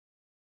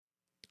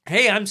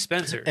Hey, I'm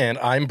Spencer. And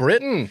I'm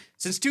Britton.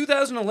 Since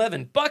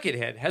 2011,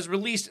 Buckethead has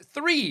released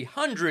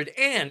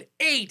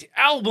 308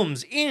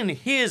 albums in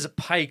his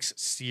Pikes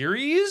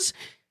series,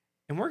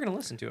 and we're going to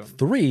listen to them.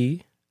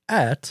 3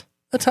 at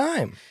a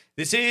time.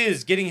 This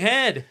is Getting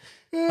Head.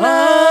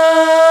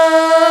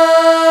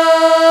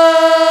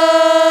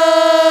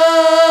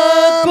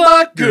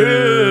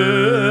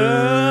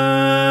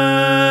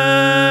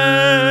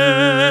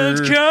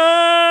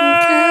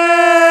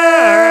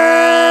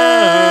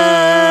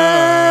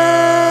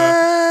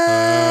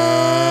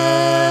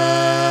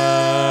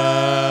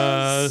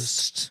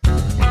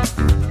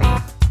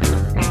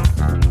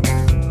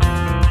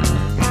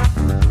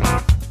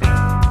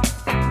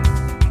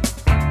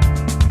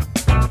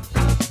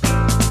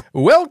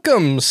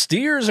 Welcome,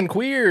 steers and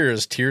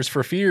queers, Tears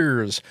for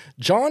Fears.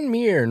 John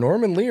Muir,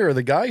 Norman Lear,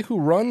 the guy who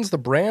runs the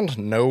brand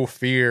No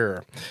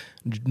Fear.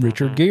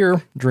 Richard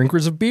Gere,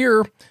 drinkers of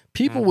beer,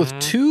 people with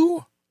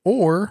 2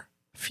 or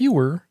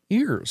fewer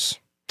ears.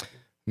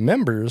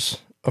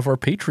 Members of our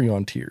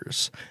Patreon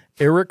tiers.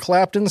 Eric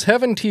Clapton's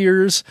Heaven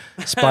Tears,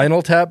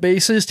 Spinal Tap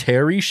bassist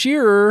Harry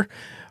Shearer.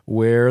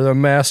 We're the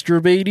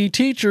Masturbaty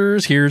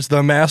teachers. Here's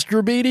the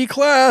Masturbaty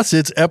class.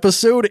 It's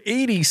episode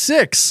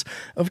 86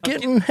 of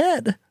Getting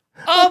Head.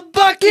 A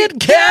Bucket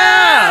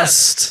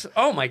Cast!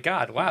 Oh my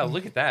God. Wow.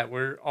 Look at that.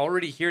 We're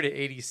already here to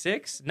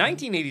 86.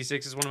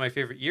 1986 is one of my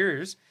favorite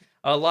years.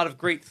 A lot of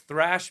great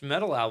thrash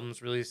metal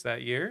albums released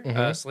that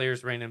year.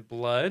 Slayer's Reign in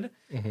Blood.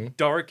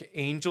 Dark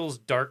Angels,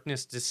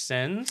 Darkness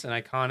Descends, an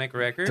iconic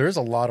record. There's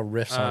a lot of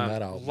riffs on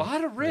that A album.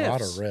 lot of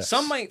riffs.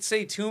 Some might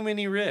say too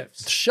many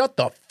riffs. Shut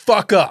the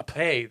fuck up.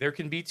 Hey, there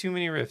can be too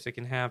many riffs. It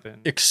can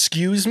happen.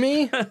 Excuse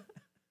me?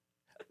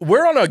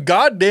 We're on a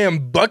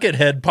goddamn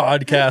Buckethead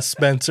podcast,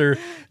 Spencer.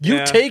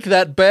 You take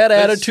that bad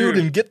attitude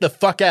and get the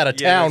fuck out of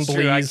town,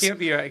 please.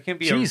 True. I can't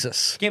be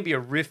Jesus. Can't be a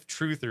riff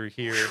truther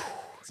here.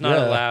 It's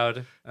not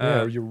allowed.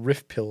 You're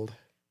riff pilled.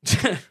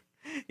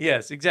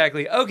 Yes,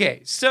 exactly.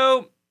 Okay,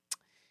 so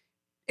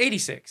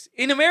 86.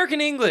 In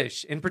American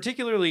English, and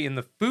particularly in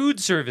the food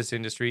service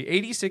industry,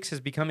 86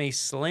 has become a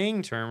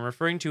slang term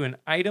referring to an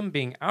item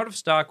being out of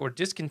stock or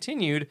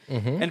discontinued,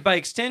 and by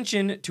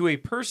extension, to a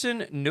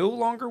person no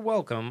longer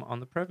welcome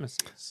on the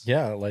premises.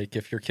 Yeah, like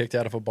if you're kicked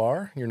out of a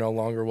bar, you're no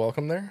longer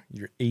welcome there.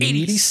 You're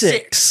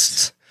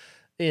 86.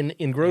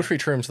 In grocery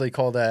terms, they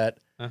call that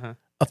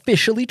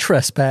officially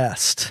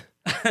trespassed.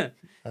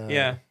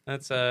 Yeah,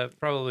 that's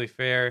probably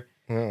fair.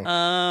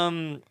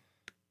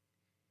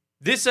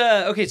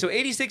 Okay, so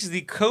 86 is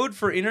the code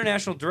for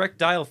international direct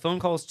dial phone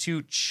calls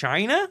to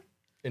China.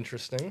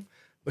 Interesting.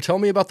 But tell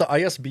me about the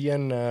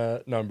ISBN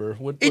number.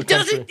 It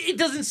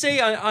doesn't say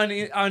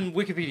on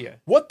Wikipedia.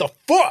 What the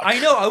fuck? I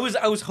know.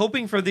 I was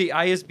hoping for the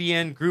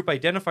ISBN group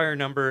identifier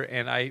number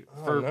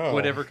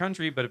whatever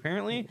country, but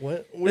apparently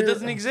it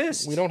doesn't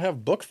exist. We don't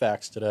have book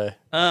facts today.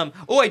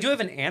 I do have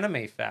an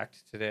anime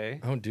fact today.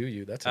 Oh, do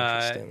you? That's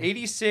interesting.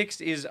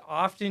 86 is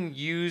often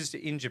used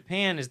in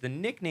Japan as the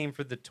nickname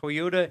for the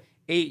Toyota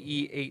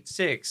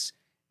AE86.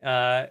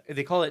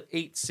 They call it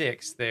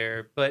 86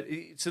 there, but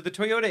so the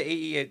Toyota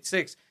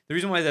AE86, the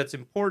reason why that's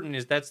important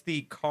is that's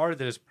the car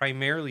that is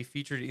primarily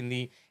featured in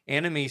the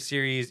anime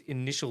series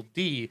Initial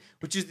D,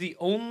 which is the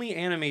only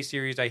anime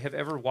series I have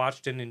ever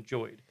watched and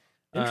enjoyed.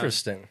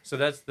 Interesting. So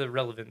that's the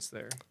relevance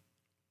there.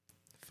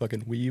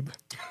 Fucking weeb.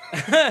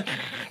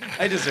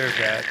 I deserve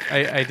that.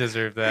 I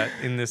deserve that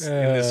in this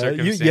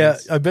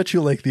circumstance. I bet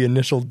you like the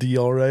Initial D,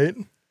 all right?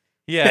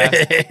 Yeah.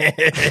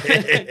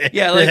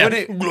 Yeah,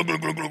 like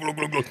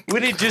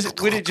when it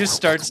just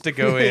starts to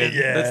go in.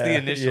 Yeah, that's the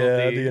initial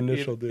D. The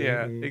initial D.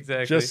 Yeah,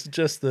 exactly.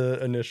 Just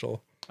the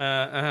initial. You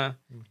and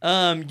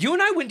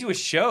I went to a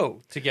show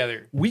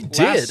together. We did.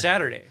 Last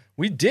Saturday.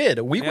 We did.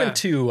 We went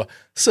to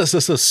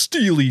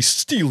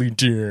Steely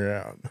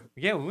Dan.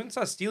 Yeah, we went and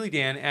saw Steely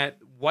Dan at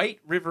White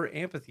River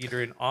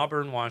Amphitheater in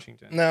Auburn,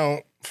 Washington. Now,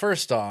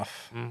 first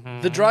off,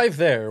 the drive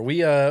there,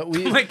 we oh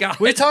my God.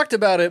 we talked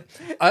about it.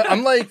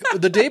 I'm like,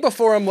 the day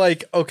before, I'm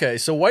like, okay,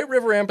 so White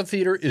River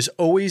Amphitheater is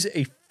always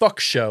a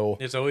fuck show.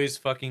 It's always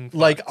fucking fucked.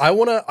 Like, I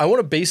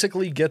wanna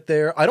basically get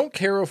there. I don't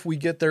care if we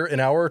get there an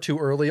hour or two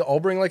early.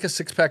 I'll bring like a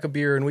 6-pack of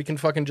beer and we can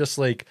fucking just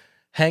like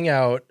hang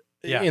out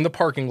in the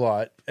parking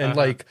lot and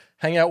like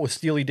hang out with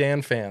Steely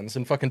Dan fans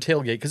and fucking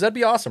tailgate, because that'd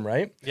be awesome,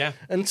 right? Yeah.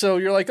 And so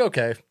you're like,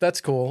 okay, that's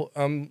cool.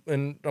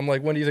 And I'm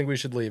like, when do you think we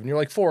should leave? And you're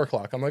like, 4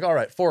 o'clock. I'm like, all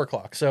right, 4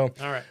 o'clock. So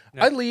all right.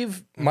 I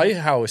leave my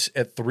house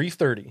at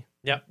 3:30.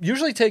 Yeah.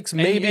 Usually takes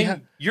maybe.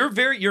 And you're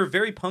a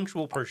very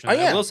punctual person. I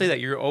am. I will say that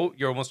you're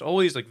almost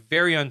always like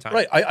very on time.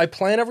 Right. I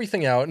plan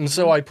everything out, and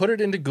so I put it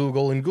into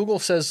Google, and Google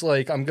says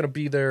like I'm gonna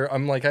be there.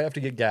 I'm like, I have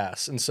to get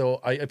gas, and so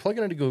I plug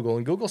it into Google,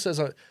 and Google says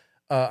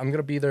I'm going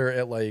to be there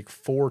at like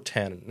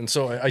 4:10. And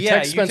so I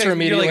text Spencer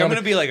immediately. You're like, I'm going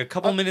to be like a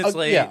couple minutes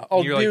late. Yeah,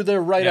 I'll be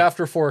there right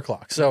after 4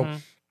 o'clock. So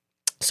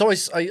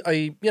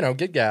I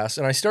get gas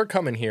and I start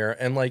coming here,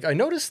 and like I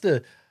noticed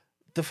the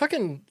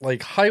fucking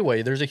like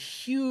highway, there's a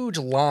huge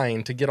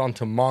line to get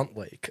onto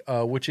Montlake,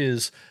 which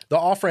is the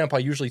off-ramp I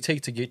usually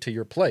take to get to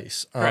your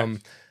place.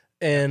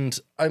 And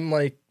I'm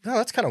like, oh,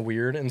 that's kind of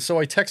weird. And so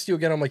I text you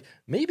again. I'm like,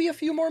 maybe a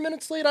few more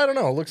minutes late. I don't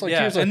know. It looks like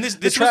here's and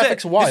the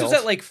traffic's wild. This was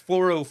at like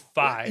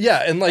 4:05.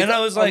 Yeah, and I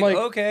was like,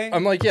 okay.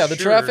 I'm like, yeah, the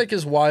traffic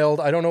is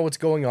wild. I don't know what's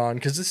going on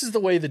because this is the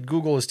way that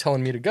Google is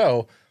telling me to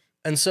go.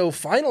 And so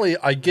finally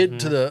I get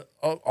to the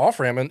off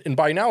ramp, and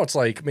by now it's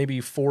like maybe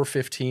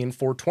 4:15,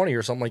 4:20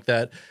 or something like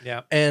that.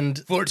 Yeah. And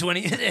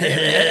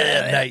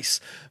 4:20. nice.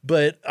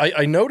 But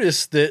I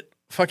noticed that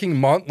fucking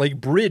Mont Lake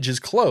Bridge is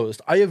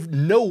closed. I have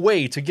no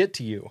way to get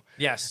to you.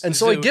 Yes. And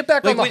so I get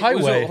back on the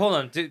highway. So hold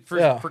on.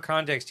 For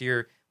context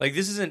here, like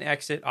this is an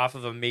exit off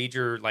of a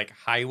major like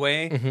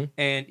highway.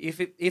 And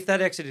if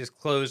that exit is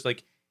closed,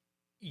 like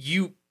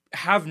you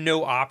have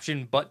no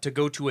option but to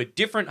go to a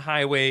different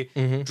highway,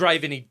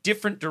 drive in a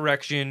different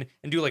direction,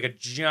 and do like a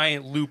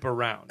giant loop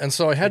around. And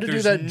so I had to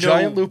do that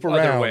giant loop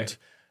around.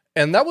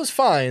 And that was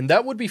fine.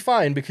 That would be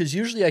fine because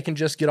usually I can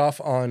just get off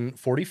on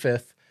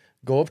 45th,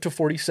 go up to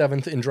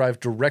 47th, and drive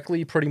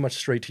directly pretty much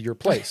straight to your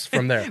place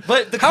from there.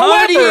 But the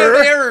comedy of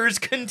errors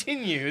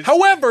continues.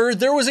 However,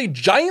 there was a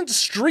giant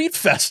street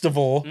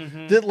festival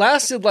that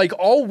lasted like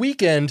all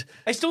weekend.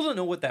 I still don't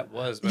know what that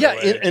was. Yeah,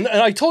 and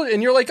I told you,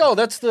 and you're like, oh,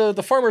 that's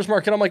the farmer's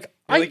market. I'm like,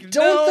 I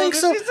don't think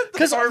so.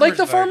 Because like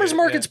the farmer's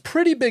market's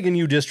pretty big in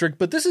U District,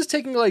 but this is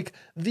taking like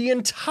the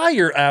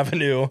entire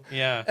avenue.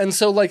 Yeah. And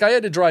so like I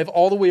had to drive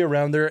all the way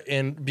around there,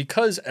 and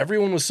because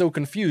everyone was so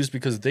confused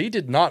because they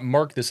did not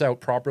mark this out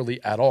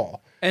properly at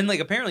all. And like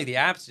apparently the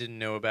apps didn't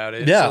know about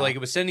it. Yeah. So like it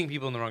was sending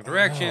people in the wrong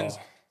directions.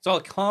 It's all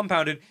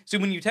compounded. So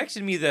when you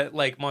texted me that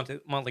like Mont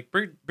Lake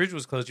Bridge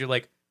was closed, you're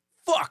like,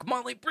 fuck,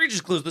 Mont Lake Bridge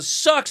is closed. This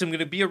sucks. I'm going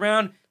to be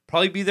around,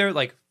 probably be there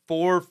like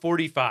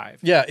 4:45.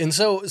 Yeah, and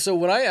so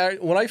when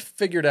I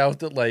figured out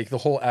that like the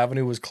whole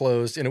avenue was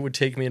closed and it would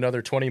take me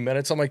another 20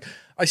 minutes, I'm like,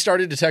 I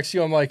started to text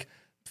you. I'm like,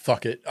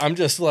 fuck it. I'm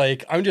just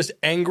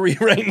angry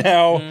right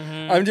now.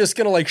 I'm just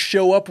gonna like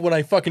show up when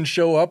I fucking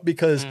show up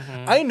because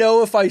I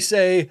know if I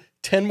say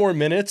 10 more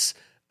minutes,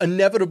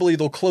 inevitably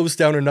they'll close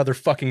down another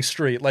fucking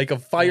street. Like a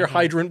fire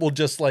hydrant will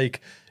just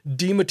like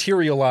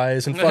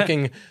dematerialize and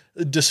fucking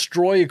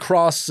destroy a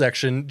cross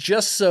section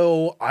just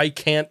so I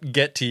can't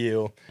get to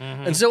you.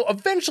 And so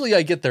eventually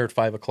I get there at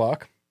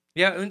 5:00.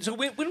 Yeah, and so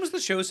when was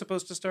the show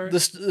supposed to start?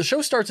 The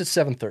show starts at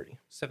 7:30.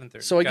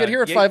 7:30. So I get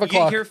here at 5:00. You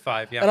get here at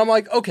 5, yeah. And I'm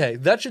like, okay,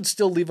 that should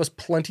still leave us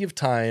plenty of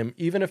time,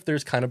 even if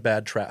there's kind of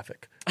bad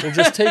traffic. We'll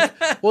just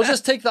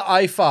take the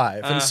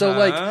I-5. And so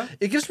like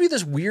it gives me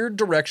this weird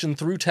direction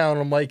through town.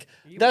 I'm like,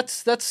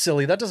 that's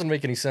silly. That doesn't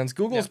make any sense.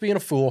 Google's being a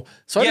fool.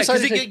 So I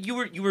decided to take...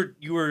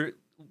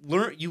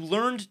 you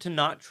learned to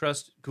not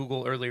trust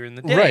Google earlier in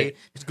the day, right?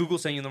 Because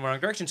Google's sending you in the wrong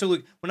direction. So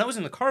like, when I was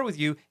in the car with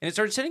you and it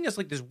started sending us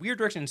like this weird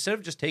direction, instead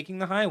of just taking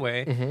the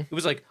highway, it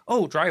was like,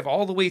 oh, drive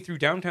all the way through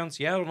downtown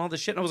Seattle and all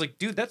this shit. And I was like,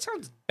 dude, that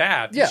sounds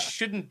bad. Yeah, you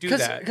shouldn't do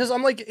that. Because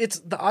I'm like, it's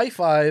the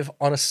I-5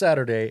 on a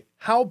Saturday.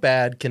 How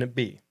bad can it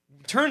be?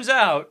 Turns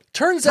out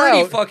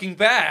pretty fucking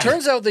bad.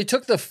 Turns out they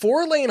took the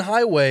 4-lane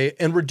highway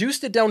and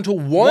reduced it down to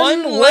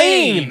one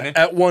lane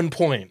at one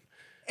point.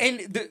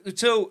 And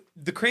so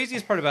the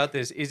craziest part about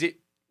this is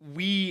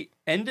we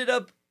ended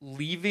up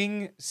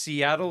leaving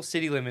Seattle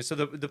city limits. So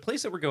the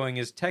place that we're going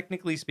is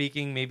technically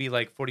speaking maybe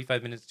like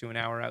 45 minutes to an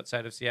hour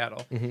outside of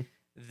Seattle.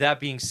 That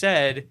being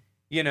said,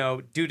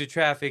 due to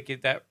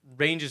traffic, that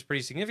ranges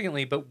pretty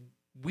significantly. But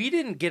we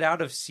didn't get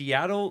out of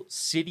Seattle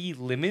city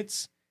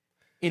limits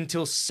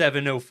until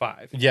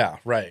 7:05. Yeah,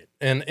 right.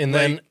 And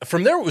then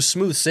from there it was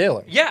smooth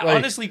sailing. Yeah,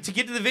 honestly, to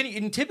get to the venue,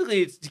 and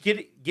typically it's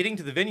getting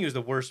to the venue is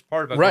the worst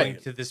part about going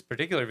to this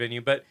particular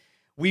venue. But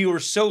we were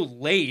so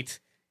late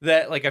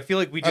that like I feel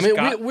like we just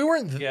we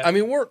weren't. I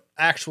mean, we're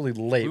actually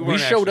late. We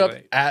showed up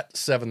at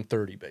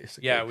 7:30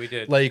 basically. Yeah, we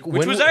did. Like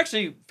which was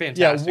actually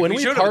fantastic. Yeah, when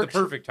we showed parked up at the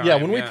perfect time. Yeah,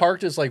 when we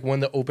parked is like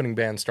when the opening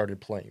band started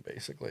playing,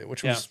 basically,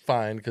 which was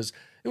fine because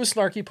it was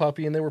Snarky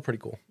Puppy and they were pretty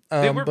cool.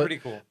 They were pretty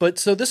cool. But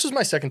so this was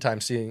my second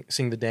time seeing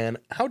the Dan.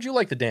 How'd you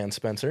like the Dan,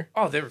 Spencer?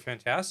 Oh, they were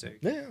fantastic.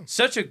 Yeah,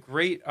 such a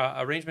great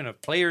arrangement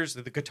of players.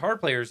 The guitar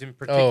players in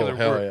particular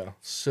were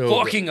so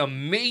fucking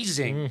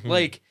amazing.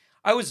 Like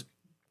I was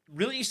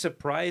really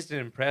surprised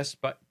and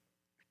impressed by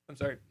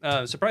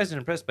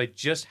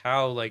just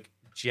how like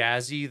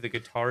jazzy the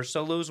guitar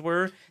solos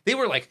were. They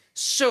were like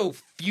so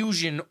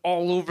fusion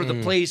all over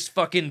the place,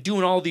 fucking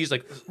doing all these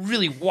like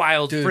really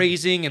wild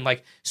phrasing and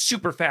like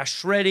super fast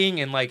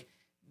shredding, and like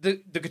the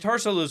guitar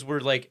solos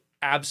were like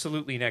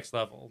absolutely next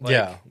level.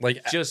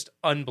 Like just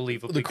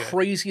unbelievably good.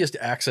 Craziest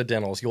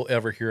accidentals you'll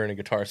ever hear in a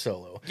guitar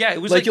solo. Yeah,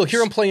 it was like you'll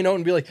hear them play a note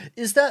and be like,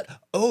 "Is that?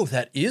 Oh,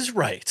 that is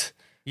right."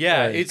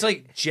 Yeah, it's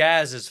like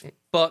jazz as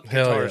fuck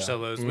guitar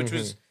solos, which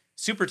was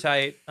super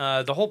tight.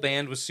 The whole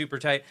band was super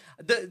tight.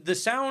 The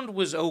sound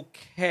was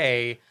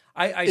okay.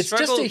 It's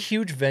struggled. just a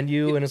huge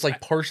venue, and it's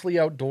like partially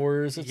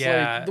outdoors. It's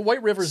like the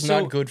White River's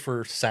not good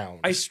for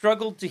sound. I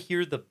struggled to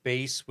hear the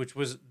bass, which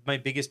was my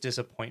biggest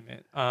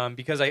disappointment.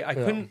 Because I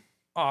couldn't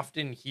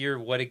often hear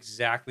what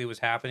exactly was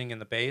happening in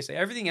the bass.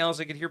 Everything else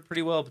I could hear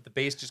pretty well, but the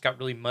bass just got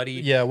really muddy.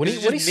 Yeah, when he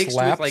mixed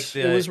slapped, with,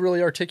 it was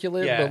really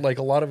articulate, Yeah. but like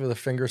a lot of the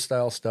finger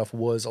style stuff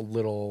was a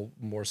little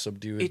more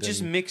subdued. it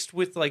just mixed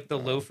with like the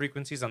low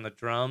frequencies on the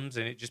drums,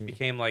 and it just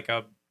became like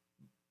a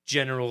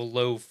general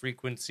low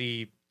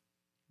frequency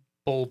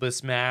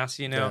bulbous mass,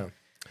 you know.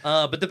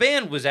 But the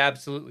band was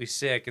absolutely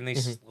sick, and they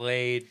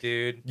slayed,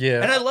 dude.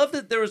 Yeah. And I love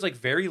that there was like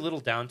very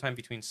little downtime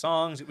between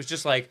songs. It was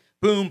just like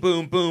boom,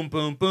 boom, boom,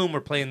 boom, boom.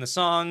 We're playing the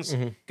songs.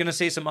 Gonna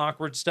say some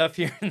awkward stuff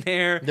here and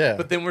there. Yeah.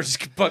 But then we're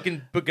just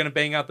fucking gonna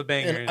bang out the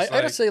banger. And I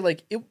gotta say,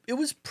 like, it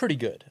was pretty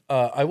good.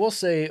 I will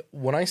say,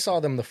 when I saw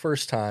them the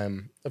first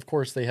time, of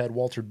course, they had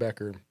Walter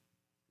Becker,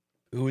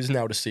 who is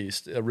now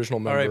deceased, original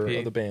member R.I.P.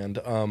 of the band.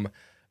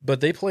 But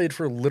they played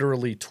for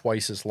literally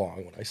twice as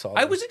long when I saw them.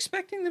 I was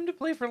expecting them to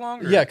play for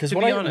longer. Yeah, because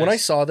when I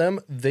saw them,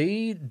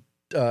 they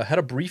had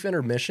a brief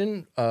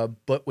intermission,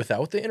 but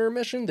without the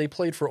intermission, they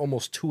played for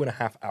almost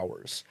 2.5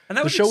 hours. And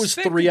I the was show was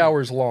 3 expecting-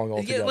 hours long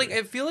altogether. Yeah, like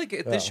I feel like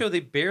at this show they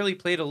barely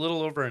played a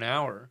little over an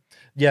hour.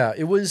 Yeah,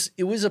 it was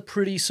a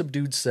pretty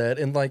subdued set,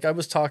 and like I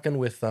was talking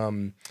with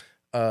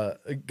a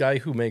guy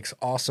who makes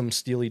awesome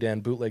Steely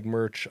Dan bootleg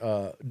merch,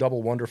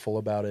 Double Wonderful,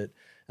 about it.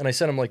 And I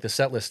sent him like the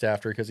set list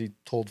after, because he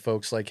told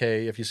folks like,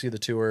 hey, if you see the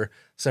tour,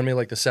 send me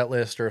like the set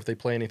list, or if they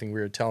play anything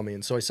weird, tell me.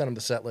 And so I sent him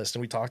the set list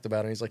and we talked about it.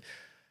 And he's like,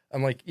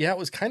 I'm like, yeah, it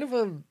was kind of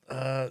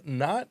a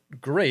not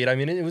great. I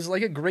mean, it was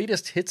like a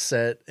greatest hit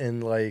set,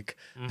 and like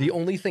the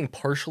only thing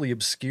partially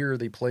obscure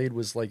they played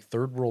was like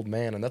Third World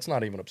Man, and that's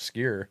not even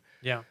obscure.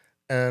 Yeah.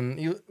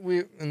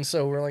 And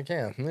so we're like,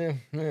 yeah.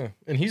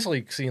 And he's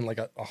like seeing like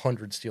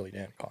 100 Steely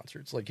Dan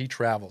concerts. Like he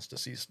travels to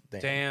see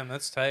Dan. Damn,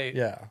 that's tight.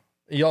 Yeah.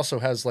 He also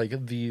has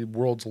like the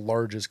world's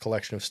largest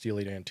collection of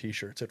Steely Dan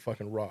T-shirts. It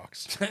fucking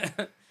rocks.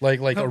 like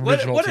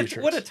original T-shirts.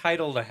 What a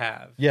title to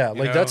have. Yeah,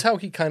 like know? that's how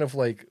he kind of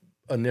like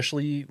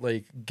initially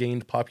like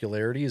gained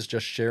popularity, is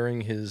just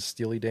sharing his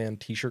Steely Dan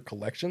T-shirt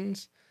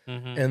collections.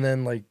 And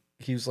then like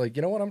he was like,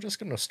 you know what, I'm just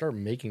gonna start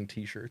making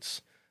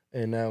T-shirts,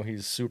 and now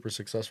he's super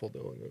successful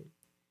doing it.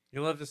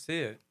 You love to see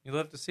it. You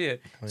love to see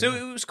it. Oh, So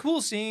yeah. it was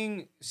cool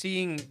seeing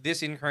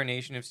this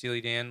incarnation of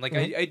Steely Dan. Like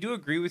I do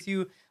agree with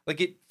you.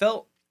 Like it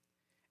felt.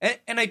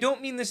 And I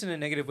don't mean this in a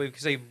negative way,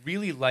 because I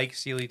really like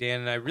Steely Dan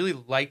and I really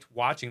liked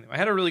watching them. I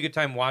had a really good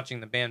time watching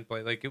the band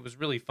play. Like, it was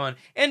really fun.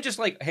 And just,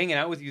 like, hanging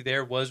out with you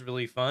there was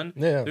really fun.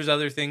 Yeah. There's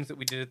other things that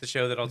we did at the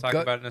show that I'll talk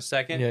about in a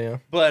second. Yeah.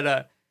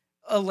 But,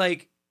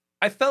 like,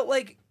 I felt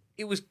like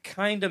it was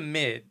kind of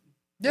mid.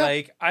 Yeah.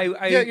 Like, I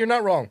Yeah, you're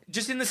not wrong.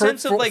 just in the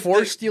sense of, like...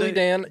 For Steely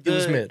Dan, it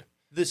was mid.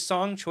 The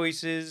song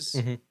choices...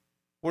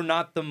 were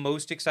not the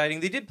most exciting.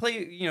 They did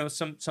play, you know,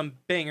 some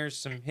bangers,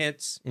 some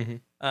hits,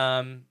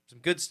 some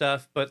good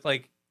stuff, but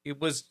like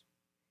it was,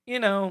 you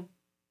know,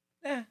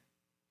 yeah,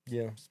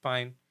 it's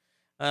fine.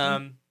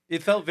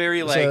 It felt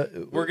very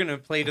we're gonna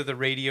play to the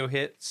radio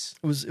hits.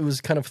 It was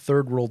kind of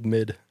third world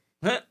mid.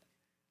 But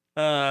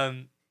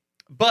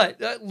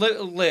let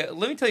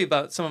me tell you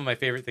about some of my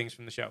favorite things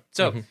from the show.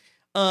 So,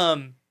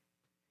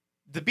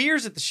 the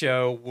beers at the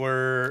show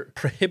were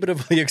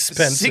prohibitively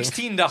expensive.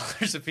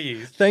 $16 a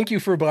piece. Thank you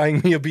for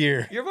buying me a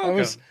beer. You're welcome.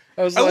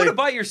 I was I like, would have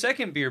bought your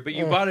second beer, but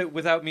you bought it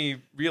without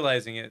me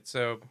realizing it.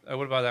 So I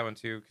would have bought that one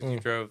too, because you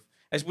drove,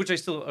 which I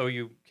still owe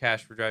you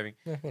cash for driving.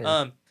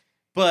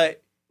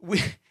 But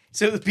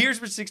so the beers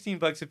were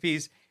 $16 a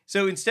piece.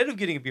 So instead of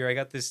getting a beer, I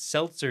got this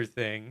seltzer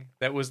thing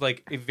that was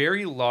like a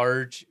very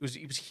large. It was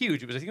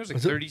huge. I think it was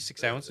like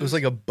 36 ounces. It was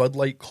like a Bud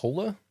Light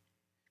Cola.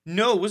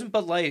 No, it wasn't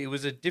Bud Light. It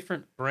was a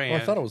different brand. Oh, I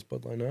thought it was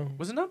Bud Light. No,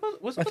 was it not?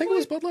 I think it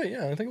was Bud Light.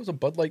 Yeah, I think it was a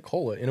Bud Light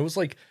Cola, and it was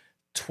like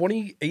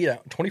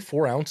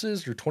 24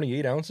 ounces or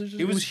 28 ounces.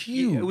 It was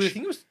huge. I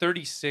think it was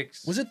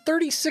 36. Was it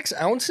 36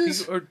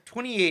 ounces? Or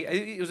 28.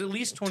 It was at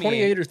least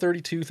 28 or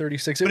 32,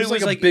 36. It but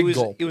was like a big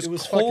gulp. It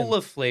was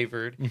cola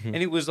flavored, and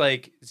it was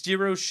like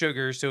 0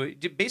 sugar. So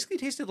it basically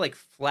tasted like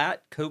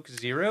flat Coke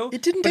Zero.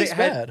 It didn't taste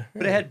bad.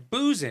 But it had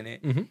booze in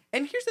it. And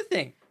here's the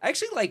thing. I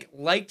actually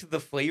liked the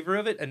flavor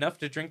of it enough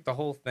to drink the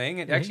whole thing.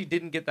 It actually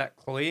didn't get that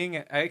cloying.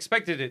 I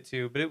expected it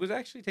to, but it was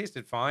actually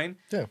tasted fine.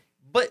 Yeah.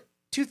 But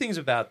two things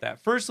about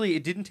that. Firstly,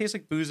 it didn't taste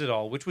like booze at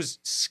all, which was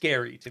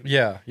scary to me.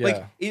 Yeah.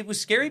 Like, it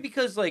was scary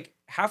because, like,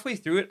 halfway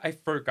through it, I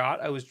forgot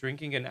I was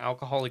drinking an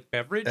alcoholic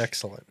beverage.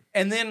 Excellent.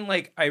 And then,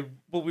 like,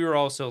 we were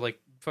also, like,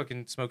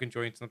 fucking smoking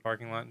joints in the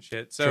parking lot and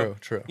shit. So,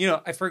 true. You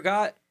know, I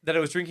forgot that I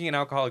was drinking an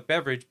alcoholic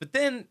beverage, but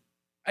then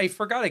I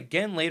forgot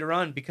again later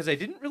on because I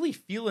didn't really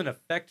feel an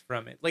effect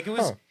from it. Like, it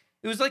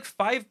was like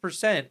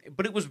 5%,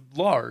 but it was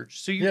large.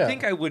 So you'd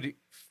think I would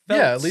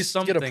at least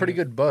get a pretty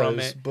good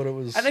buzz, but it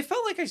was... And I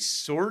felt like I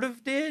sort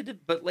of did,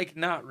 but like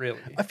not really.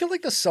 I feel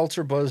like the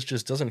seltzer buzz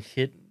just doesn't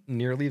hit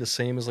nearly the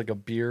same as like a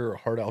beer or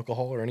hard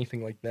alcohol or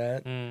anything like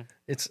that.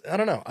 It's, I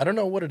don't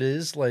know what it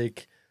is.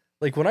 Like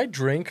when I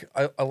drink,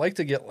 I like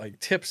to get like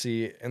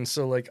tipsy, and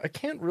so like I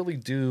can't really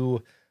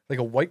do like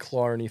a White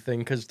Claw or anything,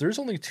 because there's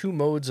only 2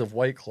 modes of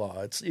White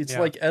Claw. It's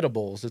like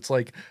edibles. It's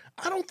like,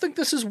 I don't think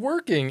this is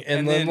working,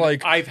 and then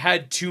like I've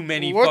had too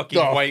many what fucking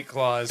the White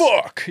Claws.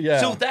 fuck,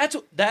 yeah. So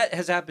that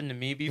has happened to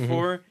me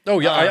before. Oh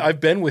yeah, I've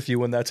been with you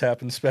when that's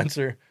happened,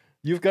 Spencer.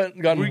 You've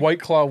gotten White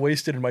Claw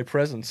wasted in my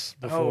presence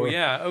before. Oh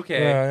yeah,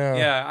 okay,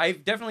 Yeah.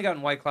 I've definitely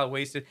gotten White Claw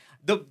wasted.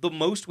 The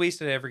most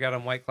wasted I ever got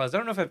on White Claws. I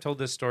don't know if I've told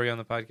this story on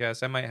the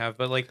podcast. I might have,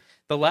 but like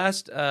the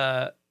last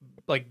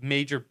like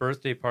major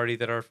birthday party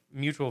that our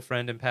mutual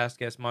friend and past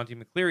guest Monty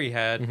McCleary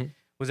had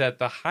was at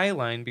the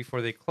Highline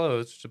before they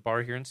closed, which is a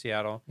bar here in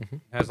Seattle.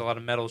 It has a lot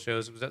of metal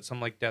shows. It was at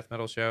some like death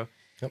metal show,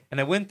 and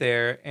I went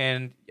there,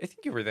 and I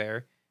think you were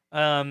there.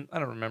 I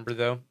don't remember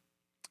though.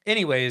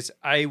 Anyways,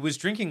 I was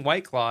drinking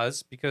White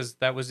Claws because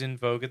that was in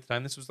vogue at the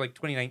time. This was like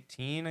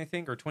 2019, I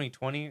think, or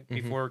 2020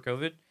 before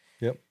COVID.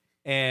 Yep.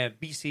 And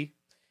BC,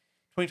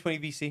 2020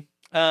 BC.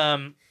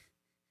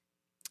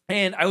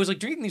 And I was like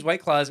drinking these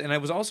White Claws, and I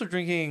was also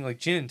drinking like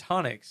gin and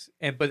tonics.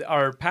 But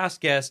our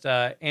past guest,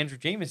 Andrew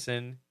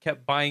Jameson,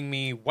 kept buying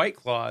me White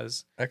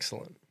Claws.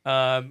 Excellent.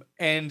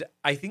 And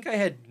I think I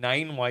had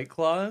 9 White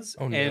Claws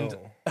and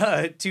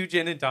 2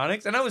 gin and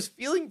tonics, and I was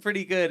feeling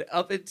pretty good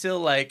up until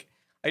like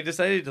I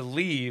decided to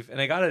leave, and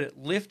I got a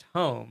lift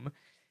home.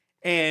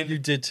 And you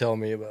did tell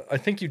me about. I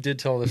think you did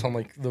tell this on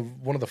like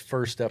one of the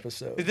first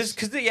episodes.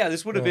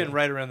 This would have been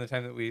right around the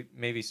time that we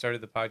maybe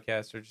started the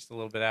podcast, or just a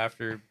little bit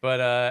after.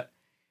 But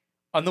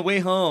on the way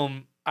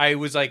home, I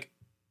was like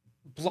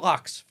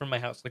blocks from my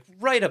house, like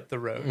right up the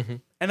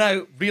road, and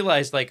I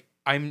realized like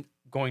I'm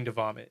going to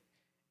vomit,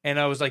 and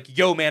I was like,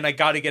 "Yo, man, I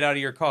got to get out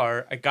of your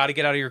car. I got to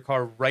get out of your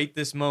car right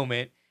this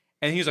moment."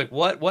 And he was like,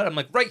 "What? What?" I'm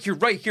like, "Right here,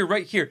 right here,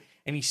 right here."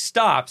 And he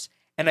stops.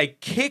 And I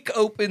kick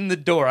open the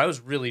door. I was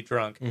really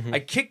drunk. I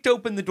kicked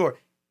open the door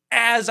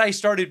as I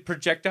started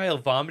projectile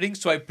vomiting.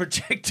 So I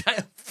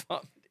projectile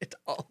vomited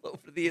all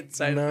over the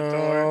inside of the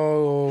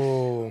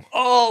door.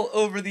 All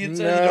over the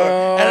inside of the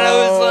door. And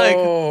I was like,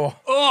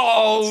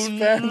 oh,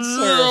 Spencer,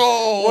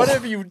 no. What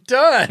have you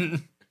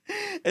done?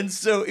 And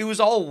so it was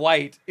all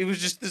white. It was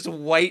just this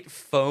white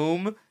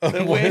foam.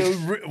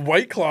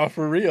 White Claw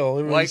for real.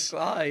 It was, White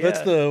Claw, yeah.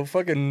 That's the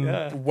fucking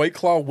White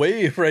Claw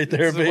wave right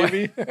there,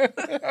 baby.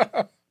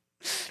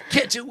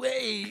 Catch a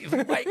wave,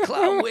 White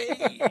Claw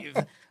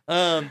wave.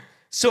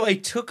 So I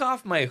took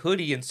off my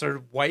hoodie and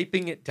started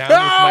wiping it down with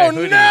my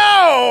hoodie.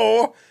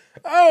 No!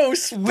 Oh,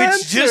 Spencer!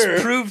 Which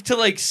just proved to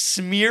like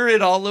smear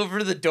it all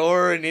over the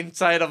door and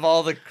inside of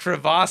all the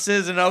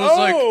crevasses. And I was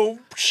like, "Oh,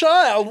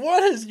 child,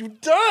 what has you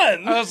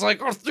done?" I was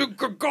like, "I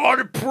think I got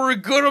it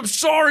pretty good. I'm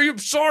sorry.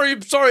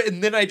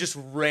 And then I just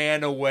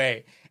ran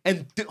away.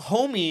 And the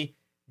homie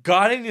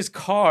got in his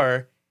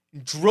car,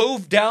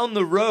 drove down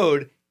the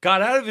road,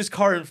 got out of his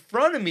car in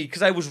front of me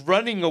because I was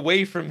running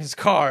away from his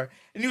car.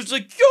 And he was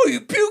like, "Yo,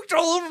 you puked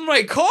all over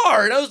my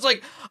car." And I was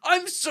like,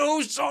 "I'm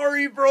so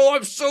sorry, bro.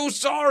 I'm so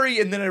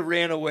sorry." And then I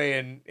ran away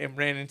and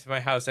ran into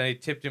my house, and I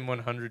tipped him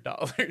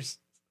 $100.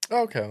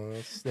 Okay,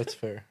 well, that's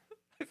fair.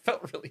 I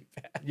felt really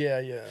bad.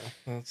 Yeah.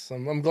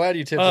 I'm glad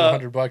you tipped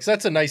him $100.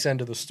 That's a nice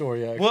end of the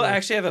story, actually. Well,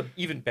 actually, I have an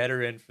even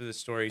better end for the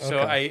story.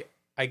 So Okay.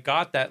 I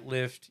got that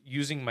lift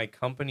using my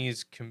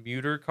company's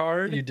commuter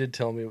card. You did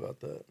tell me about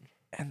that.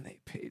 And they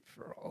paid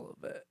for all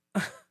of it.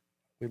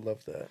 We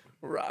love that.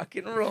 Rock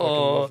and Fucking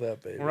roll. love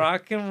that, baby.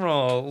 Rock and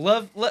roll.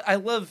 I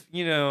love,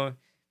 well,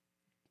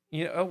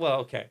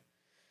 okay.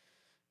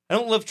 I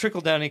don't love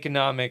trickle-down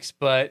economics,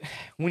 but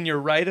when you're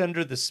right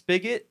under the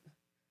spigot,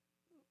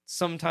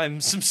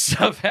 sometimes some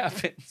stuff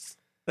happens.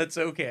 That's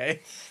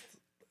okay.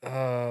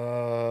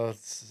 All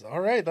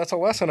right. That's a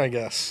lesson, I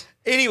guess.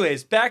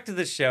 Anyways, back to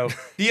the show.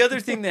 The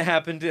other thing that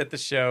happened at the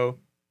show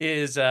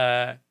is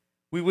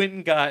we went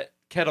and got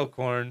kettle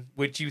corn,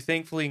 which you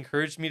thankfully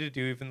encouraged me to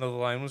do, even though the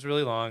line was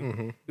really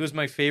long. It was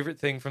my favorite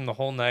thing from the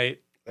whole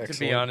night. Excellent. To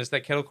be honest,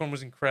 that kettle corn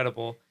was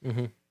incredible.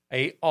 I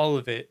ate all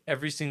of it,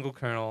 every single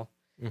kernel.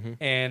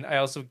 And I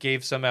also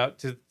gave some out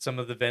to some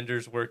of the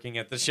vendors working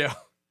at the show.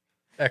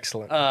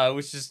 Excellent.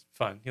 Which is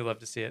fun. You'll love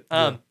to see it.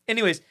 Yeah.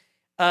 Anyways,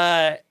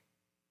 at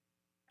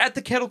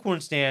the kettle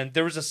corn stand,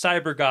 there was a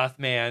cyber goth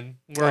man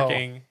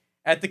working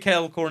at the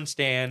kettle corn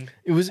stand.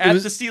 It was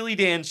the Steely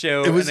Dan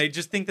show, and I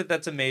just think that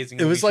that's amazing.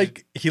 It was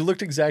like he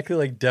looked exactly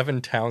like Devin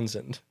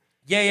Townsend.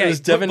 Yeah. It was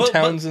Devin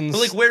Townsend's,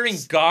 but like wearing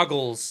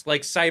goggles,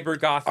 like cyber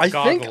goth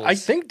goggles. I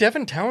think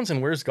Devin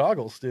Townsend wears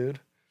goggles, dude.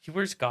 He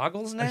wears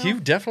goggles now? He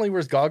definitely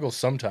wears goggles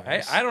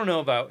sometimes. I don't know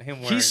about him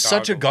wearing goggles. He's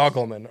such a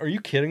goggleman. Are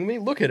you kidding me?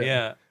 Look at him.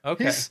 Yeah,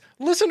 okay.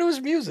 Listen to his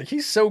music.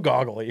 He's so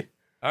goggly.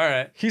 All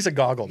right. He's a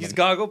goggleman. He's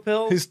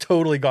goggle-pilled? He's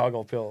totally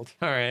goggle-pilled.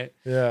 All right.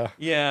 Yeah.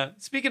 Yeah.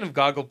 Speaking of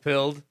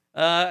goggle-pilled,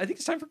 I think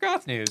it's time for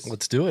goth news.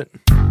 Let's do it.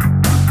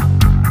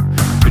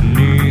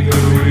 Beneath the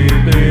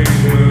weeping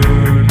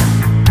moon,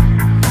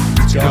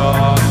 it's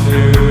goth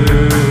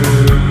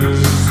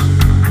news.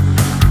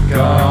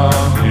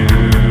 Goth news.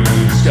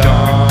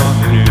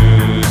 Goth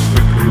news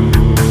for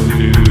cool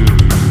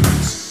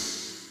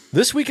dudes.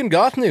 This week in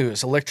Goth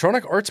News,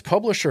 Electronic Arts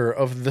publisher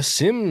of the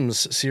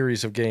Sims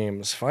series of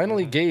games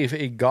finally gave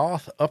a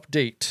goth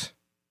update.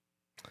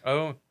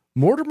 Oh.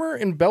 Mortimer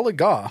and Bella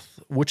Goth,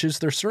 which is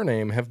their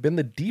surname, have been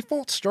the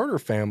default starter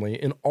family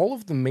in all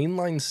of the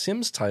mainline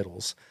Sims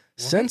titles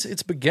since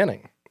its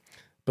beginning.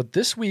 But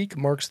this week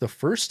marks the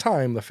first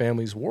time the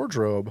family's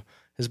wardrobe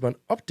has been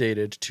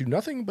updated to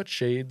nothing but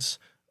shades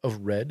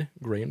of red,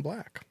 gray, and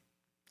black.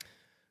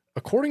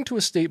 According to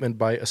a statement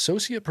by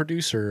associate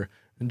producer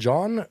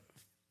John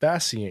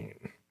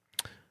Fassien,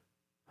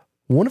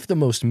 one of the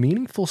most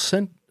meaningful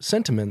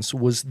sentiments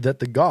was that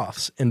the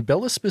Goths, and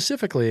Bella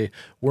specifically,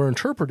 were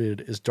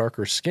interpreted as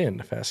darker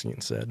skinned,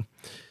 Fassien said.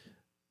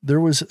 There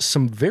was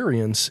some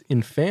variance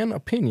in fan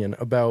opinion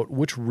about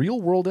which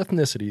real-world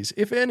ethnicities,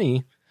 if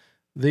any,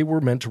 they were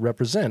meant to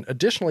represent.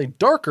 Additionally,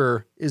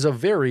 darker is a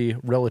very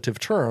relative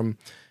term,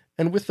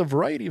 and with the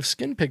variety of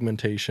skin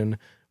pigmentation,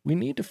 we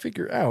need to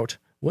figure out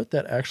what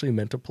that actually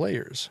meant to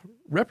players.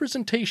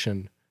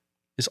 Representation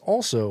is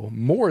also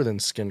more than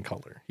skin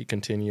color, he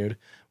continued.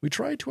 We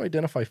tried to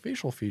identify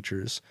facial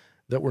features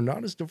that were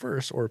not as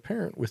diverse or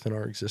apparent within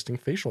our existing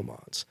facial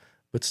mods,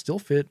 but still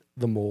fit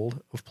the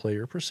mold of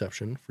player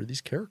perception for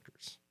these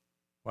characters.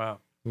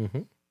 Wow.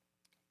 Mm-hmm.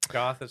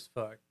 Goth as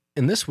fuck.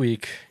 And this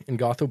week in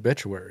Goth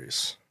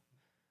Obituaries,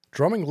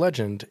 drumming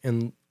legend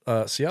and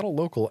Seattle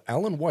local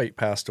Alan White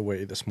passed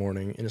away this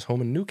morning in his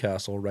home in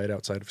Newcastle, right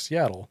outside of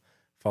Seattle,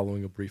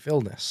 following a brief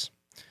illness.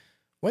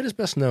 White is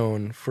best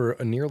known for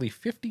a nearly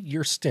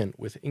 50-year stint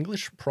with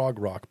English prog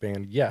rock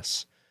band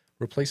Yes,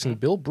 replacing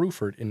Bill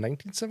Bruford in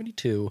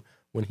 1972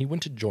 when he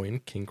went to join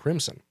King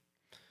Crimson.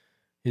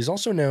 He's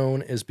also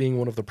known as being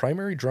one of the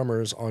primary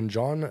drummers on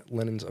John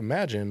Lennon's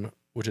Imagine,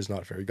 which is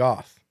not very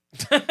goth.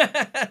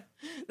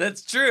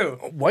 That's true.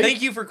 White,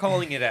 Thank you for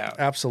calling it out.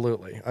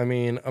 Absolutely. I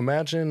mean,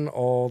 imagine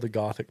all the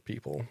gothic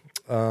people.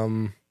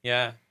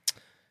 Yeah.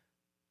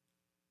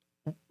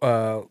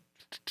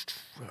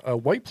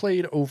 White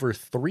played over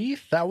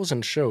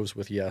 3,000 shows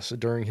with Yes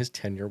during his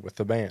tenure with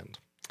the band.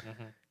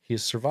 Mm-hmm. He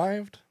is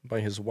survived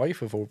by his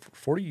wife of over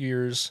 40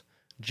 years,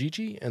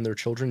 Gigi, and their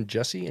children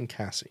Jesse and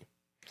Cassie.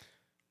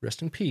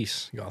 Rest in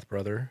peace, Goth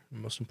brother.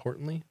 And most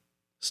importantly,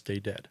 stay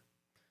dead.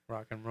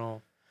 Rock and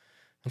roll.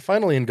 And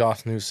finally in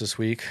Goth news this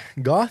week,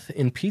 Goth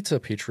and pizza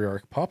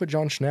patriarch Papa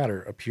John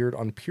Schnatter appeared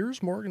on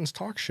Piers Morgan's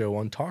talk show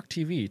on Talk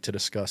TV to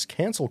discuss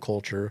cancel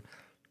culture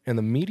and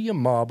the media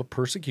mob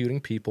persecuting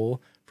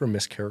people for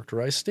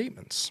mischaracterized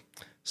statements,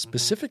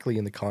 specifically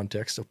in the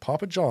context of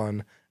Papa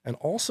John and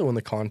also in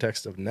the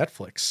context of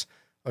Netflix,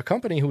 a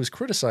company who was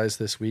criticized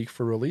this week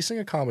for releasing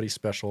a comedy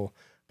special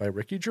by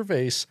Ricky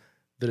Gervais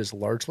that is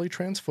largely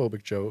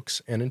transphobic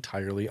jokes and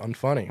entirely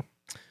unfunny.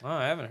 Oh,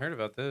 I haven't heard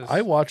about this.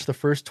 I watched the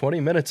first 20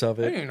 minutes of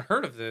it. I hadn't even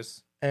heard of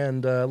this.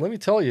 And let me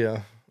tell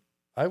you,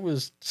 I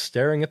was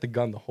staring at the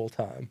gun the whole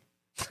time.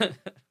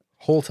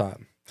 Whole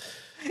time.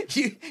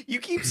 You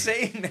keep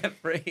saying that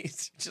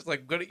phrase. Just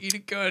like, I'm going to eat a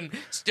gun,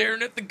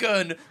 staring at the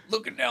gun,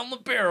 looking down the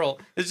barrel.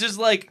 It's just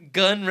like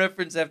gun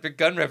reference after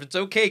gun reference.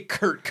 Okay,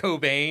 Kurt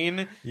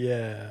Cobain.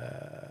 Yeah.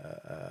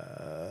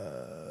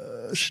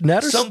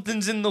 Schnatter.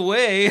 Something's in the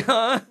way,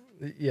 huh?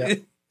 Yeah.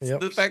 It's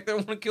the fact that I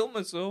want to kill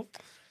myself.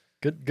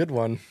 Good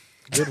one.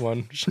 Good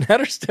one.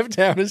 Schnatter stepped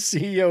down as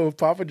CEO of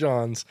Papa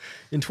John's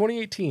in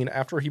 2018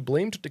 after he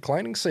blamed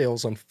declining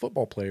sales on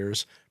football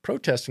players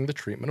protesting the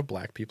treatment of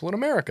black people in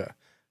America,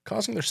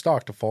 causing their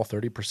stock to fall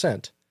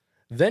 30%.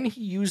 Then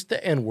he used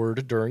the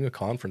N-word during a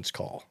conference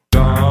call.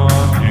 Stop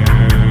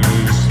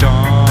news,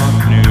 some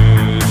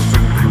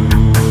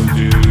cool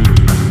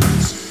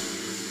dudes.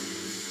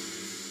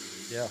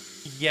 Yeah.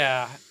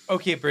 Yeah.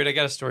 Okay, Britt, I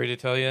got a story to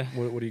tell you.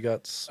 What do you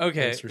got?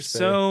 Okay,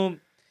 so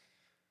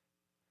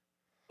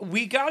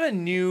we got a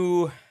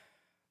new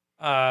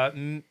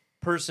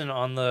person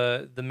on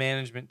the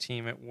management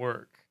team at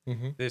work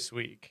this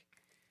week.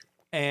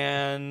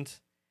 And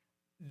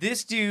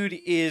this dude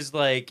is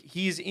like,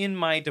 he's in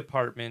my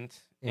department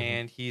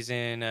and he's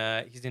in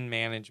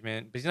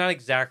management, but he's not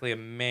exactly a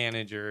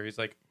manager. He's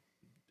like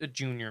a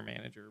junior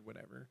manager or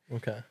whatever.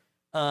 Okay.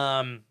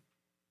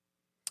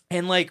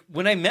 And like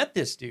when I met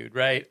this dude,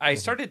 right, I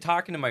started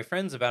talking to my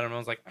friends about him. I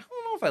was like, I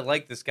don't know if I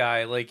like this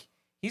guy. Like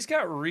he's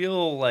got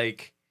real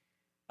like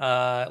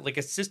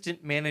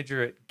assistant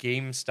manager at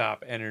GameStop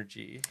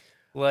energy.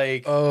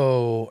 Like,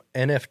 oh,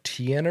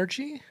 NFT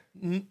energy?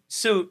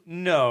 So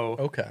no.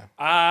 Okay.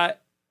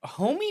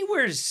 Homie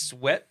wears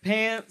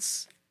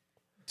sweatpants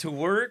to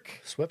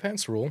work.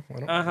 Sweatpants rule. I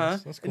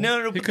don't That's cool.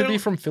 No, he could be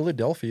from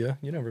Philadelphia.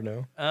 You never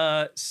know.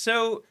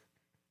 So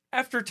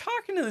after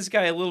talking to this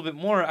guy a little bit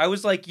more, I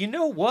was like, you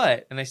know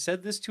what? And I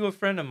said this to a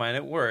friend of mine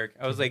at work.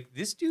 I was like,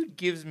 this dude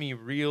gives me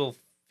real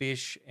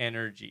fish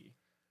energy.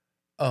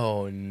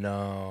 Oh,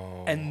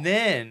 no. And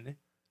then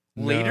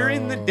later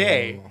in the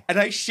day, and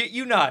I shit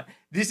you not,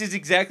 this is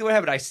exactly what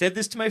happened. I said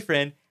this to my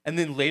friend, and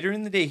then later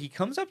in the day, he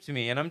comes up to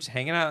me, and I'm just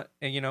hanging out,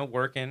 and,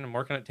 working. I'm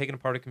working on taking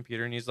apart a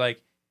computer, and he's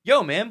like,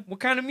 yo, man,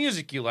 what kind of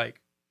music you like?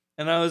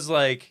 And I was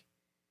like,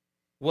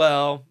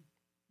 well,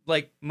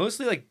 like,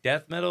 mostly, like,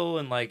 death metal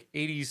and, like,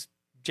 80s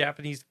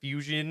Japanese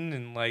fusion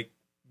and, like,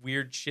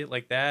 weird shit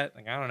like that.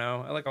 Like, I don't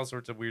know. I like all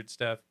sorts of weird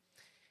stuff.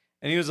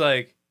 And he was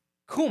like,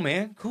 cool,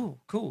 man.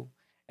 Cool.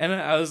 And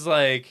I was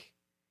like,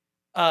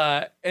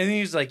 And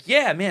he's like,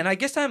 yeah, man, I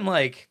guess I'm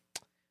like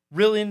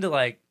real into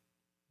like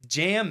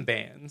jam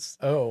bands.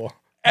 Oh.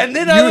 And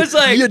then I was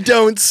like, you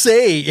don't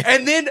say.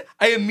 and then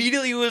I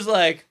immediately was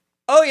like,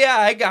 oh yeah,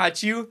 I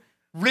got you.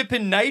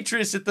 Ripping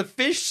nitrous at the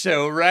fish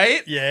show,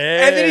 right?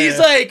 Yeah. And then he's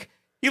like,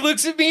 he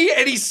looks at me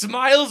and he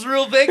smiles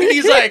real big and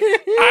he's like,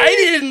 I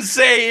didn't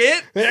say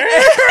it.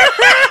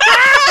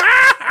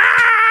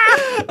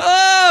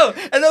 Oh,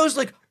 and I was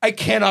like, I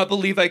cannot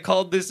believe I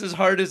called this as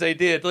hard as I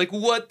did. Like,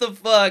 what the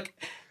fuck?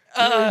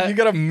 You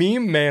got a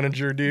meme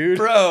manager, dude.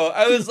 Bro,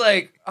 I was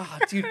like, oh,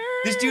 dude,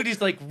 this dude is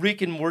like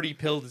Rick and Morty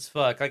pilled as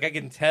fuck. Like, I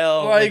can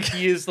tell. Like,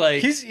 he is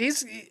like.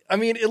 He's. I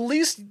mean, at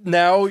least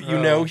now you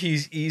Bro. know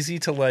he's easy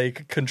to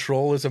like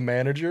control as a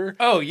manager.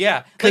 Oh,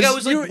 yeah. Like, I 'Cause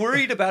was like you-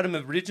 worried about him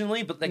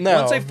originally, but like,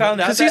 No, once I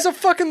found out. because he's that- a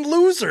fucking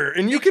loser,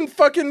 and you can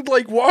fucking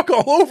like walk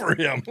all over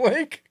him.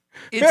 Like,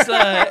 It's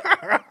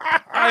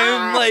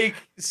I'm like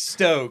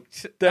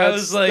stoked. I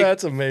was like,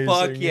 that's amazing.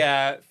 fuck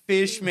yeah,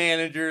 fish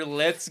manager,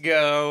 let's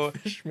go.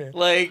 Man.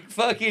 Like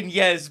fucking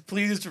yes,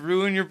 please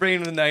ruin your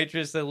brain with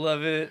nitrous. I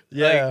love it.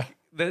 Yeah.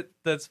 Like,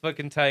 that's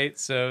fucking tight.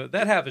 So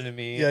that happened to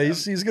me. Yeah,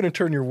 he's gonna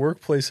turn your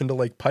workplace into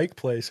like Pike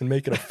Place and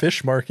make it a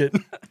fish market.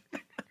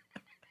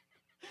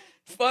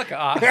 Fuck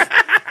off.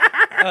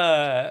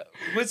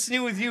 What's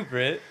new with you,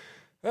 Britt?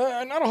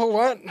 Not a whole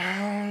lot.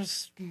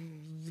 Just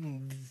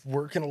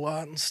working a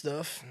lot and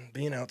stuff, and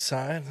being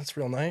outside. That's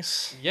real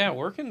nice. Yeah,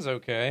 working's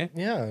okay.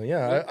 Yeah.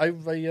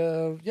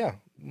 Yeah.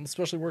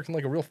 Especially working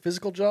like a real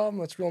physical job.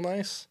 That's real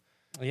nice.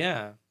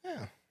 Yeah.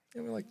 Yeah,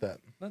 we like that.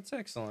 That's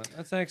excellent.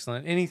 That's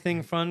excellent.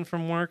 Anything fun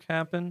from work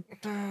happen?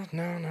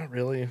 No, not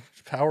really.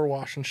 Power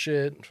wash and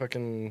shit.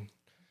 Fucking,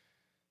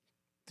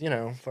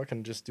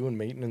 fucking just doing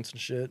maintenance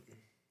and shit.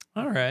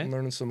 All right.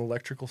 Learning some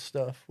electrical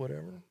stuff,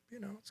 whatever.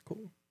 It's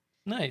cool.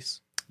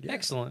 Nice. Yeah.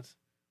 Excellent.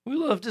 We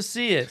love to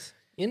see it.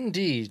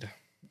 Indeed.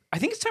 I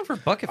think it's time for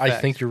bucket I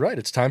fact. think you're right.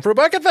 It's time for a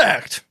bucket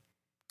fact.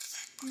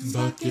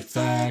 Bucket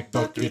fact,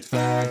 bucket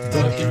fact,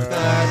 bucket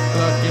fact,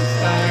 bucket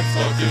fact,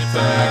 bucket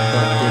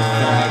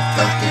fact,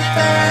 bucket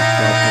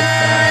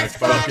fact, bucket fact,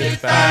 bucket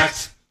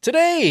fact.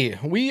 Today,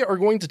 we are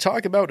going to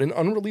talk about an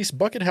unreleased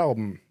bucket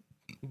album.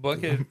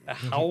 Bucket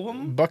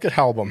album? Bucket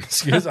album.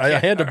 Excuse I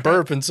had to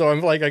burp, and so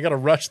I'm like, I gotta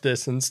rush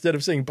this. Instead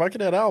of saying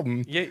Buckethead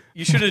album, Yeah,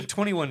 you should have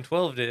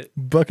 2112'd it.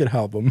 Bucket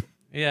album.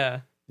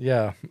 Yeah,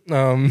 Yeah.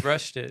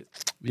 rushed it.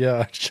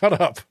 Yeah. Shut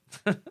up.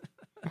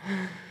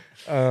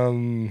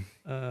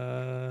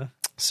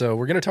 So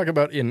we're gonna talk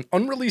about an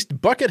unreleased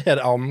Buckethead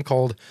album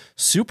called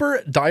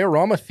Super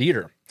Diorama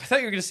Theater. I thought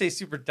you were going to say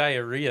Super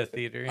Diarrhea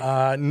Theater.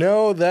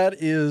 No,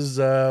 that is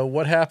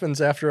what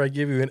happens after I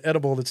give you an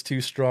edible that's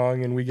too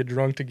strong and we get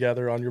drunk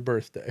together on your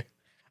birthday.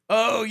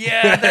 Oh,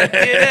 yeah, that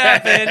did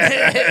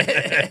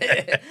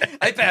happen.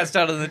 I passed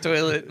out on the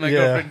toilet. My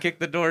girlfriend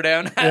kicked the door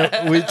down.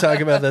 Yep, we talk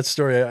about that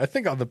story, I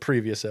think, on the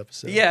previous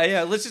episode.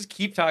 Yeah, let's just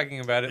keep talking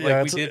about it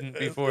like we didn't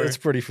before. It's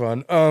pretty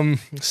fun.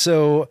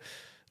 So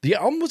the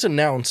album was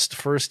announced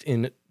first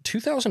in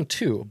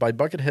 2002 by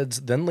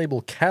Buckethead's then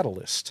label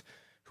Catalyst,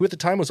 who at the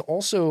time was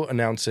also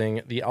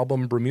announcing the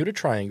album Bermuda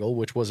Triangle,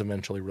 which was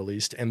eventually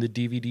released, and the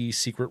DVD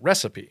Secret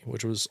Recipe,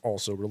 which was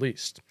also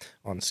released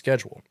on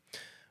schedule.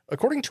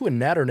 According to a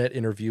Natternet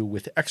interview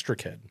with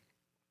Extraked,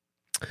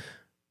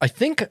 I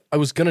think I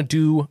was going to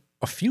do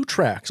a few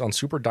tracks on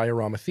Super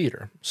Diorama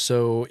Theater,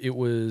 so it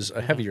was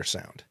a heavier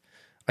sound.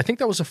 I think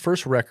that was the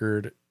first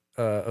record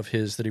of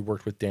his that he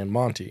worked with Dan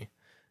Monti,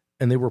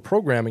 and they were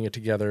programming it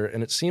together,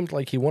 and it seemed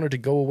like he wanted to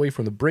go away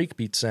from the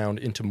breakbeat sound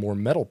into more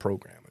metal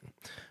programming,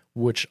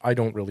 which I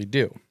don't really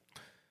do.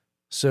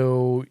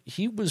 So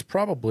he was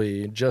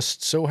probably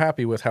just so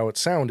happy with how it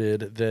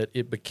sounded that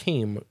it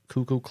became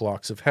Cuckoo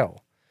Clocks of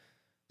Hell.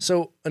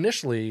 So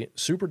initially,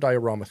 Super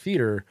Diorama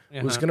Theater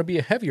was going to be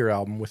a heavier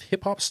album with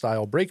hip-hop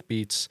style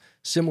breakbeats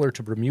similar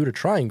to Bermuda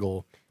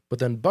Triangle, but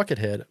then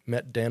Buckethead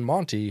met Dan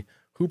Monti,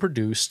 who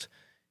produced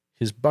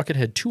his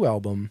Buckethead 2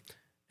 album,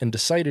 and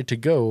decided to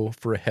go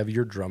for a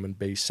heavier drum and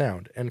bass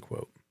sound, end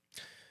quote.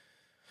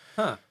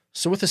 Huh.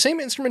 So with the same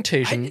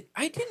instrumentation...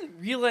 I didn't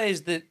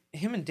realize that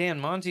him and Dan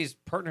Monti's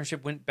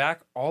partnership went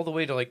back all the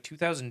way to like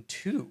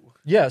 2002.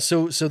 Yeah,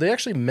 so they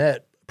actually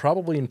met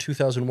probably in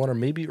 2001 or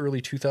maybe early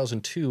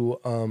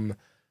 2002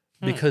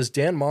 because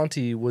Dan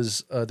Monti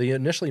was... they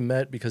initially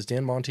met because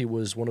Dan Monti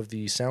was one of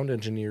the sound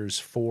engineers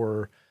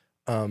for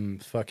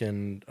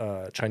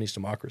Chinese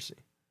Democracy.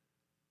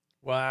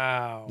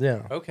 Wow.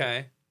 Yeah.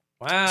 Okay.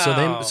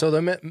 Wow. So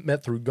they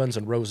met through Guns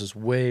N' Roses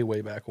way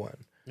back when.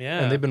 Yeah.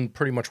 And they've been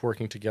pretty much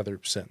working together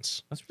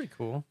since. That's pretty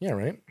cool. Yeah,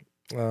 right?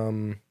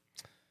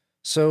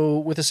 So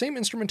with the same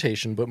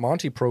instrumentation, but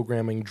Monty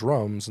programming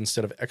drums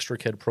instead of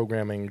Extraked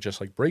programming just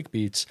like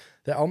breakbeats,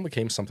 the album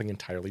became something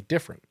entirely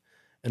different.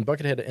 And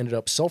Buckethead ended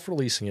up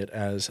self-releasing it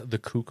as The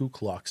Cuckoo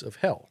Clocks of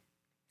Hell.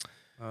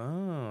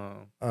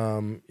 Oh.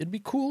 It'd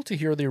be cool to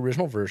hear the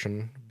original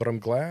version, but I'm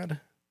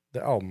glad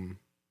the album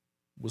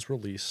was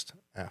released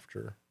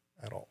after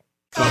at all.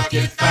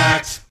 Bucket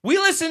Fact. We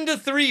listened to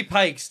 3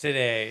 pikes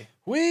today.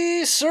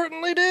 We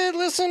certainly did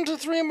listen to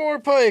 3 more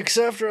pikes.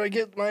 After I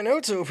get my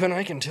notes open,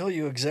 I can tell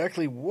you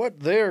exactly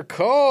what they're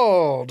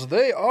called.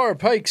 They are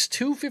pikes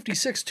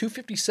 256,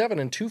 257,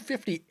 and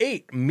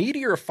 258.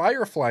 Meteor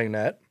Firefly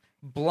Net.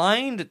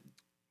 Blind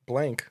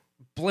Blank.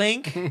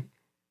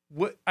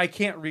 What? I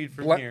can't read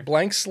from here.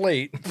 Blank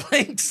Slate.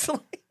 Blank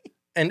slate.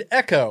 And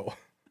Echo.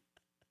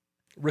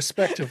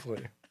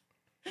 Respectively.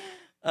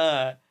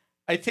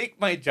 I take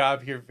my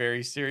job here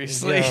very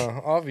seriously.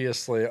 Yeah,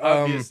 obviously.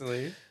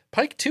 Obviously.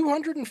 Pike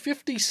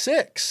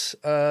 256.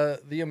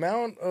 The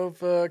amount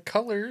of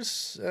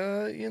colors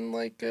in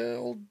like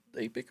old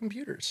 8-bit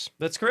computers.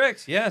 That's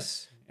correct.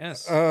 Yes.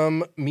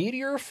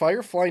 Meteor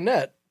Firefly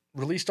Net,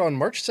 released on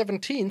March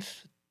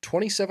 17th,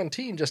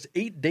 2017, just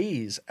 8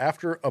 days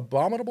after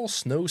Abominable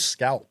Snow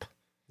Scalp.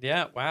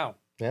 Yeah. Wow.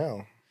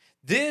 Yeah.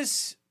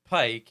 This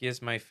pike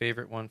is my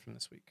favorite one from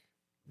this week.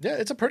 Yeah,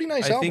 it's a pretty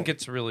nice I album. think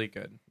it's really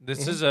good.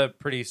 This is a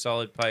pretty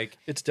solid pike.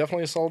 It's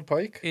definitely a solid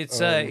pike. It's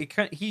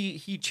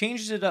he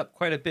changes it up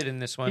quite a bit in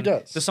this one. He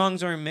does. The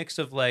songs are a mix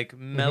of like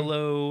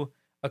mellow,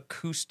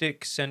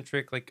 acoustic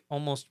centric, like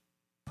almost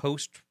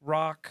post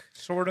rock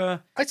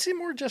sorta. I'd say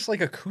more just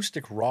like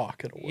acoustic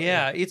rock in a way.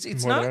 Yeah, it's more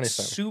than not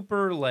anything.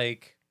 super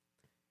like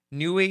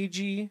new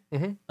agey,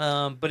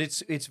 but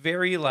it's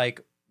very like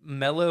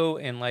mellow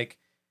and like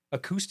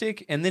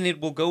acoustic, and then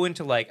it will go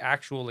into like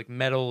actual like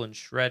metal and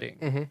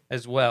shredding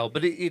as well.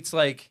 But it's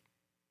like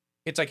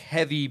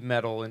heavy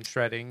metal and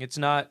shredding. It's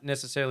not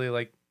necessarily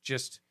like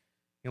just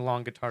a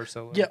long guitar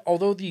solo. Yeah,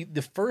 although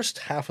the first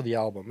half of the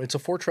album, it's a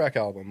 4-track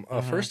album.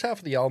 First half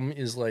of the album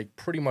is like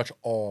pretty much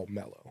all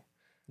mellow.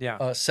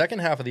 Yeah. Second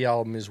half of the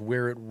album is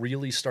where it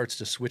really starts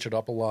to switch it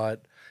up a lot,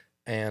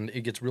 and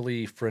it gets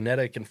really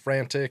frenetic and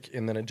frantic,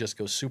 and then it just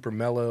goes super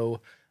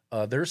mellow.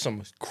 There's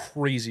some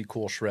crazy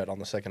cool shred on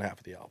the second half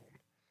of the album.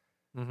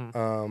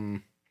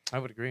 I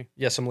would agree.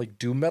 Yeah, some like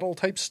doom metal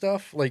type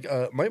stuff. Like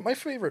my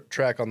favorite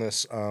track on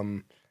this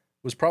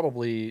was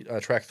probably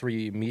track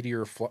 3,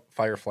 Meteor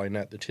Firefly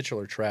Net, the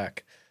titular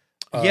track.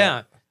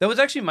 Yeah, that was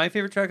actually my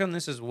favorite track on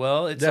this as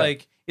well. It's Yeah.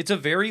 like it's a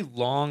very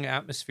long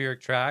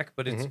atmospheric track,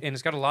 but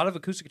it's got a lot of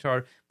acoustic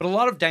guitar, but a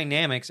lot of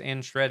dynamics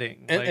and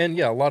shredding. And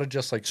yeah, a lot of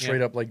just like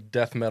straight up like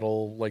death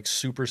metal, like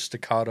super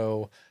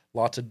staccato,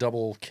 lots of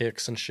double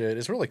kicks and shit.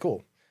 It's really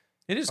cool.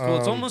 It is cool.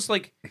 It's almost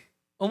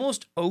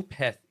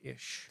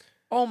Opeth-ish.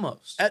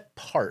 Almost. At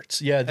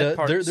parts. Yeah,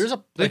 parts. there's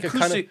a like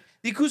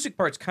the acoustic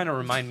parts kind of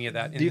remind me of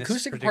that. the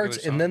acoustic parts,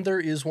 and then there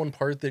is one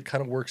part that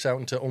kind of works out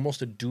into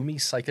almost a doomy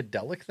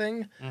psychedelic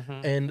thing.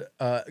 And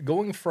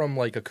going from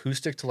like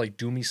acoustic to like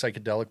doomy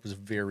psychedelic was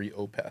very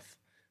Opeth.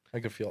 I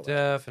could feel that.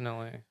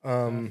 Definitely.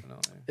 And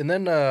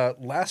then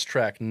last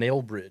track,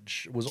 Nail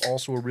Bridge, was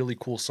also a really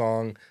cool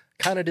song.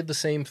 Kind of did the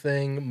same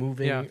thing,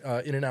 moving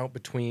in and out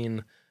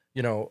between,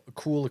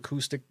 cool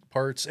acoustic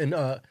parts.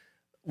 And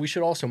we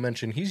should also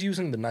mention he's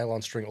using the nylon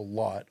string a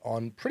lot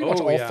on pretty much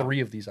all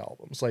 3 of these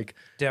albums. Like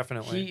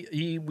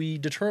definitely, we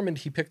determined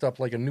he picked up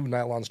like a new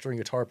nylon string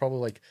guitar probably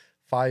like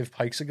 5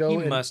 pikes ago.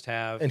 He must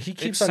have, and he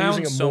keeps on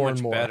using it more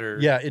and more. Better.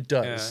 Yeah, it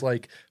does. Yeah.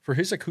 Like for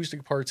his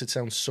acoustic parts, it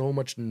sounds so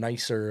much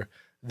nicer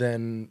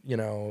than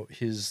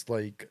his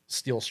like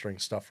steel string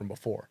stuff from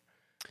before.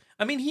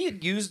 I mean, he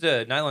had used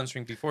a nylon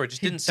string before. It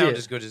just didn't sound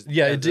as good as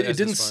it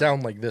didn't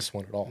sound like this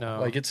one at all.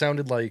 No. Like it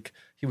sounded like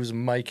he was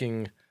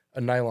miking a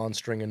nylon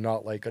string and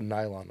not like a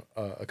nylon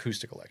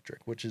acoustic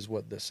electric, which is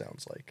what this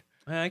sounds like.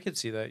 I could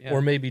see that, yeah.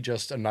 Or maybe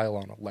just a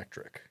nylon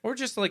electric. Or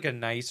just like a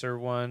nicer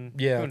one.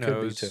 Yeah, Who it could be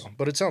knows? too.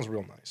 But it sounds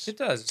real nice. It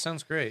does. It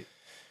sounds great.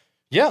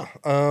 Yeah.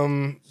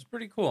 It's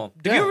pretty cool.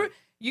 Yeah.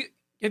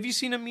 Have you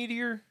seen a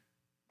meteor?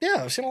 Yeah,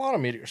 I've seen a lot of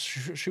meteors.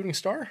 Shooting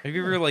star? Have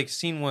you ever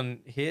seen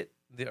one hit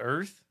the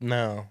Earth?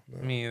 No.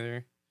 Me either.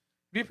 It'd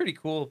be pretty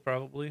cool,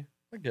 probably.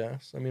 I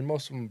guess. I mean,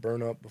 most of them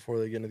burn up before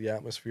they get into the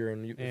atmosphere,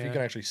 and if you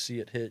can actually see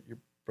it hit, you're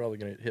probably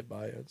going to get hit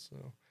by it.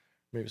 So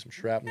maybe some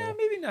shrapnel. Yeah,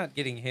 maybe not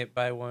getting hit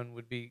by one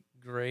would be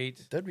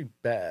great. That'd be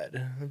bad.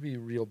 That'd be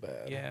real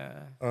bad.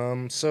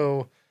 Yeah.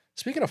 So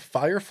speaking of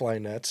firefly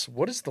nets,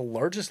 what is the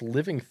largest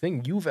living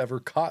thing you've ever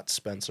caught,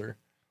 Spencer?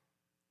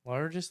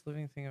 Largest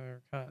living thing I've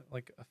ever caught,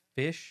 like a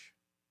fish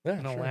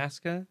in sure.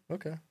 Alaska.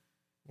 Okay.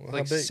 Well,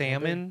 Like how big?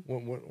 salmon?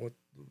 What?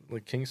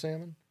 Like king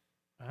salmon?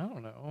 I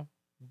don't know.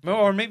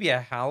 Or maybe a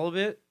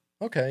halibut.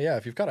 Okay, yeah.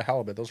 If you've got a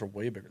halibut, those are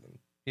way bigger than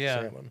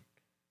Yeah. salmon.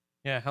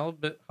 Yeah,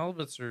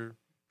 halibuts are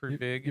pretty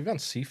big. You've gone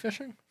sea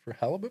fishing for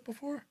halibut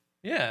before?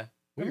 Yeah.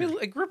 Weird. I mean,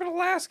 I grew up in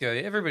Alaska.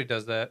 Everybody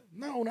does that.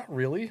 No, not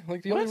really.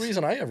 Like the What? only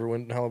reason I ever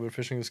went halibut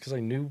fishing is because I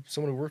knew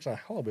someone who worked on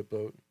a halibut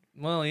boat.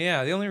 Well,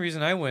 yeah. The only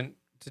reason I went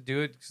to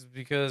do it is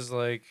because,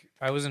 I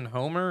was in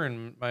Homer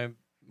and my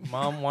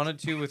mom wanted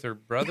to with her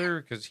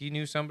brother because he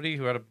knew somebody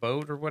who had a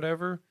boat or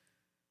whatever.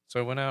 So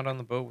I went out on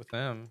the boat with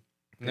them.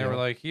 And they were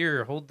like,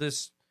 here, hold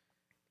this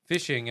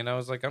fishing. And I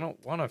was like, I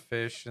don't want to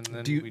fish. And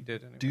then we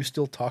did anyway. Do you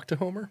still talk to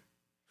Homer?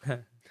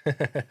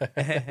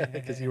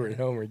 Because you were at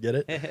Homer, get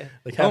it?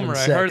 Like Homer, having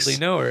sex. I hardly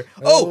know her.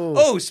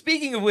 Oh.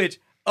 Speaking of which,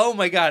 oh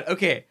my God.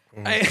 Okay.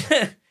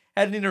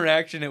 had an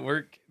interaction at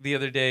work the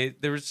other day.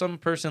 There was some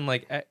person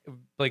like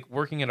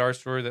working at our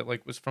store that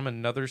like was from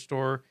another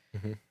store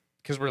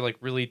because we're like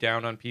really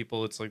down on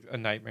people. It's like a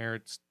nightmare.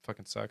 It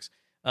fucking sucks.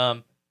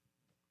 But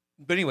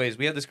anyways,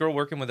 we had this girl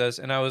working with us,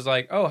 and I was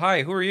like, "Oh,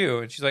 hi, who are you?"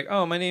 And she's like,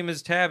 "Oh, my name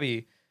is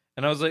Tabby."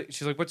 And I was like,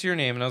 "She's like, what's your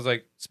name?" And I was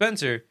like,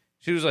 "Spencer."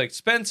 She was like,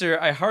 "Spencer,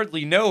 I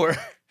hardly know her."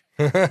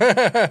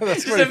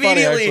 That's Just pretty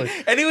funny, immediately,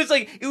 actually. and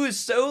it was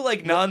so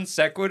like non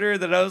sequitur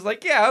that I was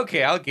like, "Yeah,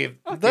 okay, I'll give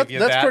you That's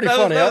that." pretty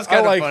funny. That was I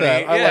kinda like funny.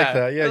 that. I like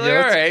that. Yeah, I was yeah.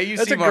 like, That's, all right, you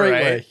that's a seem great all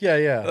right. way. Yeah,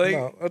 yeah. Like-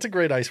 No, that's a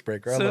great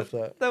icebreaker. I So love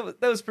that.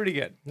 that was pretty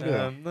good.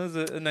 Yeah. That was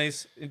a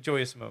nice,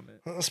 joyous moment.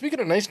 Speaking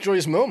of nice,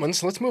 joyous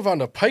moments, let's move on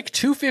to Pike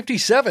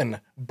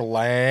 257,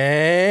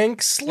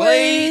 Blank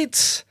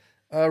Slate.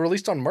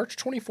 Released on March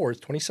 24th,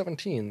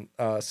 2017,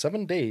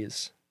 7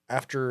 days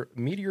after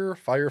Meteor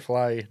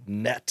Firefly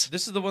Net.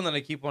 This is the one that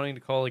I keep wanting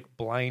to call like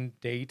Blind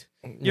Date.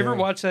 You ever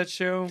watch that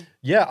show?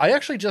 Yeah, I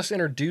actually just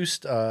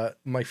introduced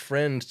my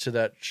friend to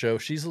that show.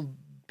 She's a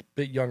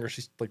bit younger.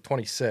 She's like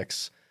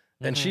 26.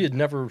 And she had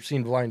never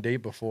seen Blind Date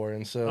before.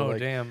 And so Oh,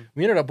 damn.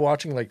 we ended up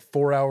watching like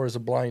 4 hours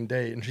of Blind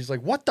Date. And she's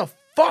like, what the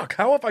fuck?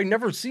 How have I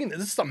never seen it?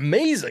 This is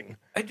amazing.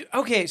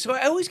 Okay, so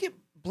I always get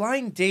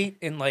Blind Date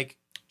and like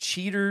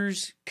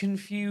Cheaters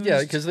confused. Yeah,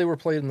 because they were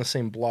played in the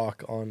same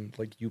block on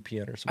like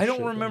UPN or something. I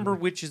don't remember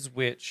which is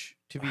which,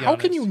 to be honest. How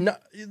can you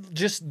not?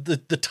 Just the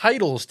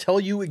titles tell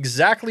you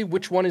exactly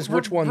which one is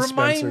which one,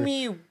 Spencer.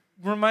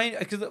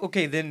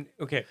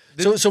 Okay.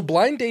 So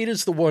Blind Date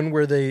is the one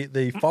where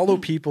they follow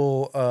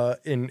people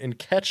and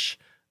catch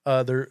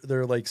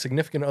their like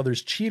significant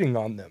others cheating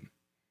on them.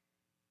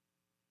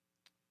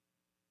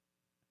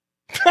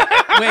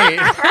 Wait.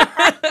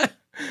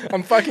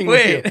 I'm fucking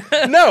Wait. with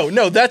you.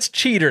 No, that's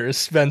Cheaters,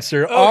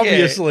 Spencer. Okay,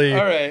 Obviously.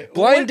 all right.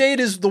 Blind Date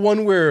is the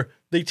one where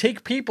they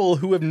take people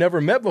who have never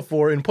met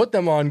before and put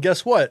them on,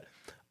 guess what?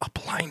 A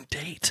blind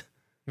date.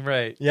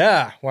 Right.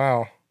 Yeah,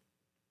 wow.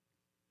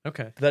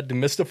 Okay. Did that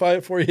demystify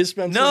it for you,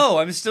 Spencer? No,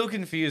 I'm still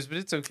confused, but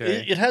it's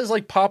okay. It has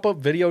like pop-up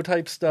video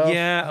type stuff.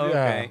 Yeah,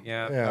 okay.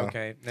 Yeah, yeah.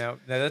 okay. Now,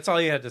 that's all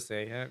you had to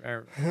say.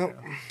 Yeah,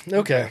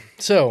 Okay.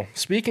 So,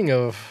 speaking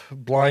of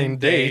blind Blind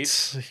date.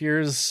 dates,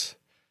 here's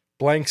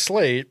Blank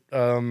Slate.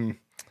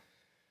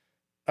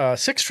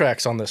 6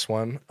 tracks on this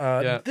one.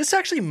 Yeah. This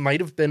actually might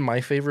have been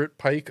my favorite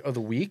Pike of the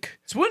week.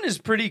 This one is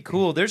pretty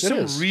cool. There's It some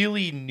is.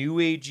 really new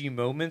agey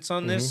moments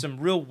on this. Some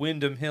real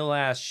Wyndham Hill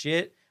ass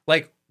shit.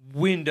 Like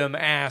Wyndham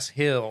ass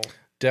Hill.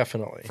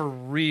 Definitely. For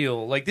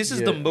real. Like this is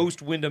the Yeah.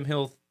 most Wyndham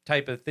Hill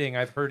type of thing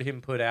I've heard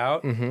him put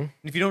out. Mm-hmm.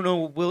 If you don't know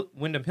what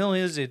Wyndham Hill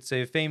is, it's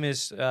a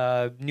famous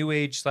new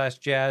age /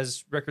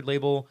 jazz record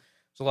label.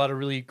 There's a lot of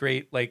really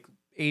great like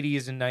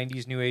 80s and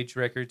 90s new age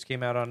records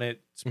came out on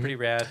it. It's pretty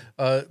rad.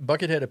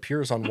 Buckethead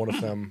appears on one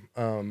of them.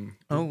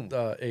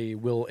 Oh. A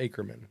Will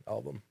Ackerman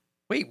album.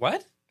 Wait,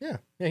 what? Yeah,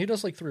 he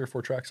does like 3 or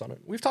 4 tracks on it.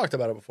 We've talked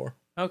about it before.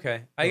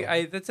 Okay.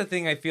 I that's a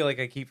thing I feel like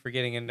I keep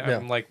forgetting and Yeah.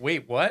 I'm like,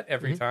 wait, what?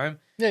 Every time.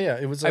 Yeah,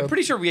 it was. I'm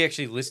pretty sure we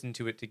actually listened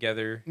to it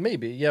together.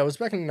 Maybe, yeah, it was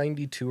back in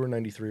 92 or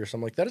 93 or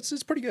something like that.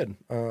 It's pretty good.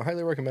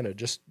 Highly recommend it.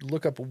 Just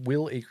look up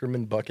Will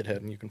Ackerman Buckethead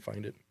and you can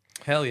find it.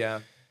 Hell yeah.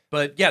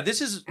 But yeah,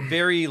 this is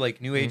very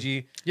like new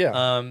agey.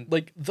 Yeah,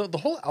 like the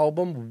whole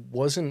album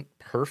wasn't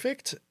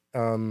perfect.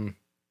 And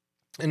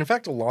in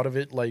fact, a lot of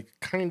it like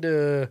kind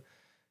of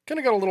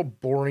got a little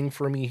boring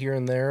for me here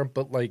and there.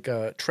 But like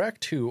track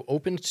 2,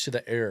 "Opened to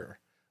the Air,"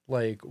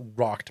 like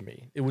rocked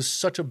me. It was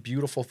such a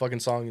beautiful fucking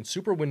song and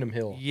super Wyndham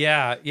Hill.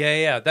 Yeah.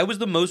 That was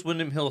the most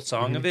Wyndham Hill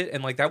song of it.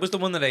 And like that was the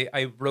one that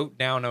I wrote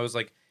down. I was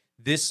like,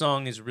 this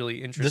song is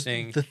really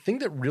interesting. The thing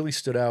that really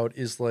stood out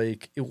is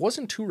like it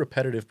wasn't too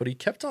repetitive, but he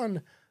kept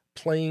on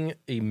playing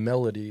a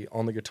melody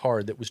on the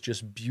guitar that was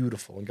just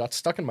beautiful and got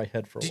stuck in my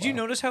head for a while. Did you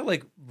notice how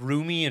like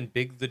roomy and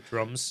big the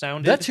drums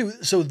sounded? That too?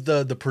 So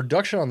the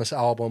production on this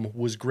album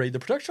was great. The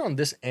production on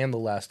this and the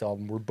last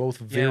album were both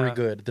very Yeah.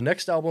 good. The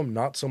next album,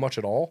 not so much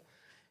at all.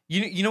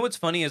 You know what's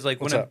funny is like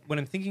What's when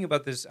that? I'm thinking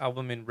about this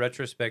album in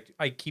retrospect,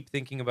 I keep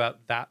thinking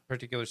about that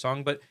particular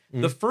song. But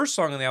Mm-hmm. the first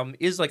song on the album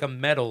is like a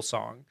metal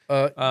song,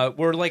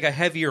 or like a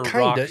heavier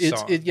rock Kinda.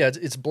 song.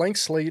 It's Blank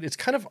Slate. It's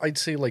kind of, I'd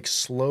say, like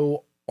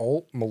slow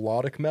alt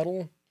melodic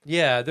metal.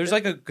 Yeah, there's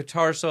like a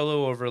guitar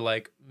solo over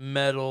like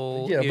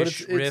metal Yeah, but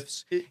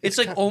riffs. it's It's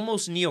like kind-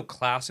 almost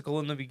neoclassical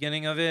in the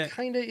beginning of it.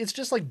 Kinda. It's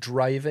just like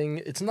driving.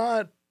 It's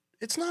not.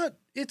 It's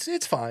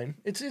fine.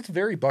 It's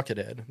very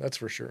Buckethead. That's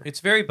for sure.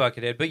 It's very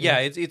Buckethead, but yeah,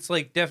 it's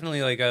like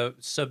definitely like a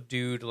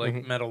subdued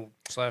like metal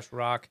 /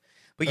 rock.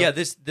 But yeah,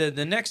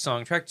 the next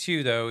song, track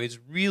 2 though, is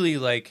really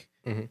like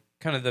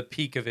kind of the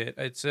peak of it.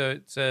 It's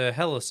a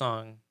hella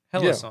song.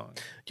 Yeah. Song.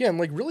 Yeah, and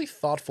like really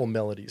thoughtful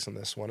melodies in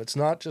this one. It's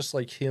not just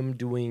like him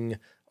doing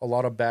a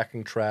lot of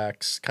backing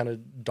tracks, kind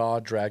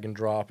of drag and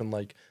drop, and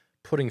like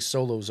putting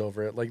solos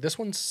over it. Like this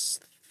one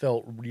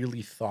felt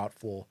really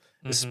thoughtful,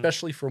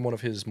 especially for one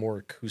of his more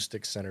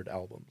acoustic centered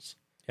albums.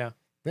 Yeah.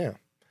 Yeah.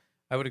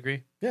 I would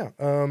agree. Yeah.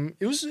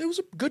 It was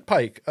a good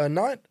Pike.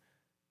 Not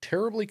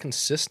terribly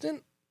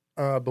consistent,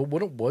 but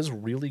when it was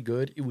really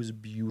good, it was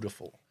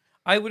beautiful.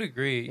 I would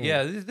agree.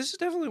 Yeah, this is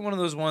definitely one of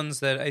those ones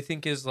that I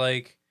think is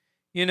like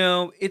You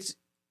know, it's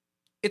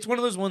one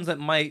of those ones that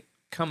might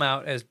come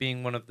out as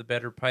being one of the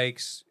better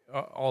pikes,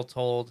 all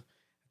told,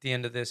 at the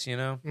end of this, you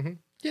know?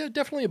 Yeah,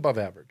 definitely above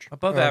average.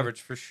 Above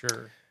average, for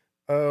sure.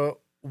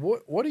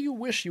 What do you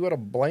wish you had a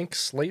blank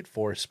slate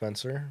for,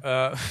 Spencer?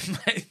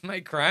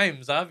 My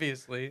crimes,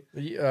 obviously.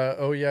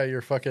 Oh yeah,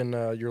 your fucking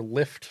your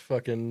lift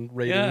fucking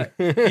rating.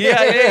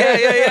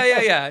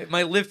 Yeah.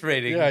 My lift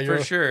rating,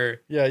 for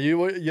sure. Yeah,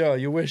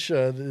 you wish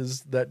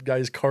that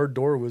guy's car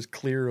door was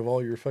clear of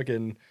all your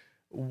fucking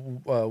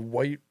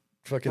white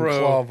fucking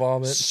claw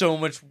vomit. So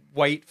much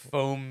white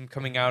foam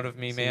coming out of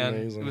me, it's man.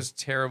 Amazing. It was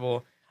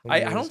terrible. I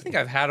don't think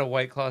I've had a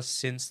White Claw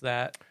since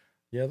that.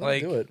 Yeah, that'll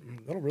do it.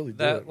 That'll really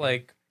do it.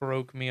 That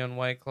broke me on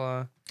White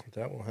Claw.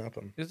 That will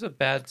happen. It was a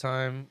bad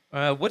time.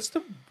 What's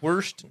the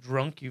worst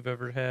drunk you've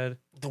ever had?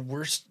 The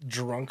worst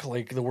drunk,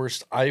 like the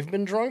worst I've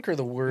been drunk, or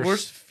the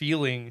worst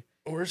feeling?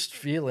 Worst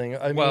feeling.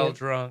 While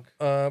drunk.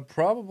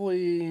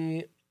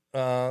 Probably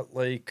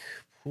so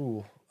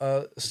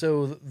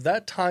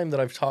that time that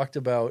I've talked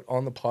about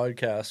on the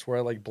podcast where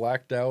I like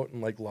blacked out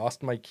and like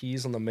lost my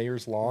keys on the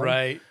mayor's lawn.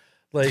 Right.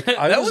 Like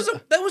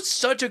that was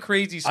such a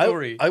crazy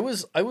story. I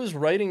was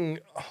riding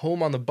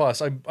home on the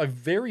bus. I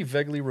very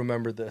vaguely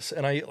remember this,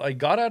 and I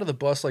got out of the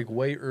bus like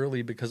way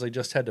early because I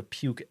just had to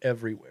puke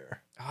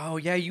everywhere. Oh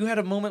yeah, you had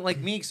a moment like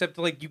me, except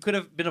like you could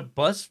have been a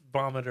bus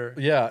vomiter.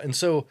 Yeah, and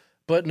so,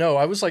 but no,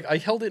 I was like, I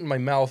held it in my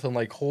mouth and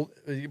like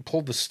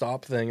pulled the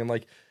stop thing and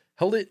like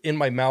held it in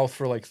my mouth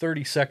for like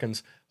 30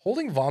 seconds.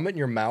 Holding vomit in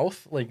your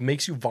mouth like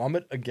makes you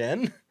vomit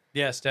again.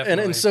 Yes,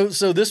 definitely. And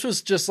so this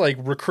was just like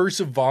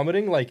recursive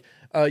vomiting, like.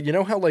 You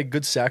know how like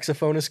good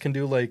saxophonists can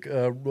do like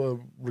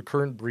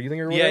recurrent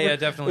breathing or whatever? Yeah,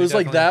 definitely. It was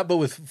like that, but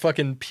with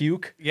fucking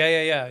puke.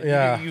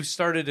 Yeah. You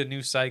started a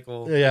new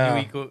cycle, a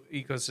new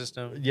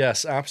ecosystem.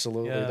 Yes,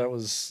 absolutely. Yeah. That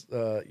was,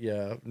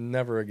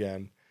 never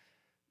again.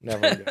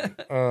 Never again.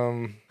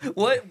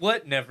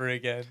 What never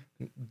again?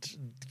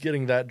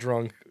 Getting that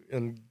drunk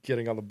and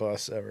getting on the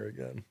bus ever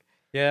again.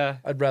 Yeah.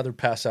 I'd rather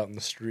pass out in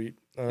the street.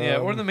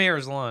 Or the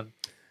mayor's lawn.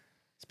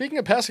 Speaking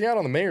of passing out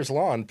on the mayor's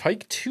lawn,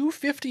 Pike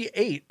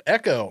 258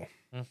 Echo,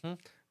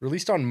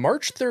 released on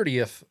March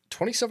 30th,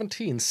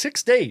 2017,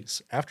 6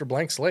 days after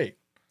Blank Slate.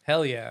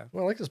 Hell yeah.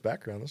 Well, I like this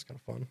background. That's kind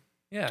of fun.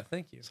 Yeah,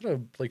 thank you. Is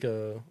it like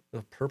a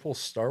purple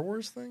Star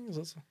Wars thing?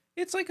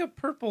 It's like a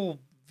purple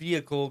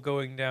vehicle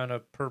going down a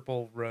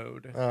purple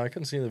road. I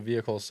couldn't see the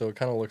vehicle, so it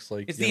kind of looks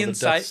like it's the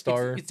inside. The Death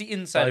Star it's the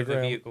inside diagram.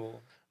 of the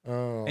vehicle.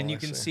 Oh, and you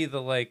can see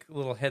the like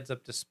little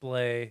heads-up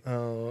display.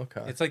 Oh,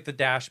 okay. It's like the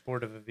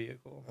dashboard of a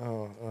vehicle.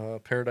 Oh,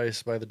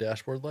 Paradise by the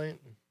Dashboard Light?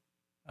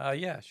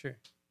 Yeah, sure.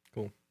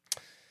 Cool.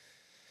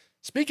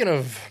 Speaking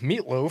of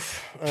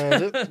Meatloaf,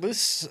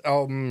 this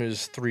album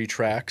is 3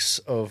 tracks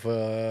of,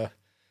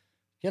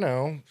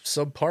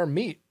 subpar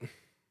meat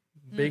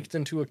baked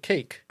into a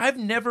cake. I've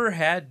never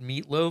had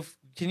meatloaf.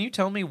 Can you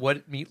tell me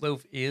what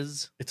meatloaf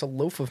is? It's a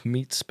loaf of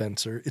meat,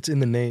 Spencer. It's in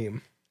the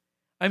name.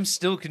 I'm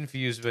still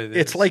confused by this.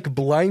 It's like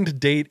Blind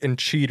Date and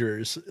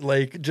Cheaters.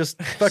 Like,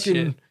 just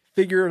fucking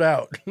figure it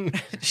out.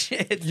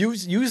 Shit.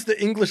 Use the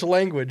English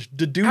language.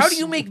 Deduce. How do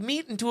you make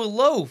meat into a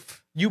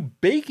loaf? You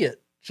bake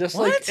it just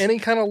like any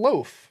kind of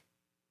loaf.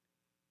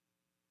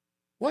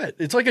 What?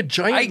 It's like a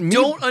giant. I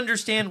don't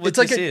understand what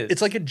this is.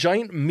 It's like a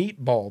giant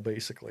meatball,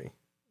 basically.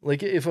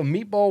 Like if a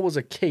meatball was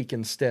a cake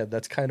instead,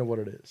 that's kind of what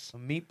it is. A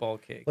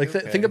meatball cake. Like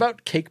think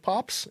about cake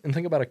pops and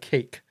think about a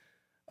cake.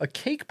 A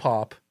cake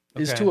pop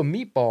is to a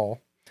meatball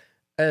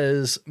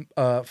as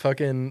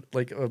fucking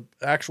like a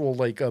actual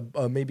like a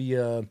maybe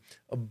a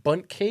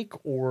bundt cake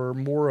or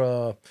more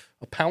a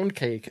pound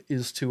cake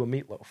is to a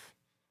meatloaf.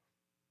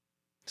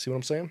 See what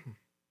I'm saying?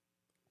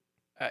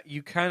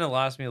 You kind of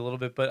lost me a little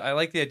bit, but I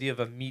like the idea of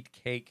a meat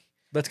cake.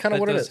 That's kind of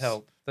what it is.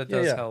 That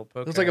does help.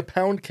 Okay. It's like a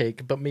pound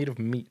cake, but made of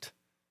meat.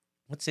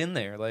 What's in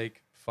there?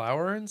 Like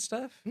flour and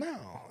stuff? No.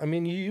 I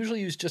mean, you usually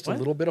use just a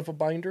little bit of a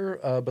binder,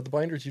 but the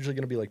binder is usually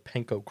going to be like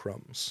panko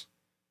crumbs.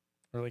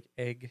 Or like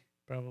egg,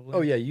 probably.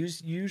 Oh, yeah. You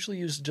usually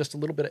use just a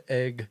little bit of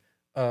egg,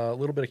 a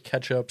little bit of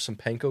ketchup, some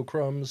panko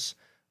crumbs.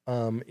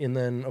 And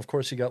then, of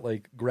course, you got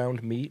like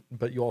ground meat,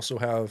 but you also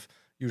have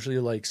usually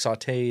like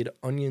sauteed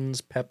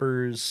onions,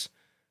 peppers,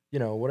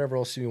 whatever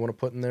else you want to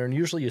put in there. And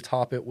usually you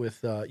top it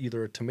with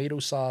either a tomato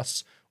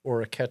sauce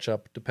or a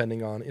ketchup,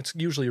 depending on, it's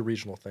usually a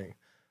regional thing.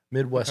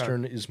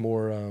 Midwestern is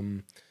more,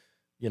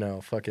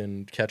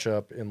 fucking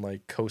ketchup, and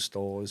like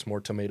coastal is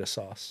more tomato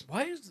sauce.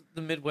 Why is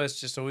the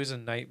Midwest just always a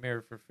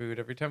nightmare for food?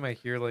 Every time I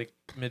hear like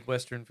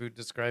Midwestern food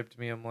described to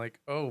me, I'm like,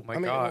 oh my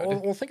God.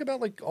 Well, think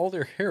about like all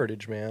their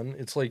heritage, man.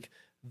 It's like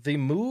they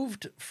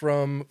moved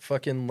from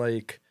fucking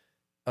like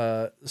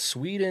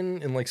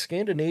Sweden and like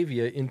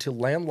Scandinavia into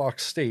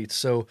landlocked states.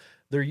 So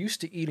they're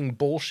used to eating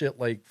bullshit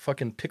like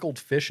fucking pickled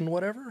fish and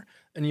whatever.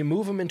 And you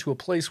move them into a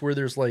place where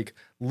there's like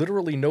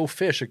literally no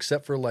fish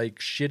except for like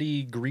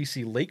shitty,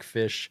 greasy lake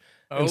fish.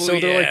 And so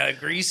they're like,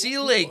 greasy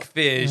lake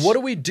fish. What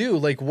do we do?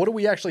 Like, what do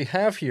we actually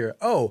have here?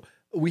 Oh,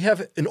 we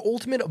have an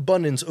ultimate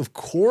abundance of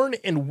corn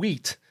and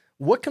wheat.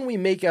 What can we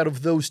make out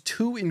of those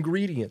two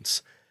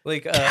ingredients?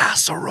 Like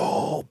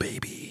casserole,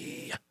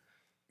 baby.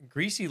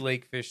 Greasy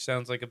Lakefish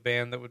sounds like a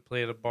band that would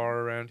play at a bar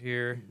around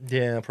here.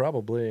 Yeah,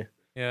 probably.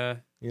 Yeah.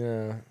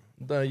 Yeah.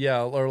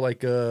 Or like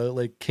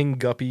King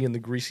Guppy and the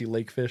Greasy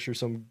Lakefish or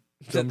some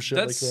dumb shit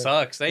That like that.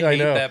 sucks. I Yeah, hate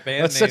know. that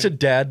band That's name. such a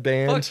dad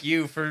band. Fuck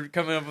you for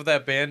coming up with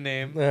that band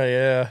name. Oh,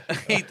 yeah. I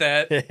hate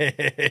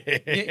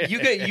that.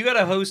 you got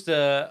to host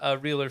a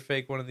real or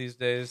fake one of these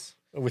days.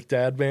 With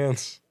dad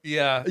bands.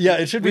 Yeah. Yeah,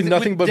 it should be With-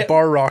 nothing with but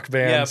bar rock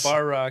bands. Yeah,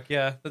 bar rock.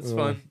 Yeah, that's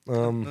fun. I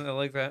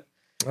like that.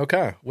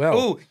 Okay, well.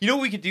 Oh, you know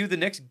what we could do? The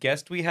next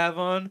guest we have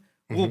on,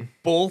 Mm-hmm. we'll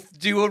both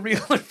do a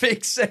real or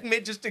fake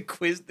segment just to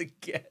quiz the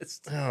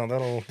guest.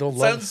 Oh, they'll love.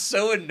 Sounds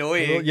so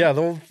annoying.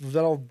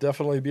 That'll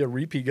definitely be a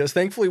repeat guest.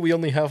 Thankfully, we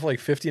only have like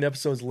 15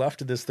 episodes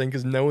left of this thing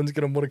because no one's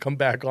gonna want to come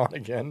back on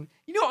again.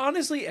 You know,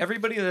 honestly,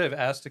 everybody that I've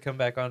asked to come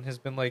back on has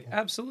been like,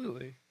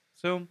 absolutely.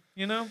 So,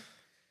 you know,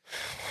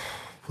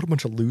 What a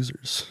bunch of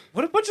losers.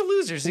 what a bunch of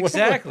losers.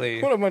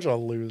 Exactly. What a bunch of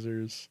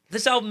losers.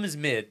 This album is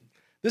mid.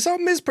 This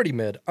album is pretty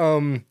mid.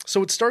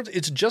 So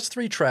it's just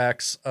 3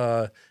 tracks.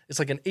 It's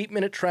like an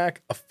 8-minute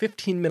track, a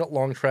 15-minute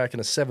long track,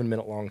 and a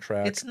 7-minute long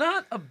track. It's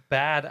not a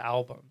bad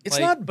album. It's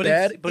Like, not but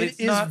bad. But It it's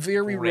is not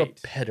very great.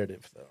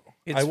 repetitive, though.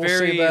 It's I will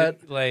very, say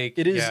that like,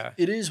 it is. yeah.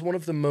 It is one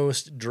of the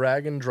most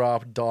drag and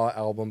drop DAW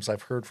albums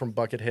I've heard from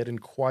Buckethead in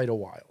quite a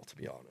while, to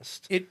be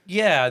honest.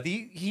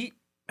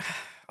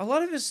 A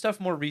lot of his stuff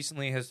more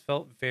recently has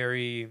felt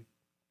very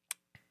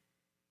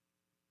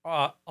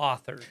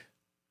authored.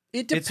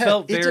 It It's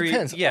felt very-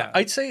 depends. yeah.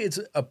 I'd say it's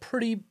a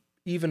pretty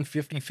even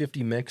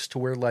 50-50 mix to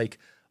where like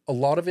a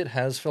lot of it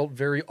has felt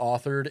very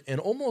authored and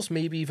almost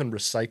maybe even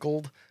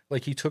recycled.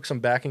 Like he took some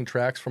backing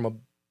tracks from a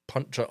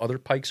bunch of other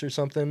Pikes or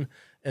something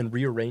and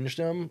rearranged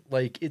them.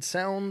 Like it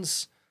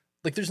sounds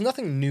like there's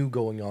nothing new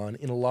going on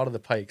in a lot of the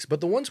Pikes, but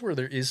the ones where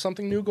there is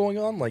something new going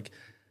on, like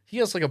he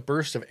has like a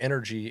burst of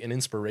energy and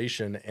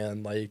inspiration,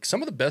 and like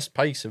some of the best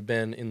Pikes have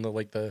been in the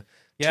like the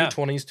Yeah.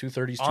 220s,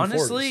 230s, 240s.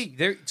 Honestly,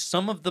 they're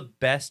some of the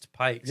best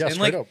Pikes. Yeah, and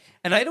straight like, up.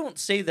 and I don't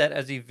say that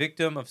as a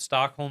victim of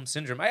Stockholm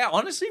syndrome. I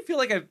honestly feel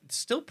like I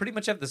still pretty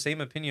much have the same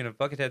opinion of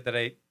Buckethead that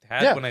I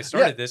had Yeah, when I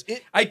started yeah, this.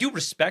 I do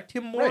respect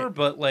him more, Right.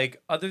 but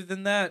like other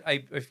than that, I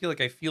feel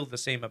like I feel the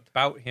same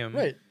about him.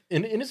 Right.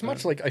 And in as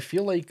much like I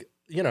feel like,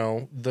 you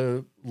know,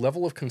 the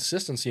level of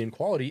consistency and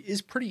quality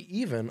is pretty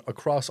even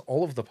across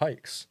all of the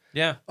Pikes.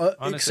 Yeah.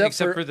 Honestly, except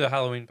except for- for the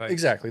Halloween Pikes.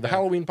 Exactly. The Yeah.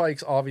 Halloween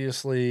Pikes,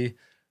 obviously,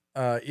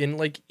 in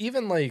like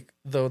even like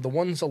the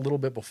ones a little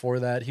bit before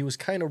that, he was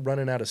kind of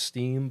running out of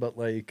steam, but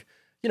like,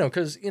 you know,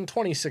 because in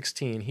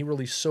 2016 he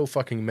released so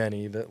fucking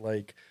many that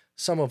like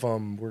some of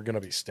them were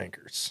gonna be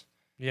stinkers.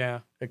 Yeah.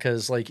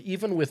 Because like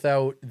even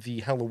without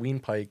the Halloween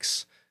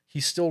Pikes, he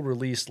still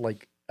released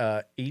like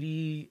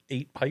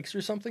 88 Pikes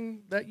or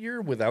something that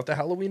year without the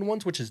Halloween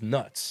ones, which is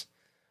nuts.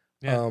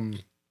 Yeah.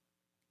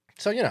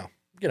 So you know,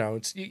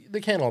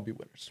 they can't all be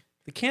winners.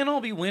 They can't all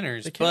be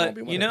winners, They can't all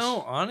but be you know,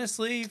 winners.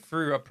 honestly,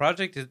 for a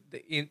project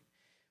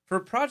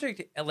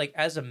like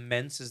as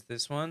immense as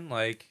this one,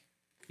 like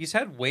he's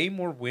had way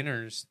more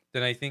winners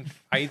than I think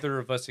either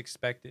of us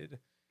expected.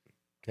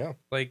 Yeah.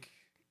 Like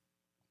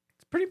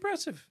it's pretty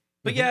impressive.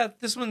 But Mhm. yeah,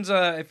 this one's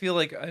I feel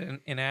like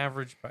an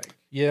average Pike.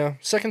 Yeah.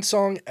 Second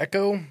song,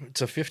 Echo.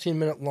 It's a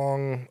 15-minute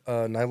long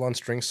nylon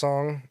string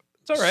song.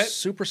 It's all right.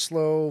 Super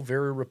slow,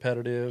 very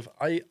repetitive.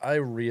 I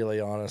really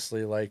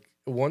honestly like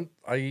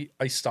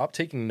I stopped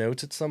taking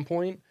notes at some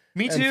point.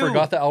 Me And too.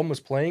 forgot the album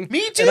was playing.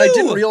 Me And I too!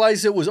 didn't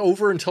realize it was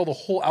over until the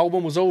whole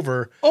album was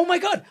over. Oh my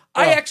god!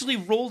 I Oh. actually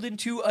rolled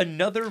into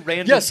another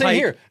random Yeah, same Pike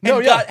here. and No,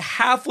 yeah. got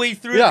halfway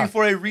through Yeah. it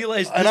before I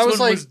realized And this I was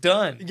one like- was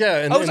done. Yeah,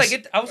 and I was and,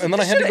 like, and then I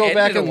this had to should've go back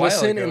ended a and while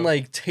listen. ago. And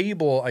like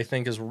Table, I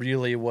think is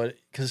really what,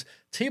 because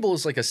Table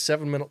is like a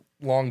 7-minute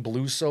long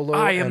blues solo.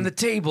 and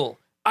table.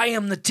 I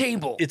am the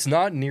table. It's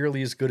not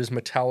nearly as good as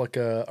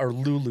Metallica or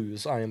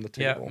Lulu's "I Am the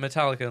Yeah, Table."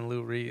 Metallica and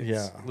Lou Reed's.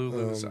 Yeah,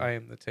 Lulu's I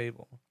Am the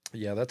Table.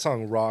 Yeah, that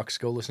song rocks.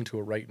 Go listen to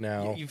it right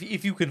now.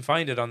 If you can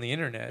find it on the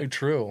internet.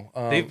 True.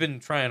 They've been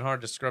trying hard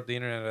to scrub the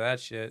internet of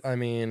that shit. I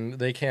mean,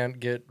 they can't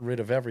get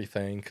rid of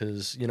everything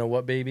because you know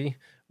what, baby?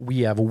 We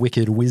have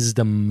wicked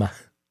wisdom.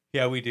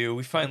 Yeah, we do.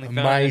 We finally found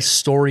My it.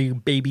 story,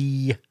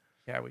 baby.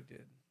 Yeah, we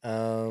did.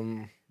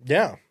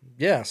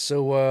 Yeah.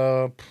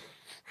 So,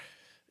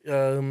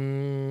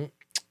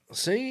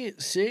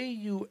 say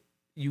you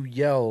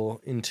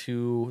yell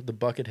into the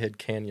Buckethead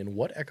Canyon.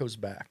 What echoes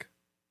back?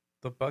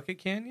 The Bucket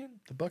Canyon?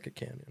 The Bucket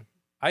Canyon.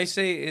 I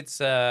say it's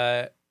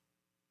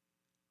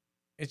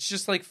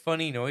just like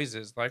funny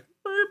noises, like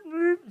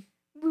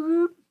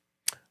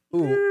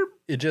Ooh,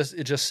 it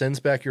just sends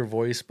back your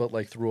voice, but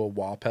like through a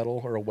wah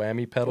pedal or a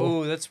whammy pedal.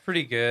 oh, that's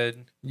pretty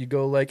good. You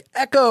go like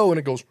echo, and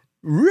it goes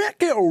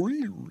echo.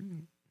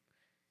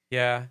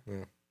 Yeah.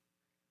 Yeah.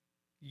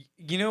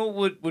 You know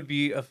what would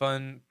be a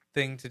fun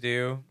thing to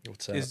do?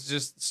 What's that? Is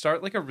just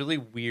start like a really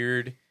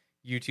weird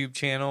YouTube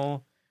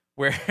channel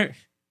where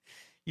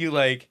you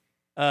like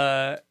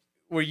where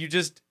you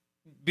just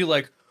be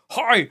like,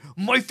 "Hi,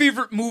 my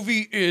favorite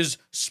movie is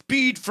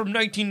Speed from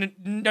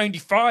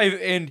 1995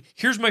 and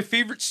here's my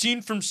favorite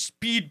scene from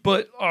Speed,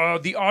 but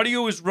the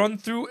audio is run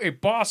through a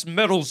Boss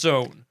Metal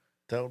Zone."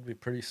 That would be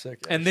pretty sick.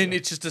 And then actually.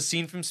 it's just a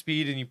scene from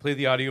Speed, and you play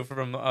the audio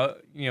from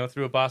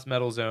through a Boss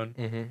Metal zone,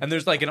 Mhm. and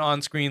there's like an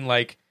on-screen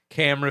like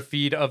camera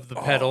feed of the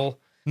pedal.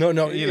 No,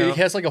 you know.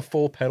 he has like a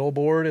full pedal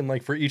board, and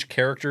like for each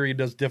character, he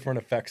does different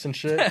effects and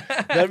shit.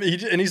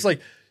 And he's like,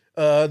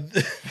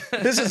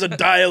 "This is a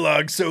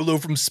dialogue solo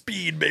from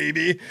Speed,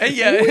 baby." And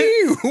yeah.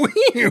 Wee,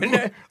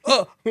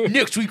 wee.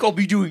 Next week I'll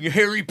be doing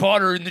Harry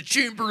Potter in the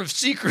Chamber of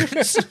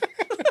Secrets.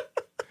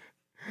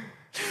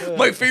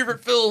 My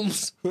favorite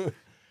films.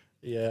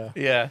 Yeah,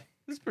 Yeah,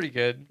 it's pretty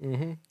good.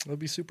 that'd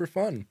be super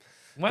fun.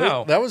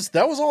 Wow, That was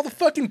all the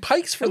fucking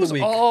pikes for that the was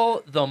week.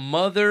 all the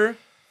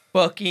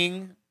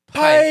motherfucking pikes.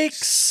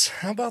 Pikes.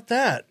 How about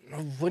that?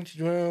 It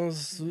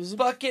was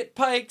Bucket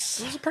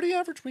pikes. a pretty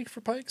average week for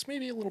pikes.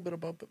 Maybe a little bit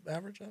above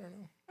average. I don't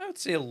know. I would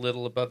say a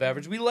little above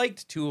average. We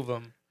liked 2 of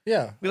them.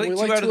 Yeah, We liked 2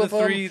 liked out of the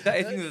them. 3.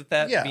 I think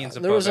that Yeah, means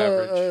there above was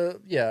average.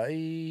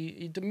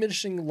 a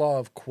diminishing law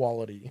of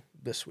quality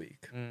this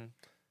week. Mm.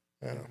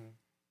 I don't know.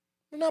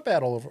 Not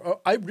bad all over.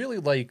 I really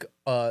like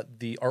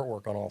the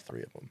artwork on all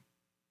 3 of them.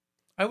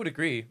 I would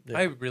agree. Yeah.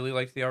 I really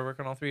liked the artwork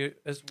on all 3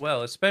 as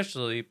well,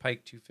 especially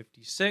Pike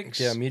 256.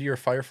 Yeah, Meteor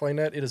Firefly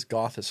Net. It is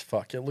goth as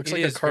fuck. It looks It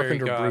like a is very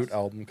Carpenter goth. Brute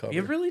album cover.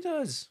 It really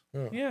does.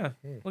 Yeah. Yeah.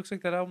 Yeah. Looks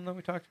like that album that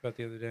we talked about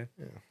the other day.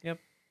 Yeah. Yep.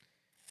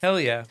 Hell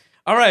yeah.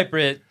 All right,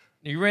 Britt.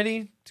 Are you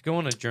ready to go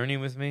on a journey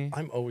with me?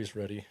 I'm always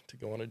ready to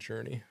go on a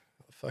journey.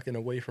 Fucking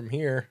away from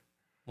here.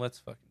 Let's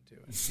fucking do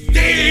it.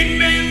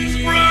 Statements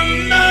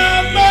from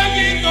the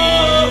Bucket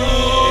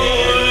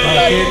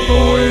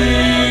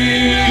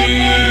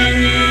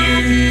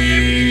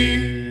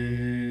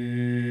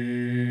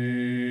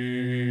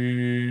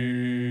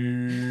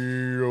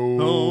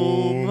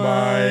Oh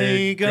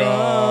my God.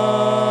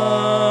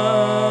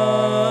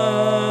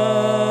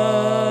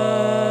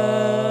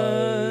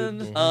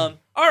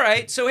 All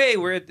right. So, hey,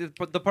 we're at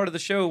the part of the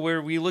show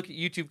where we look at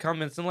YouTube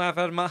comments and laugh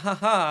at them.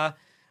 Ha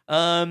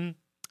ha.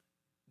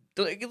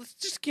 Let's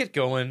just get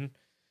going.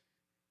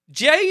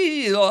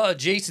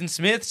 Jason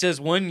Smith says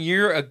 1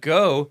 year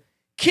ago,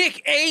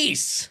 kick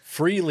Ace.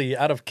 Freely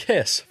out of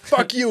Kiss.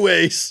 Fuck you,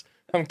 Ace.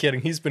 I'm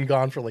kidding. He's been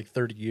gone for like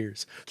 30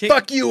 years. Kick-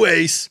 Fuck you,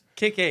 Ace.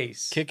 Kick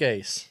Ace. Kick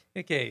Ace.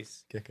 Kick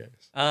Ace. Kick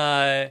Ace.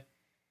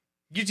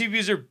 YouTube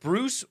user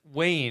Bruce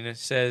Wayne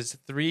says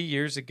 3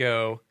 years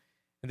ago,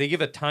 and they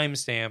give a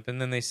timestamp, and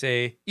then they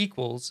say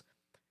equals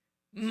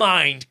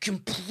mind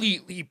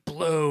completely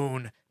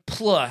blown,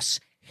 plus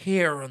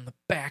hair on the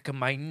back of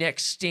my neck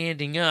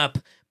standing up,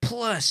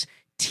 plus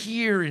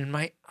tear in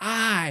my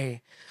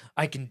eye.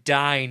 I can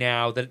die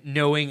now that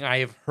knowing I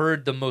have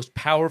heard the most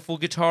powerful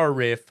guitar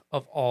riff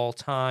of all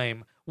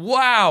time.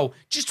 Wow!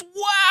 Just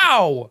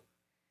wow!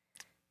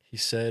 He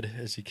said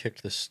as he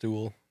kicked the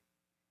stool.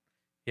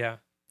 Yeah.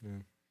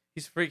 Yeah.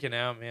 He's freaking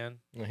out, man.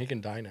 Well, he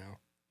can die now.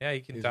 Yeah, he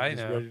can He's die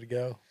now. ready to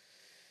go.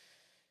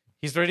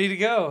 He's ready to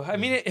go. I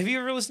mean, have you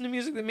ever listened to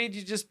music that made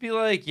you just be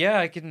like, yeah,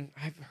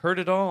 I've heard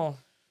it all.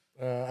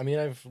 I mean,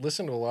 I've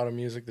listened to a lot of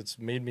music that's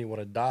made me want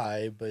to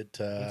die, but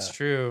That's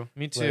true.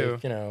 Me too.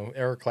 like,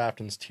 Eric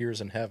Clapton's "Tears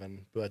in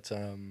Heaven," but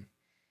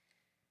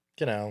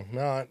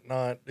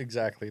not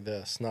exactly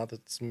this. Not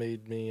that's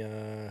made me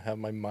have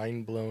my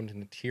mind blown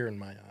and a tear in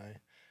my eye.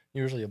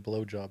 Usually, a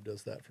blowjob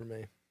does that for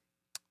me.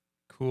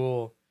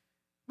 Cool.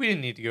 We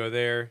didn't need to go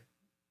there.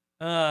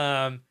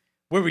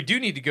 Where we do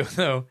need to go,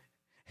 though,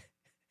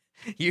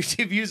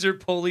 YouTube user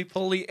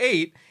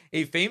Polly8,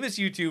 a famous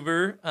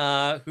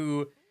YouTuber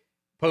who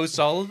posts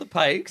all of the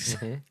pikes.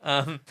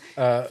 Mm-hmm.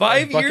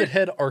 5 a years.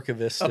 Buckethead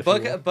archivist. A if you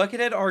will.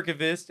 Buckethead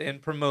archivist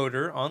and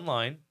promoter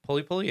online,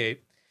 Polly8,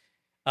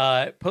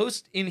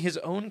 post in his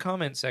own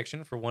comment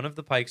section for one of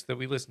the pikes that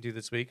we listened to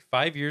this week,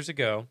 5 years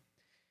ago.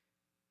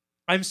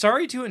 I'm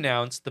sorry to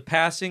announce the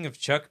passing of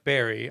Chuck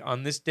Berry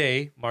on this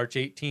day, March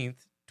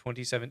 18th,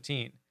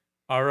 2017.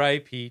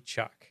 R.I.P.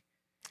 Chuck.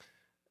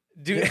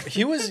 Dude,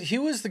 he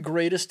was the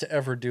greatest to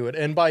ever do it,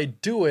 and by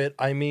do it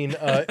I mean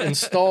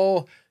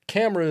install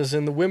cameras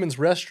in the women's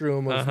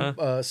restroom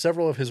of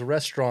several of his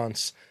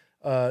restaurants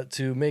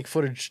to make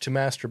footage to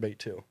masturbate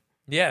to.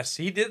 yes,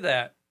 he did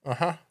that.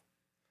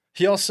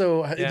 He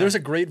also Yeah. there's a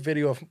great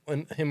video of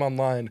him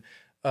online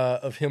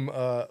of him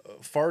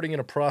farting in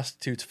a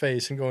prostitute's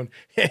face and going,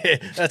 "Hey,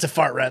 that's a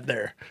fart right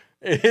there."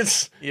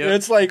 It's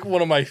like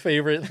one of my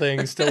favorite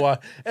things to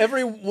watch.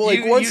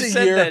 Once you a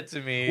said year, that to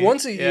me.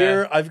 once a Yeah.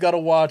 year, I've got to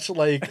watch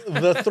like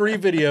the 3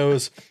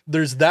 videos.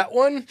 There's that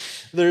one.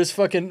 There's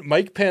fucking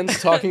Mike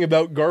Pence talking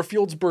about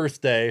Garfield's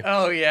birthday.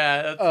 Oh,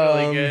 yeah, that's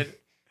really good.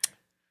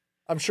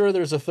 I'm sure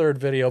there's a 3rd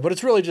video, but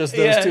it's really just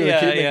those 2 that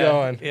keep me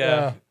going.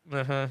 Yeah.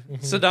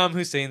 Saddam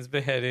Hussein's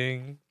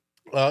beheading.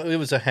 It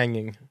was a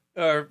hanging.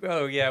 Or,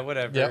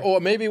 whatever. Yeah.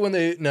 Or maybe when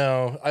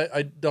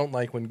I don't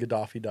like when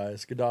Gaddafi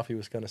dies. Gaddafi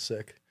was kind of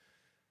sick.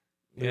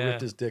 They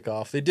ripped his dick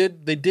off. They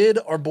did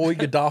our boy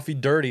Gaddafi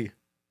dirty.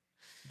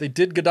 They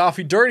did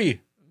Gaddafi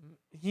dirty.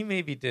 He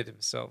maybe did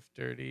himself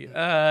dirty.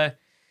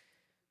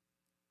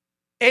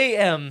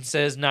 AM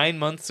says 9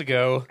 months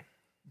ago,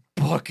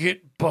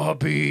 Bucket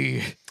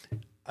Bobby.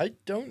 I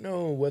don't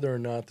know whether or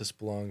not this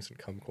belongs in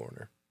Cum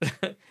Corner.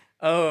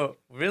 Oh,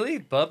 really?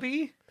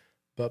 Bubby?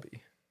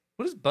 Bubby.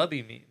 What does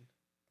Bubby mean?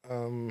 I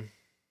don't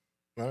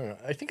know.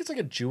 I think it's like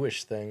a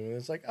Jewish thing.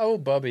 It's like, oh,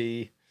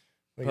 Bubby.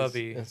 Like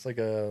Bubby. It's like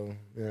a,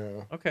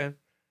 yeah. Okay.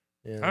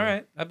 Yeah. All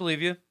right. I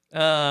believe you.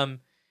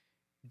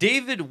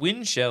 David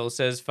Winchell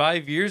says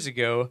 5 years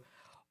ago,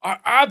 I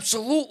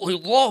absolutely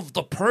love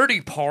the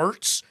pretty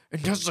parts,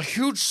 and as a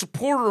huge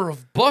supporter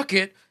of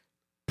Bucket,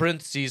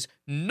 parentheses,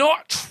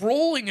 not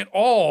trolling at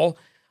all,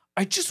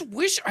 I just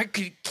wish I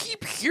could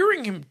keep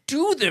hearing him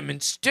do them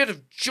instead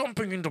of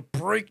jumping into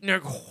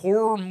breakneck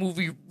horror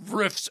movie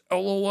riffs,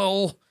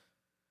 lol.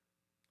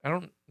 I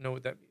don't know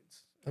what that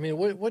means. I mean,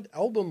 what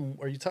album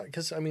are you talking?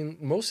 Because, I mean,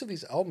 most of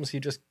these albums,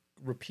 he just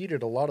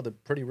repeated a lot of the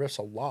pretty riffs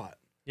a lot.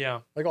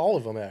 Yeah. Like all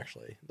of them,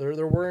 actually.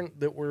 There weren't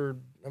that were,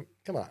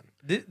 come on.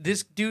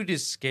 This dude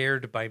is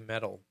scared by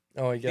metal.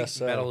 Oh, I I guess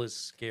think metal is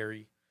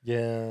scary.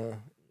 Yeah.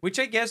 Which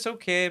I guess,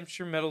 okay, I'm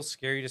sure metal's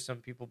scary to some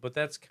people, but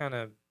that's kind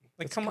of,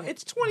 like, come on,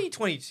 it's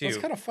 2022. It's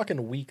kind of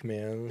fucking weak,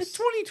 man. It's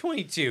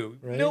 2022.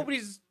 Right?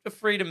 Nobody's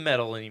afraid of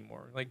metal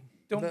anymore. Like,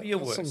 don't be a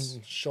That's wuss.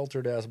 some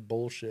sheltered ass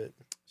bullshit.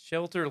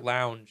 Shelter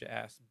lounge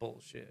ass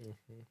bullshit.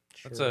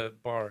 Sure. That's a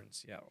bar in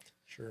Seattle.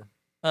 Sure.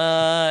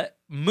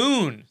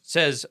 Moon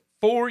says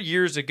 4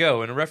 years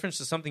ago, in a reference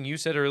to something you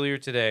said earlier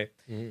today,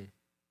 Mm.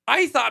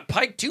 I thought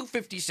Pike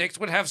 256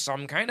 would have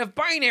some kind of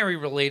binary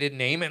related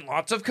name and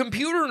lots of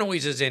computer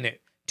noises in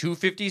it.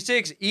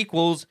 256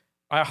 equals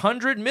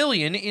 100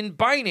 million in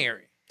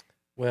binary.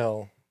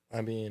 Well,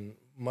 I mean,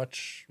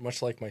 much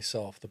like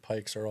myself, the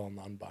Pikes are all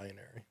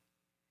non-binary.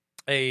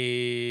 Hey.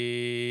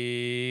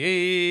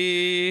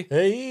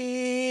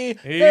 Hey!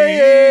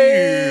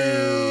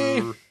 Hey!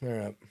 All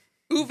right.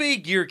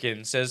 Uwe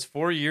Gierkin says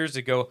 4 years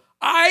ago,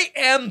 I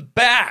am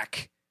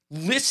back.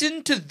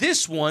 Listen to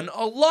this one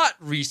a lot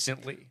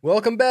recently.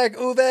 Welcome back,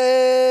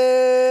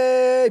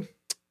 Uwe!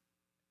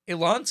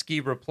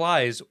 Ilonsky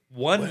replies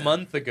 1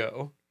 month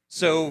ago,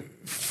 so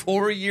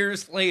 4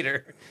 years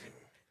later,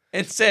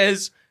 and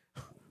says,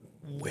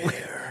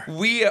 Where?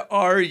 We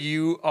are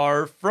you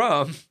are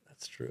from.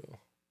 That's true.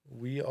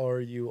 We are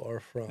you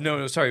are from.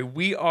 No, sorry.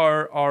 We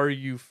are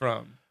you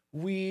from.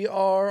 We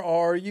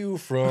are you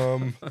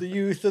from? The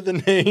youth of the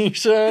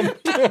nation.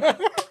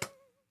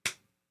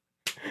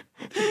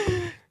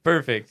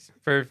 Perfect.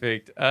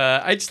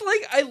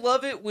 I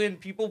love it when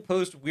people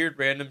post weird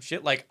random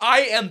shit like,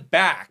 I am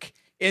back.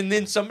 And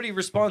then somebody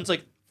responds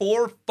like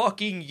 4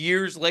 fucking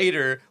years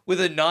later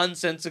with a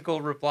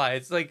nonsensical reply.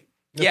 It's like,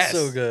 That's yes,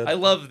 so good. I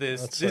love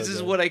this. That's This so is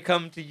good. what I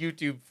come to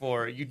YouTube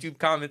for. YouTube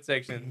comment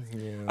section.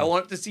 Yeah. I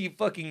want to see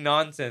fucking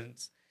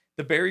nonsense.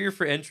 The barrier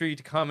for entry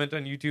to comment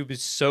on YouTube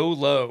is so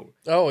low.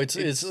 Oh, it's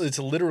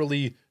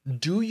literally,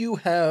 do you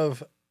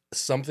have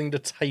something to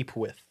type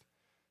with?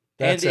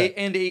 That's it.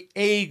 And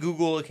a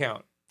Google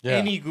account. Yeah.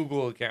 Any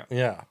Google account.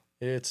 Yeah.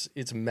 It's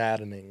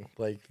maddening.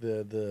 Like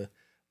the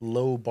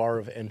low bar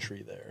of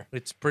entry there.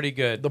 It's pretty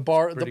good. The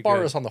bar It's pretty the bar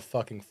good. is on the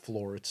fucking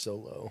floor. It's so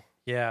low.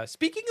 Yeah.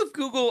 Speaking of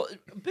Google,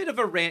 a bit of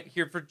a rant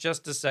here for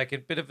just a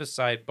second, bit of a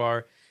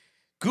sidebar.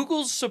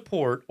 Google's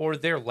support or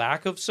their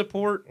lack of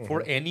support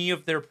for any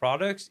of their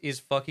products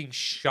is fucking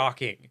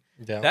shocking.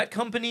 Yeah. That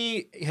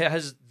company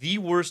has the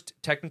worst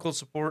technical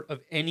support of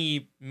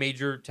any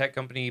major tech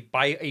company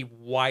by a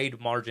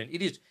wide margin.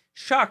 It is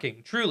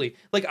shocking, truly.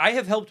 Like, I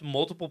have helped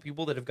multiple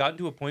people that have gotten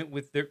to a point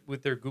with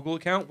their Google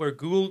account where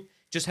Google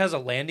just has a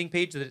landing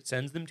page that it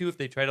sends them to if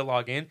they try to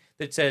log in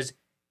that says,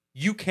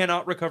 you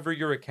cannot recover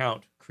your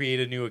account. Create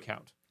a new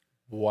account.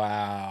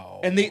 Wow.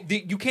 And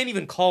they you can't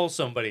even call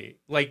somebody.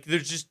 Like,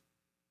 there's just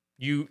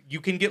you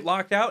can get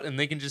locked out and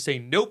they can just say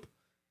nope.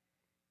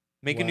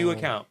 Make a new Wow.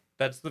 account.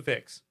 That's the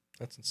fix.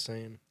 That's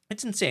insane.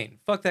 It's insane.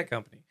 Fuck that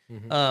company.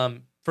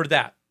 Mhm. For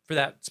that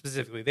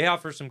specifically, they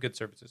offer some good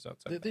services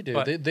outside. They do.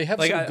 But, They have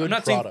like, some good I'm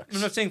not products.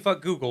 I'm not saying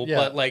fuck Google, Yeah.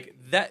 but like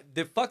that.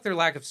 Fuck their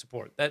lack of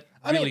support. That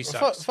really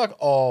sucks. Fuck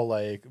all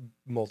like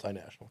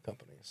multinational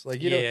companies.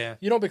 Like Yeah.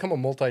 you don't become a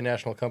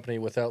multinational company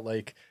without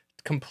like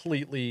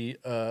completely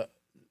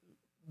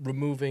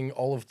removing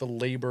all of the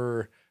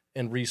labor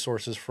and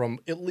resources from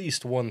at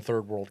least one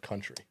third world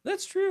country.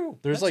 That's true.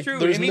 There's That's like true.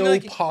 there's I mean, no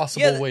like,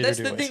 possible way to that's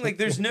do the it. thing. Like,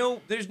 there's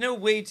no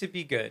way to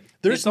be good.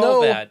 There's it's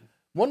all no bad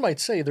one might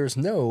say there's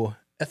no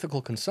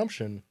ethical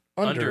consumption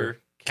under under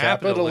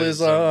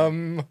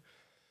capitalism.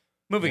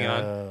 Moving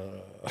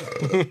on.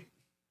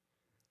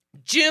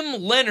 Jim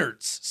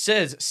Leonards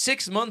says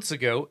 6 months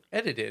ago,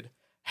 edited,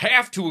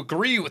 have to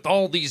agree with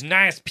all these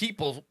nice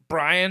people,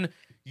 Brian.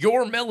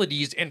 Your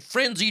melodies and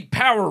frenzied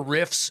power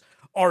riffs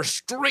are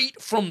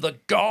straight from the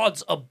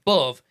gods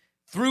above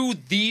through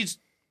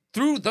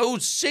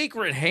those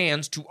sacred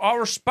hands to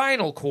our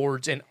spinal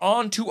cords and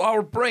onto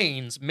our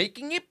brains,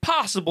 making it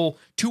possible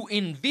to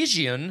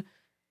envision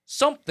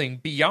something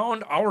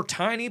beyond our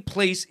tiny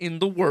place in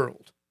the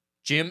world.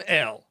 Jim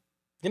L.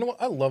 You know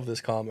what? I love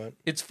this comment.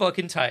 It's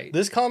fucking tight.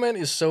 This comment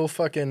is so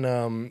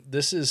fucking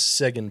this is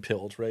Sagan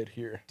pilled right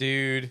here.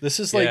 Dude. This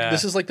is like yeah.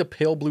 the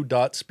pale blue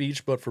dot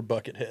speech, but for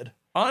Buckethead.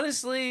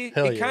 Honestly,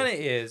 Hell it yeah. kind of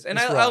is. And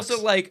This I also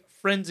rocks. like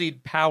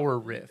frenzied power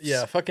riffs. Yeah,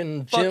 fuck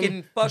Fucking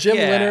Jim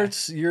yeah.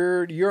 Leonards,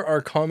 you're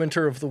our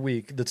commenter of the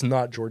week. That's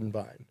not Jordan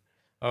Vine.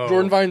 Oh.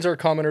 Jordan Vine's our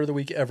commenter of the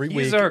week every week.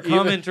 He's our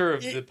commenter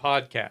of the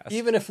podcast.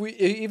 Even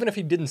if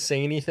he didn't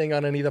say anything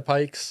on any of the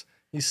pikes,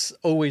 he's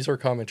always our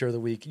commenter of the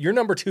week. You're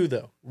number 2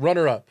 though,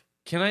 runner up.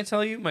 Can I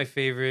tell you my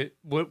favorite?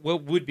 What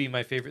would be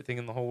my favorite thing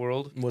in the whole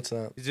world? What's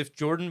that? Is if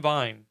Jordan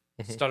Vine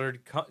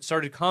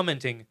started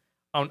commenting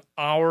on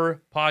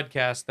our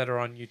podcasts that are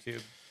on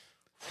YouTube.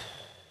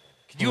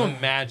 Could you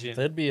imagine?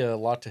 That'd be a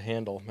lot to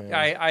handle, man.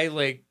 I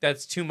like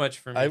that's too much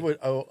for me. I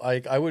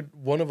would.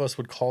 One of us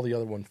would call the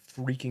other one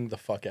freaking the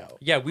fuck out.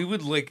 Yeah, we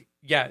would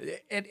at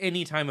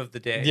any time of the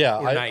day. Yeah,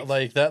 or night.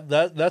 like that.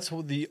 That's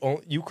the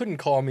only, you couldn't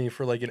call me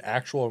for like an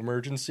actual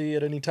emergency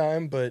at any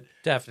time, but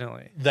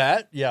Definitely.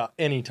 that, yeah,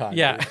 anytime.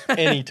 Yeah. dude.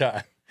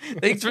 Anytime.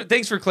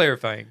 Thanks for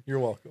clarifying. You're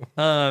welcome.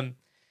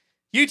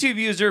 YouTube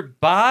user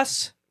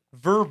Boss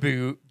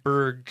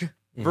Verberg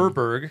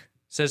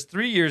says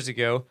 3 years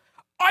ago,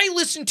 I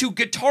listened to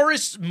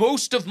guitarists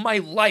most of my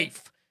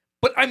life,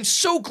 but I'm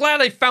so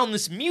glad I found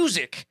this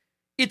music.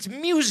 It's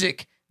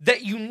music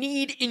that you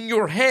need in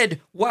your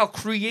head while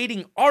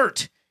creating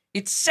art.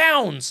 It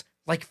sounds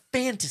like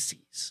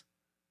fantasies.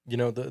 You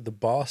know, the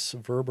Boss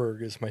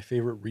Verberg is my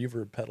favorite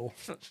reverb pedal.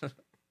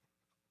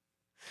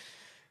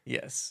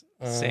 Yes,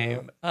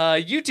 same.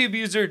 YouTube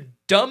user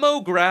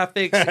Dummo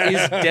Graphics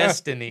is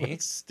Destiny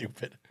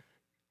Stupid.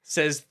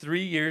 says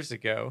 3 years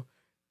ago,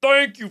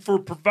 thank you for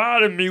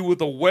providing me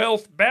with a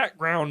wealth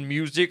background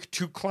music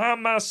to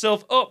climb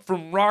myself up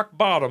from rock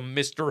bottom,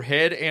 Mr.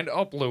 Head and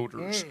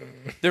Uploaders.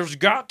 There's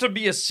got to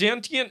be a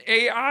sentient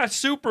AI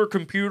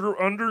supercomputer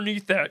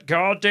underneath that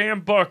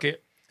goddamn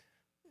bucket.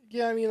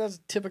 Yeah, I mean, that's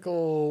a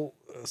typical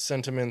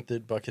sentiment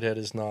that Buckethead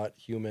is not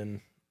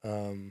human.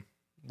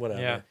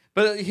 Whatever. Yeah,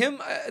 but him,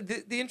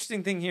 the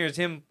interesting thing here is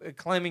him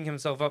climbing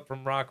himself up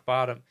from rock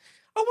bottom.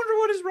 I wonder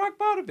what his rock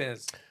bottom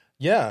is.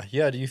 Yeah.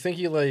 Do you think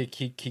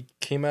he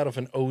came out of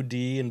an OD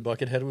and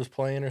Buckethead was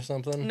playing or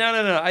something?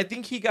 No. I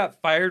think he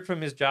got fired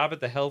from his job at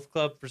the health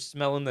club for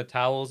smelling the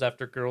towels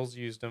after girls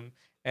used them.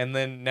 And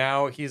then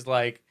now he's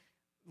like,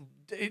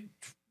 he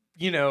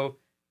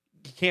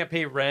can't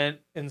pay rent.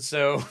 And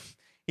so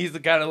he's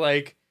got to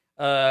like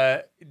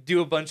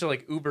do a bunch of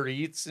like Uber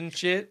Eats and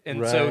shit.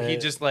 And so he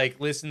just like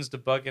listens to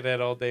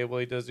Buckethead all day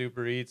while he does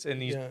Uber Eats.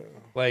 And he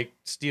like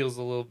steals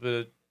a little bit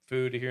of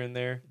food here and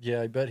there.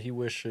 Yeah, I bet he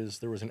wishes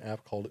there was an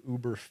app called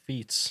Uber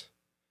Feets,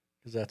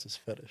 because that's his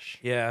fetish.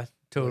 Yeah,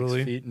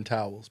 totally. Likes feet and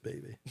towels,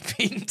 baby.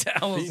 Feet and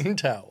towels. Feet and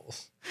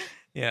towels.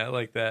 Yeah, I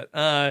like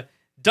that.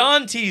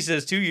 Don T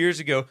says 2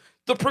 years ago,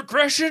 the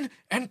progression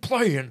and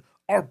playing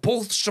are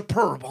both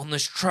superb on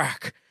this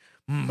track.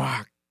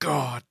 My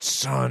God,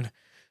 son,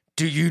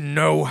 do you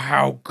know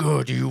how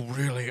good you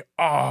really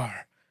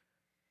are?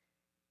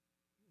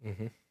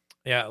 Mm-hmm.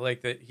 Yeah, I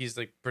like that he's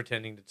like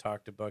pretending to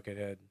talk to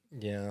Buckethead.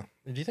 Yeah.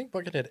 Do you think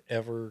Buckethead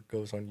ever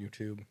goes on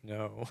YouTube?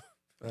 No.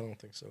 I don't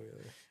think so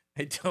either.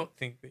 I don't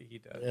think that he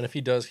does. And if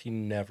he does, he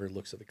never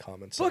looks at the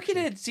comments.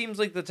 Buckethead seems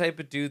like the type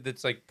of dude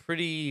that's like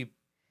pretty,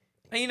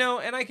 and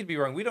I could be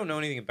wrong. We don't know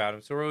anything about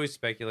him, so we're always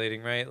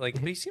speculating, right? Like,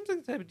 but he seems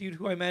like the type of dude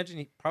who I imagine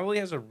he probably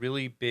has a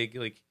really big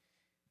like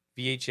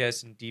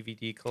VHS and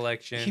DVD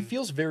collection. He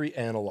feels very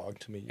analog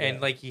to me. Yeah.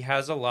 And like he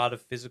has a lot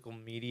of physical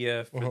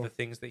media for the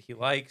things that he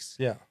likes.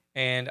 Yeah.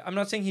 And I'm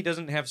not saying he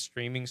doesn't have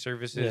streaming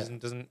services and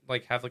doesn't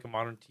like have like a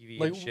modern TV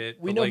like, and shit.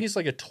 We know he's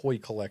like a toy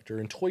collector,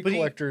 and toy But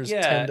collectors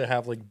tend to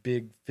have like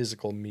big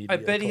physical media. I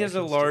bet he has a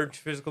collections, large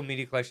too. physical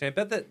media collection. I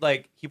bet that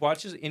like he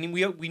watches, and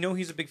we know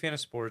he's a big fan of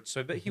sports. So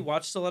I bet he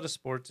watches a lot of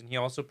sports, and he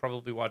also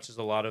probably watches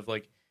a lot of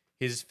like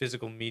his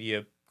physical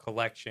media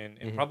collection,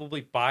 and probably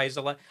buys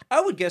a lot.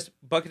 I would guess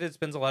Buckethead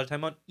spends a lot of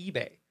time on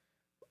eBay.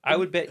 I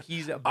would bet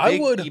he's a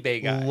big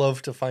eBay guy. I would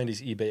love to find his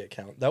eBay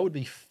account. That would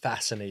be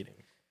fascinating.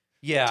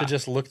 Yeah. To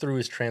just look through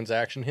his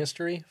transaction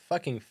history.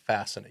 Fucking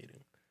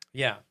fascinating.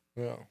 Yeah.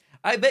 Yeah.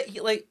 I bet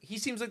he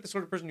seems like the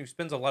sort of person who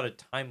spends a lot of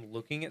time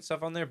looking at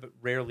stuff on there, but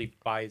rarely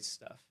buys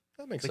stuff.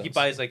 That makes like sense. He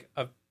buys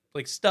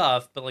like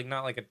stuff, but like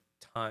not like a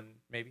ton,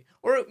 maybe.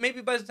 Or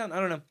maybe buys a ton.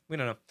 I don't know. We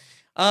don't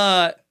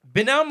know.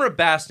 Benamra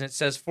Basnet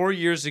says 4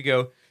 years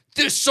ago,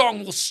 this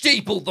song will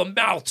staple the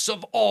mouths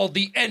of all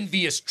the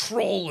envious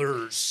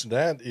trollers.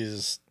 That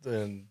is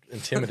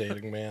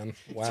intimidating, man.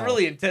 Wow. It's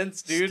really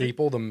intense, dude.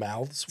 Staple the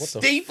mouths? What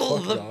the Staple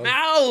fuck, the dog?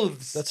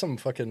 mouths. That's some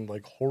fucking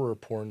like horror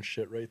porn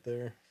shit right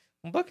there.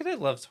 Well, Buckethead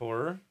loves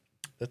horror.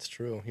 That's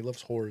true. He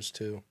loves horrors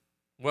too.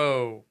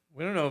 Whoa.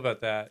 We don't know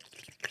about that.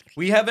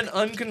 We have an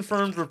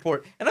unconfirmed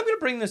report. And I'm going to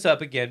bring this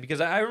up again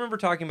because I remember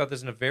talking about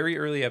this in a very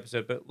early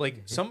episode, but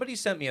like somebody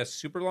sent me a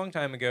super long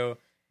time ago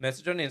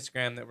message on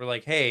Instagram that were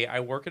like, hey, I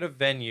work at a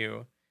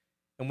venue,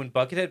 and when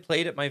Buckethead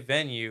played at my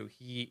venue,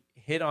 he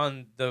hit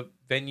on the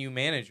venue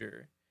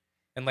manager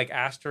and like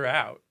asked her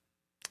out.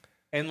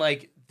 And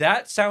like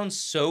that sounds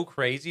so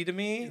crazy to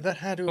me. That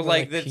had to have But, been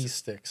like, like pea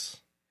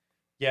sticks.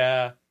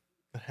 Yeah.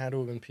 That had to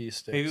have been pea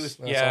sticks. Maybe it was,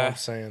 That's all I'm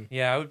saying.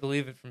 Yeah, I would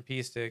believe it from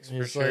pea sticks for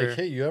He's sure. like,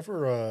 hey, you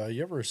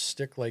ever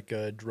stick like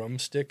a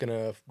drumstick in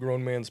a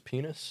grown man's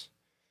penis?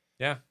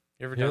 Yeah.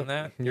 You ever done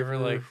that? You ever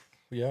like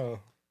yeah.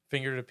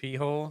 fingered a pee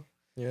hole?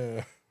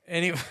 Yeah.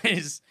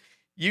 Anyways,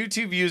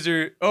 YouTube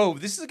user. Oh,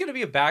 this is going to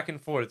be a back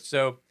and forth.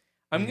 So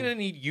I'm going to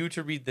need you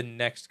to read the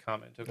next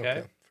comment,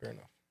 okay? Fair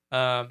enough.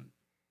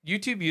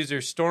 YouTube user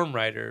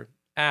Stormrider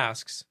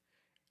asks,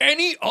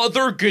 any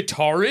other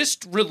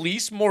guitarist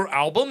release more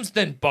albums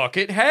than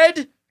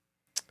Buckethead?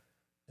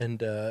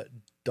 And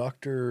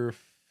Dr.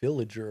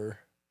 Villager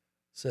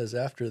says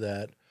after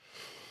that,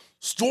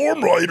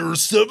 Stormrider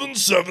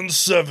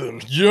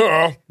 777.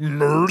 Yeah,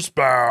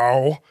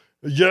 Merzbow.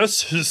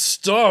 Yes, his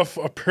stuff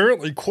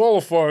apparently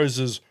qualifies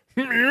as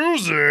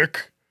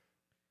music.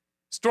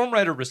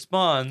 Stormrider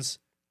responds,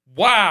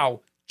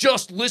 wow,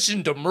 just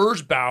listen to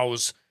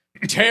Merzbow's.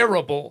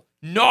 Terrible.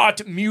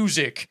 Not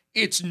music.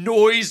 It's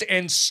noise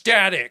and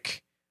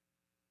static.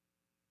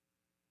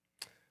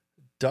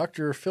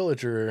 Dr.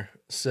 Villager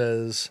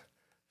says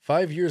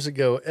 5 years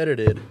ago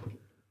edited.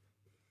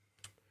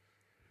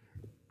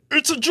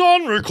 It's a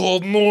genre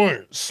called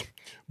noise.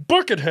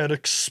 Buckethead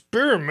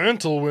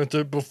experimental with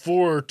it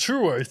before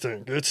too, I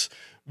think. It's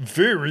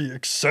very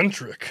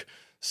eccentric.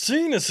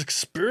 Seeing this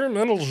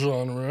experimental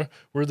genre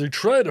where they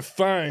try to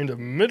find a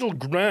middle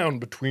ground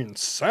between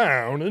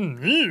sound and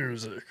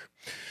music.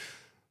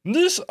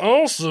 This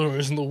also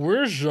isn't the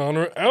worst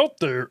genre out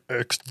there,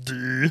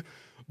 XD,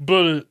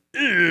 but it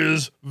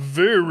is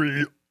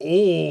very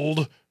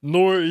old.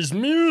 Noise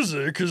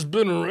music has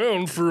been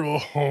around for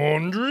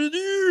 100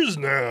 years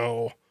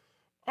now.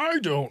 I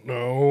don't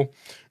know.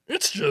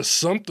 It's just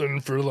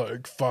something for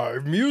like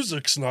 5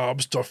 music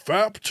snobs to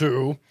fap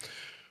to.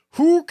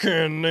 Who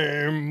can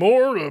name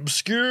more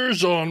obscure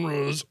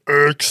genres,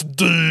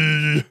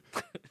 XD?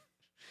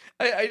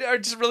 I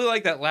just really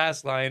like that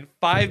last line.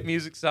 5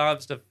 music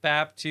snobs to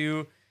fap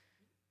to.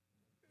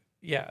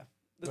 Yeah,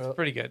 that's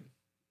pretty good.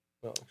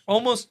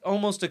 Almost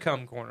a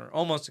cum corner.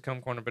 Almost a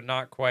cum corner, but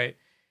not quite.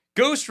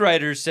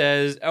 Ghostwriter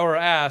says, or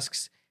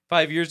asks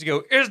 5 years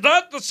ago, is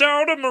that the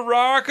sound of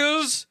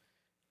maracas?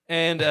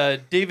 And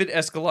David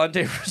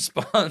Escalante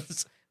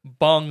responds,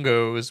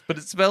 bongos, but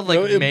it's spelled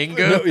like mangoes.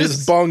 No,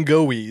 it's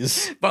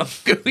bongoes.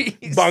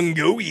 Bongoes.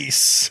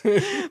 Bongoes.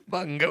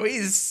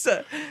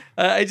 Bongoes.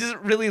 I just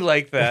really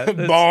like that.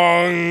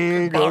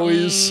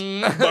 Bongoes.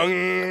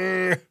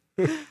 Bong.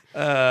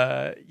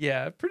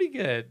 Yeah, pretty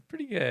good.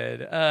 Pretty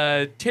good.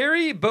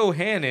 Terry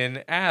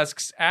Bohannon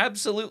asks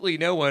absolutely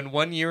no one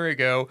 1 year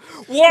ago,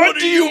 what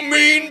do you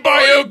mean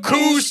by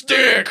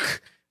acoustic?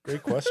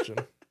 Great question.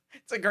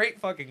 It's a great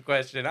fucking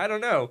question. I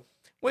don't know.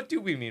 What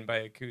do we mean by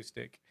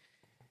acoustic?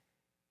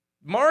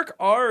 Mark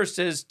R.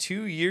 says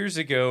 2 years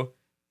ago,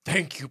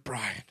 thank you,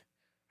 Brian.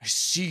 I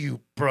see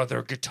you,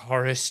 brother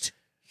guitarist.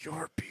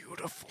 You're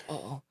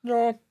beautiful.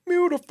 You're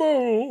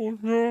beautiful.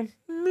 You're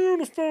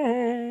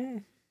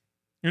beautiful.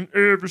 In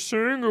every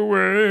single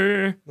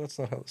way. That's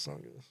not how the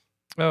song is.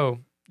 Oh,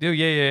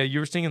 yeah. You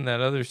were singing that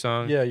other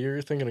song. Yeah,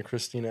 you're thinking of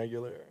Christina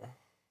Aguilera.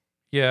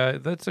 Yeah,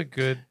 that's a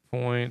good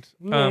point.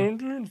 You're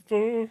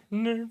beautiful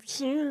in every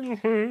single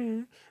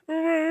way.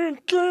 Why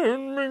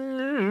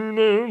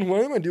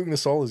am I doing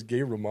this all as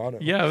Gay Romano?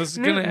 Yeah, I was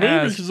going to Maybe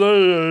ask. because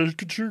I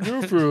could sure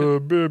go for a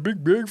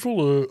big bag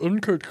full of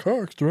uncut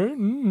cocks, right?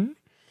 Mm-hmm.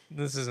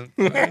 This isn't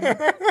funny.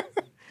 But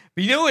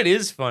you know what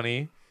is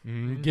funny?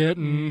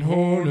 Getting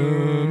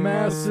horny,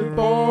 massive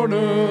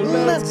boner.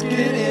 Let's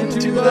get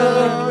into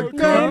the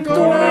cum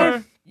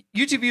corner.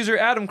 YouTube user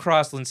Adam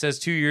Crossland says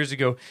 2 years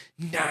ago,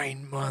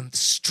 9 months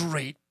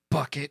straight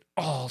bucket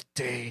all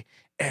day,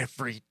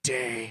 every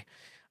day.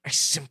 I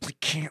simply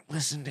can't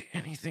listen to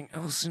anything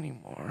else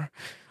anymore.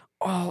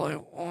 All I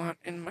want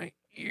in my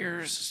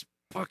ears is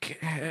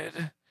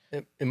Buckethead.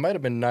 It might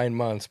have been 9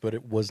 months, but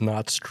it was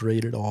not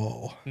straight at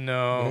all.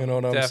 No, You know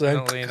what I'm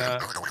saying? definitely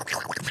not.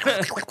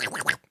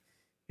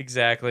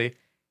 Exactly.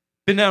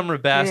 Benamra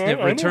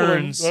Basnet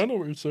returns. I know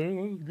what you're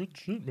saying. That's good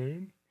shit,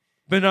 man.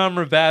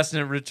 Benamra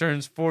Basnet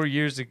returns 4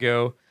 years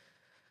ago.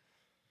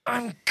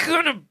 I'm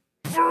gonna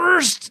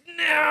burst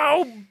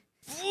now.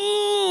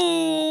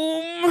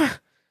 Boom.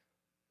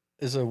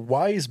 As a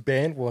wise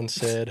band once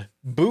said,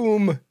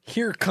 boom,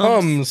 here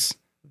comes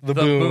the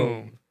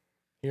boom.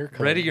 Here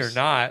comes. Ready or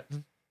not.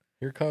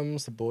 Here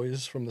comes the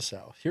boys from the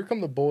South. Here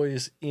come the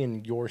boys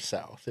in your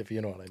South, if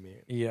you know what I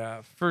mean.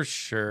 Yeah, for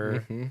sure.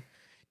 Mm-hmm.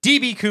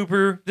 DB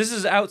Cooper. This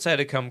is outside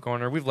of Cum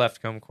Corner. We've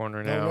left Cum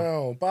Corner now. Oh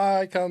no,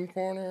 bye, Cum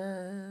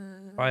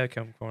Corner. Bye,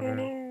 Cum Corner.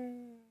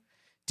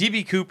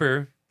 DB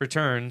Cooper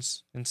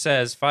returns and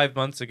says 5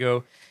 months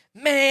ago,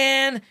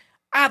 man,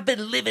 I've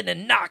been living a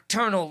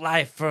nocturnal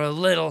life for a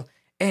little,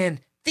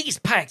 and these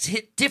pikes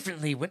hit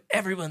differently when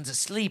everyone's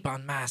asleep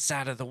on my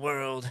side of the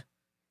world.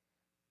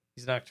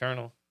 He's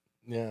nocturnal.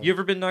 Yeah. You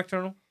ever been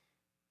nocturnal?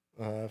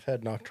 I've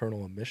had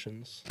nocturnal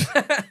emissions.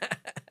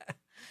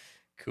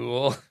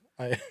 Cool.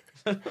 I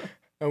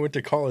went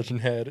to college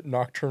and had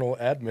nocturnal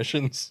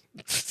admissions.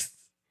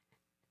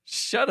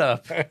 Shut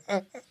up.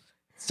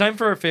 It's time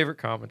for our favorite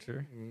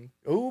commenter.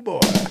 Oh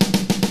boy.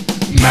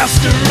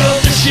 Master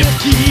of the ship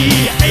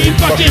key, a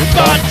bucket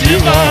bot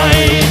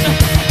divine.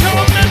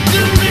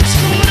 Commenter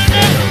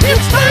extraordinaire,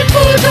 it's time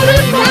for the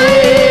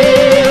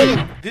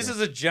divine. This is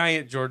is a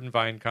giant Jordan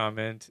Vine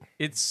comment.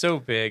 It's so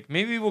big.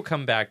 Maybe we'll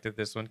come back to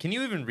this one. Can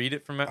you even read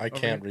it from? I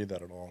can't read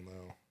that at all.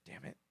 No.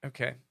 Damn it.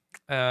 Okay.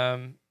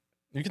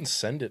 You can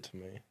send it to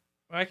me.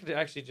 I could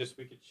actually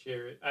we could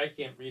share it. I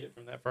can't read it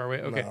from that far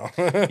away. Okay.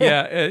 No.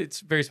 Yeah, it's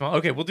very small.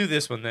 Okay, we'll do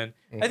this one then.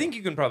 Okay. I think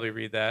you can probably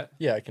read that.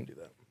 Yeah, I can do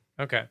that.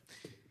 Okay.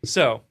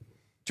 So,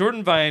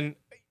 Jordan Vine,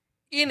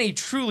 in a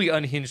truly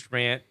unhinged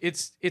rant,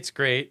 it's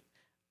great.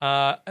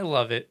 I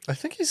love it. I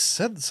think he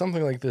said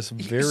something like this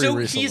very so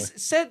recently.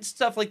 he's said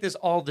stuff like this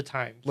all the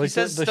time. Like he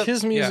says the stuff,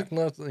 his music, Yeah.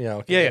 not yeah.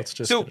 Okay, Yeah, yeah. let's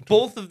just So get into it.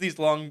 both of these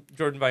long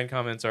Jordan Vine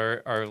comments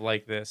are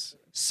like this.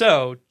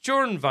 So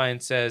Jordan Vine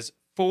says,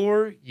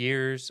 4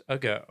 years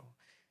ago,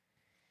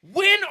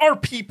 when are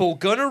people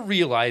gonna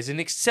realize and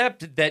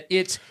accept that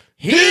it's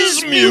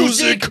his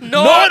music,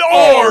 not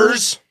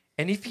ours?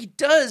 And if he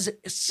does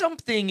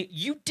something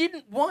you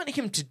didn't want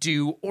him to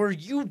do, or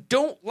you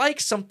don't like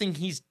something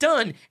he's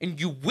done, and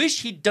you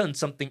wish he'd done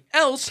something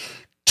else,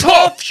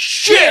 tough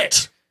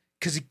shit!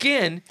 Because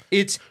again,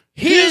 it's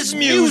his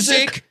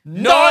music,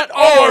 not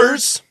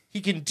ours.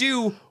 He can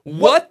do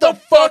what the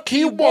fuck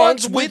he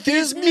wants with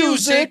his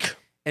music.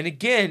 And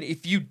again,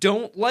 if you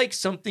don't like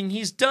something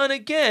he's done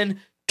again,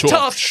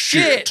 tough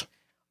shit.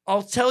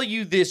 I'll tell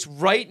you this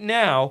right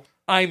now.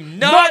 I'm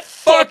not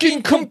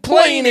fucking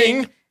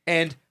complaining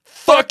and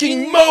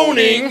fucking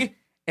moaning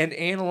and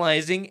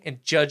analyzing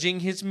and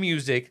judging his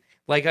music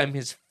like I'm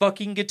his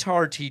fucking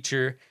guitar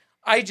teacher.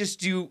 I just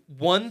do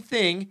one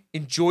thing,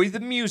 enjoy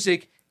the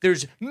music.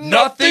 There's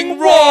nothing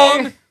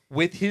wrong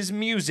with his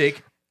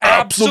music.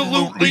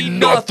 Absolutely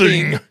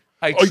nothing.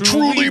 I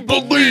truly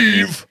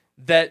believe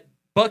that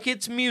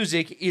Bucket's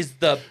music is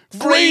the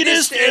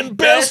greatest and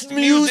best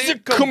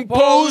music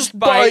composed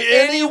by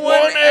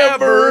anyone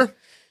ever.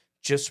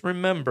 Just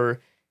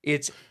remember,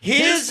 it's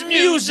his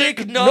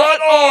music, not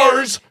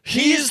ours.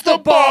 He's the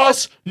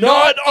boss,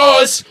 not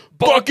us.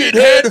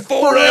 Buckethead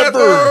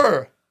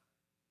forever.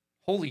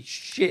 Holy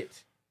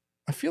shit.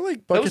 I feel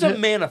like That was a Buckethead,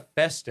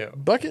 manifesto.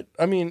 Bucket.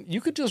 I mean,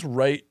 you could just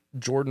write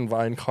Jordan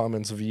Vine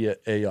comments via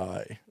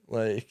AI.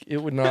 Like, it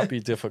would not be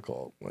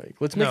difficult. Like,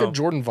 let's make No. a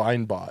Jordan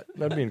Vine bot.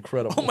 That'd be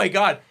incredible. Oh my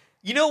God.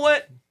 You know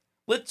what?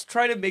 Let's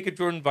try to make a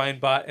Jordan Vine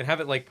bot and have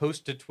it like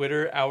post to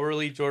Twitter,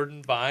 hourly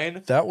Jordan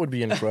Vine. That would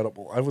be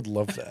incredible. I would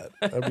love that.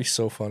 That'd be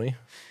so funny.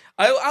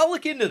 I'll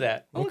look into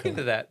that. I'll look Okay.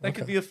 into that. That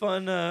could Okay. be a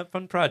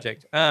fun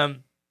project.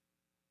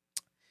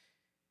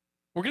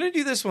 We're gonna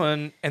do this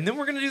one, and then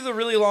we're gonna do the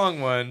really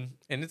long one,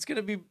 and it's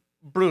gonna be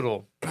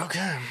brutal.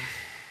 Okay.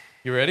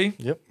 You ready?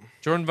 Yep.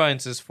 Jordan Vine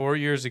says 4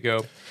 years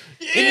ago,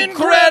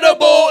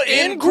 Incredible,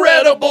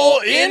 incredible,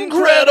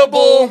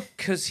 incredible.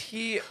 because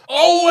he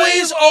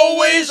Always,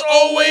 always,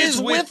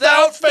 always,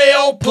 without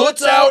fail,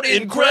 puts out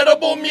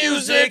incredible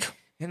music.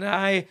 and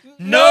I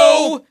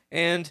Know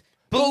and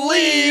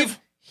Believe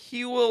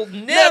he will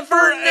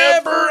never,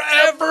 ever,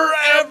 ever,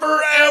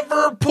 ever,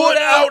 ever put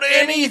out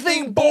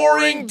anything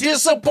boring,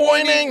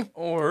 disappointing,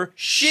 or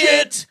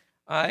shit.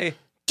 I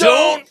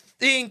Don't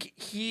think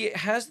he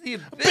has the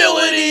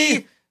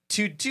ability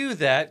to do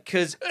that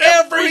because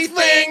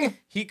everything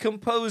he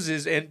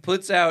composes and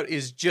puts out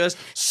is just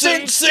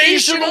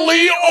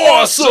sensationally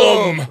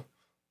awesome.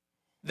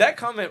 That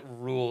comment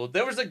ruled.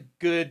 There was a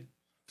good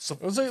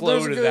There's a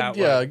flow to good, that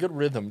yeah, one. a good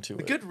rhythm to A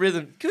it. good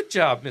rhythm. Good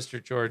job,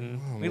 Mr. Jordan.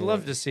 Oh, We man.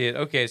 love to see it.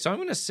 Okay, so I'm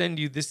going to send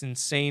you this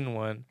insane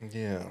one,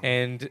 Yeah.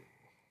 and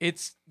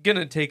it's going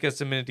to take us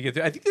a minute to get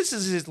through. I think this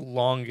is his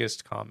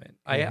longest comment.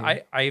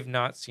 I have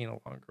not seen a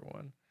longer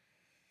one.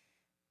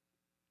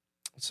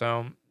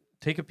 So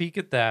take a peek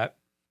at that.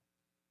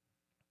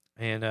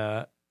 And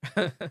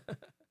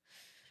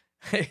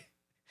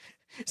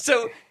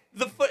so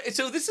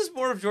this is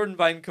more of Jordan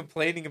Vine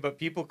complaining about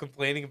people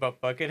complaining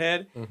about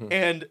Buckethead.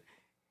 And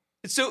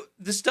so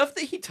the stuff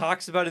that he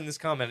talks about in this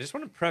comment, I just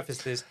want to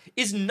preface this,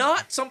 is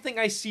not something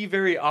I see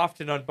very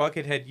often on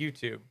Buckethead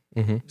YouTube.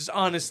 Just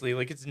honestly,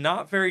 like, it's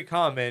not very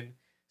common.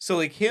 So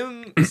like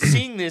him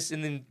seeing this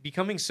and then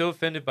becoming so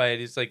offended by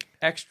it is like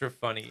extra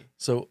funny.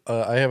 So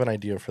I have an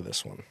idea for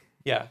this one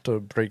Yeah. to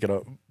break it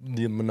up,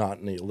 the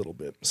monotony a little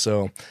bit.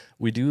 So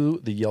we do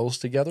the yells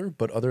together,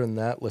 but other than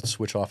that, let's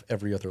switch off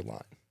every other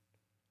line.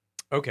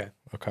 Okay.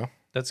 Okay.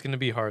 That's going to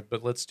be hard,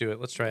 but let's do it.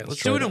 Let's try it. Let's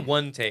try do it it. in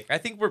one take. I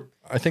think we're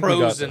I think we got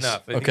pros this.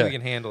 enough. I think Okay. we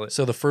can handle it.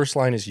 So the first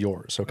line is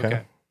yours.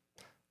 Okay.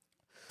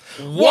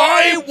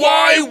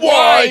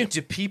 Why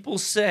do people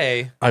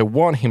say, I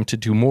want him to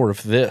do more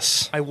of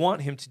this. I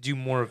want him to do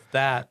more of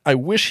that? I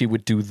wish he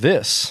would do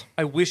this.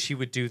 I wish he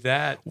would do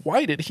that.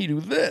 Why did he do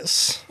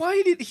this?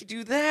 Why did he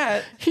do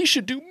that? He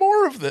should do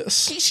more of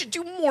this. He should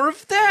do more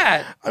of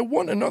that I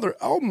want another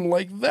album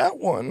like that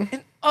one.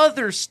 and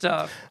other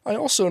stuff. I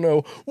also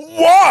know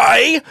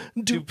why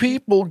do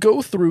people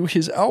go through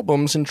his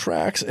albums and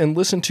tracks and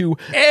listen to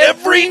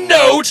every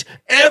note,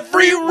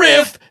 every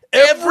riff,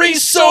 every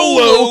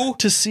solo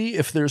to see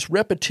if there's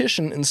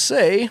repetition and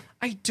say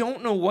I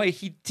don't know why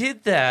he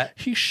did that.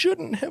 he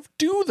shouldn't have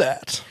do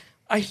that.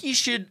 He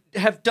should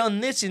have done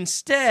this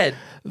instead.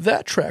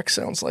 That track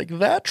sounds like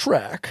that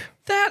track.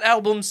 that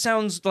album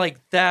sounds like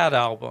that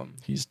album.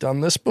 He's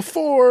done this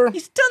before.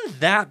 He's done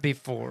that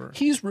before.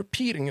 He's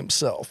repeating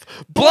himself.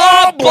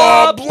 Blah,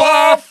 blah,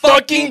 blah,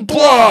 fucking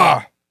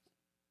blah.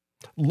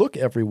 Look,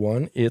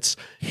 everyone, it's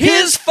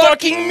his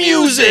fucking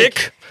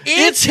music.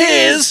 It's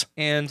his.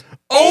 And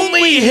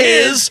Only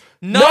his,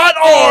 not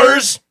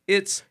ours.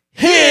 it's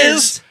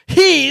His.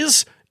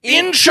 He's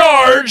in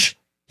charge.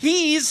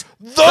 He's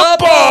The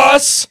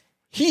boss.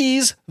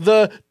 He's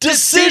the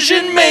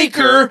decision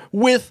maker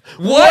with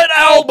what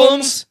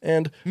albums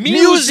and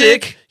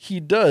music he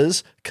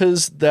does,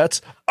 because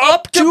that's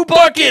up to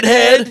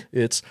Buckethead.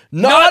 It's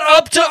not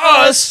up to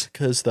us,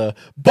 because the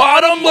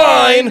bottom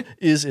line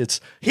is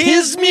it's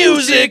his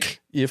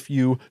music. If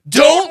you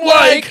don't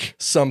like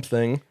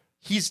something,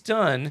 he's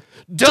done.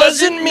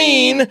 doesn't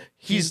mean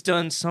He's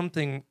done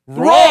something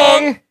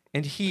wrong.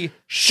 and he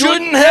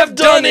Shouldn't have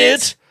done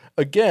it.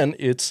 Again,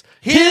 it's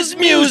his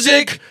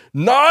music,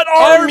 not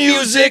our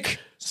music.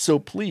 So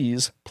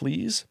please,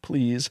 please,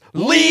 please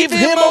leave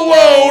him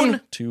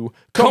alone to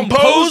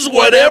compose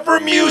whatever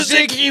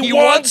music he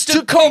wants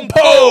to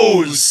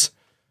compose.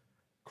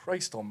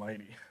 Christ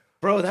almighty.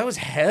 Bro, that was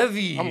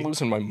heavy. I'm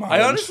losing my mind.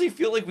 I honestly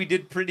feel like we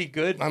did pretty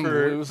good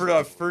for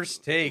our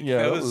first take.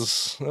 Yeah,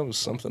 that that was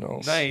something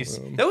else. nice.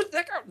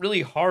 That got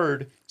really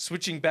hard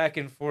switching back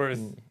and forth.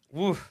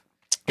 Woof.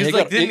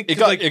 It,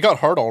 it got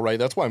hard all right.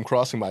 That's why I'm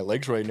crossing my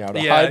legs right now to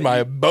hide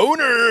my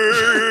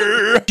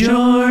boner.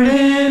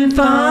 Jordan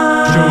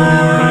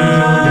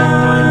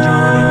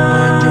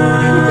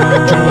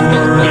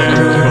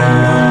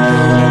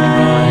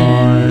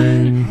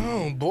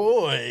Oh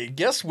boy,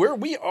 guess where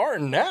we are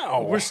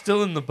now? We're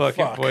still in the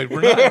bucket, Fuck. Boyd.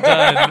 We're not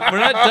done. We're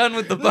not done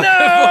with the bucket,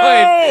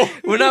 No!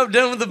 Boyd. We're not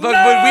done with the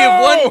bucket, Boyd. We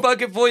have one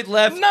bucket void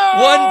left. No!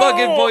 One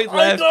bucket void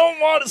left. I don't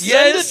want to send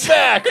Yes. it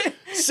back.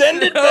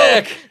 Send it No.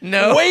 back.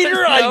 No. Waiter,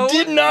 No. I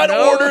did not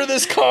No. order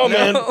this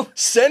comment. No.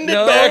 Send it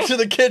No. back to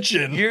the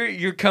kitchen.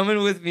 You're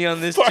coming with me on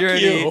this Fuck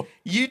journey.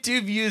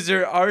 YouTube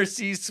user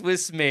RC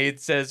Swiss Maid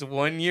says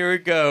 1 year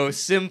ago,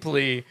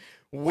 simply,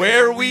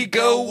 where we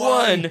go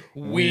one,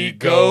 we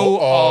go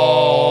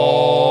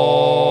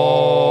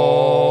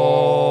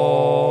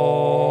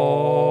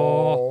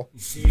all.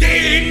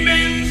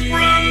 Statements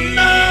from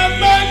the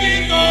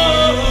bucket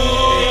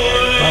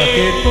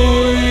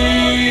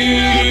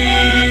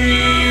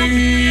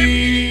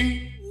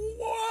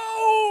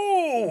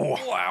Whoa!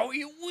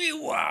 Wowie wee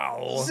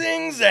wow.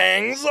 Zing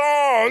zang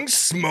zong,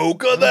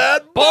 smoke of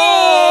that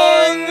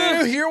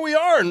bong. Here we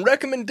are in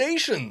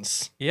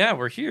recommendations. Yeah,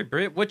 we're here,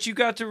 Britt. What you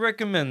got to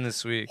recommend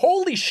this week?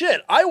 Holy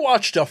shit! I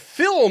watched a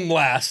film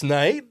last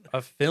night.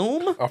 A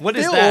film? A What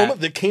is film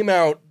that? came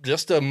out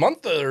just a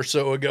month or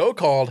so ago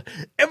called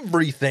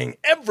Everything,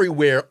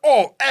 Everywhere,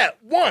 All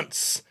at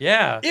Once.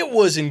 Yeah. It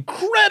was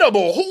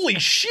incredible. Holy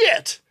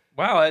shit.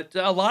 Wow,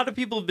 a lot of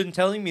people have been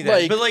telling me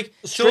that. But like,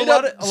 so straight a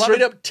lot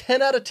of up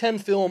 10 out of 10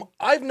 film.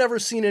 I've never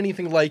seen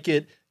anything like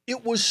it.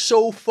 It was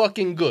so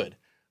fucking good.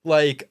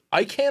 Like,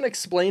 I can't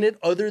explain it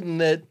other than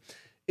that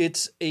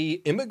it's a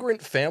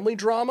immigrant family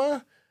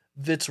drama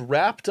that's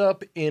wrapped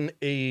up in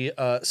a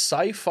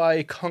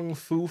sci-fi kung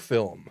fu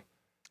film.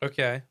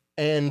 Okay.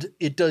 And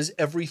it does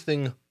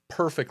everything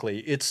perfectly.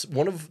 It's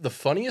one of the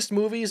funniest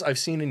movies I've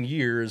seen in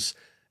years,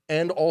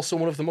 and also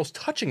one of the most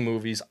touching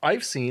movies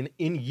I've seen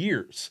in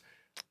years.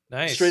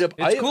 Nice. Straight up,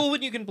 It's cool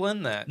when you can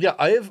blend that. Yeah,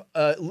 I have.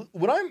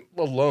 When I'm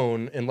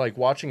alone and like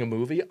watching a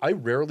movie, I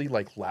rarely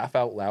like laugh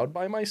out loud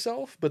by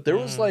myself. But there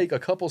was like a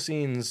couple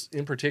scenes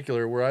in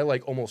particular where I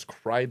like almost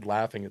cried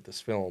laughing at this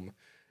film,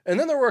 and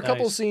then there were a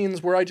couple Nice.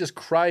 scenes where I just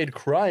cried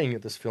crying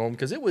at this film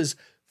because it was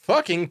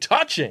fucking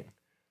touching.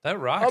 That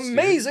rocks. dude.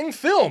 Amazing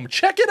film.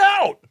 Check it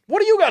out.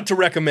 What do you got to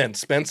recommend,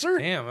 Spencer?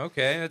 Damn,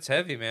 okay. That's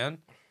heavy, man.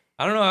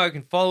 I don't know how I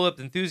can follow up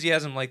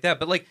enthusiasm like that,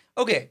 but like,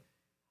 okay.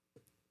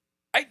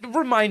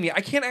 Remind me, I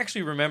can't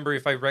actually remember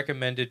if I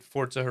recommended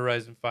Forza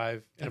Horizon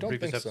 5 in I a don't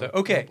previous think so. episode.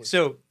 Okay, Probably.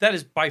 so that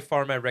is by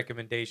far my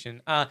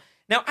recommendation. Now,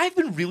 I've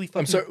been really fucking...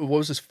 I'm sorry. What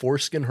was this?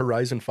 Foreskin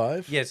Horizon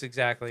 5? Yes,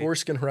 exactly.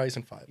 Foreskin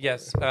Horizon 5.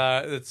 Yes,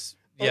 it's...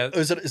 Yeah, Oh,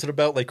 is it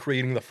about like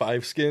creating the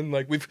 5 skin?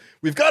 Like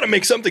we've got to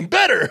make something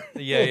better.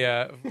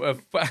 yeah.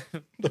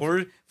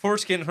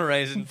 Foreskin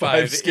Horizon 5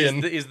 Five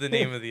skin. is the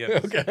name of the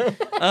episode.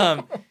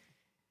 Okay.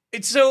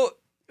 It's so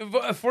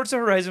Forza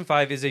Horizon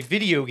 5 is a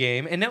video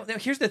game, and now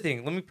here's the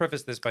thing. Let me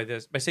preface this by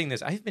saying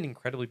this. I've been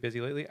incredibly busy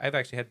lately. I've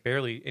actually had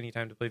barely any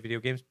time to play video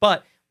games,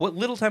 but what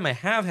little time I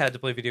have had to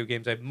play video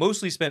games, I've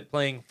mostly spent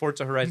playing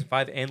Forza Horizon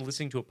 5 and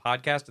listening to a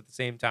podcast at the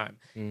same time.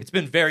 It's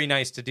been very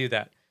nice to do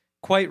that.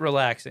 Quite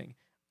relaxing.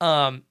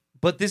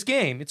 But this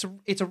game, it's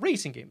a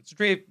racing game. It's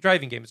a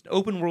driving game. It's an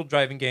open world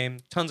driving game.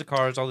 Tons of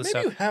cars, all this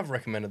Maybe stuff. you have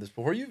recommended this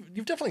before.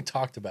 You've definitely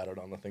talked about it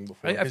on the thing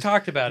before. I've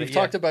talked about it. You've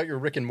Yeah. talked about your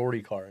Rick and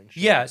Morty car and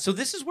shit. Yeah, so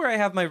this is where I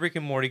have my Rick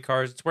and Morty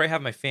cars. It's where I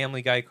have my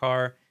Family Guy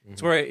car.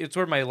 It's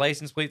where my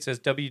license plate says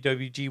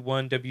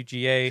WWG1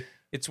 WGA.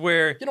 It's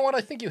where You know what? I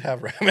think you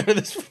have recommended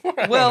this before.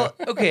 I don't well,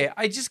 know. okay,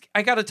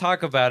 I got to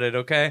talk about it,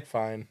 okay?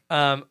 Fine.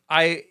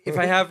 If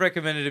I have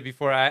recommended it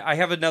before, I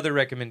have another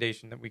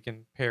recommendation that we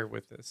can pair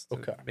with this to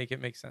Okay. make it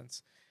make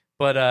sense.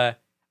 But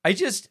I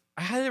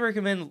highly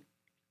recommend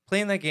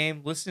playing that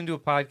game, listening to a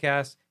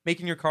podcast,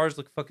 making your cars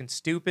look fucking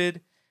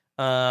stupid.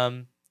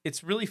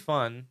 It's really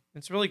fun.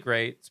 It's really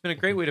great. It's been a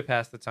great way to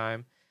pass the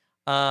time.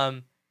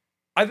 I'll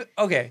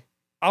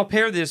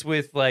pair this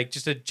with like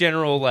just a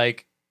general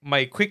like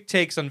my quick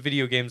takes on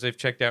video games I've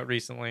checked out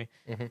recently.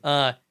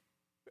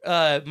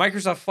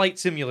 Microsoft Flight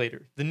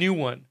Simulator, the new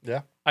one.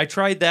 Yeah. I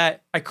tried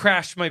that. I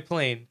crashed my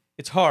plane.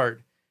 It's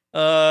hard.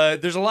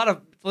 There's a lot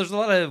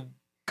of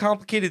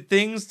complicated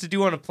things to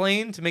do on a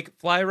plane to make it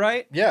fly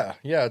right. Yeah,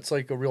 it's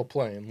like a real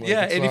plane. Like,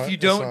 Yeah, and if you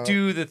don't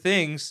do the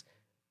things,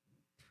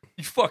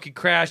 you fucking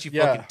crash, you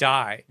fucking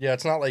die. Yeah,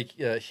 it's not like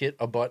hit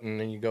a button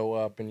and you go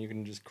up and you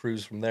can just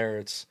cruise from there.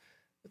 It's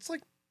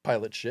like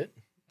pilot shit.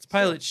 It's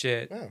pilot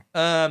shit.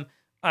 Yeah.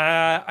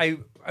 I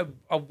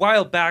a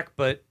while back,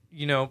 but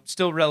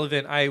still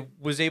relevant. I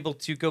was able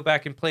to go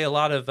back and play a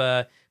lot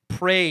of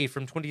Prey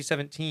from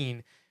 2017.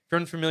 If you're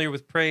unfamiliar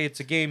with Prey,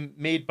 it's a game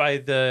made by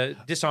the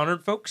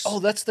Dishonored folks. Oh,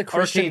 that's the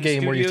Christian Arcane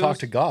game where you Studios. talk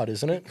to God,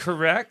 isn't it?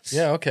 Correct.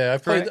 Yeah, okay.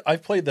 Correct.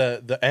 I've played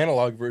the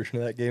analog version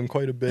of that game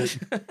quite a bit,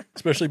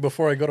 especially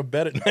before I go to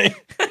bed at night.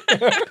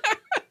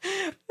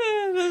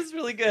 That's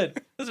really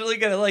good. That's really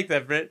good. I like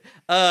that, Britt.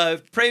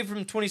 Prey from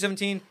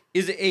 2017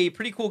 is a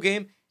pretty cool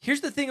game. Here's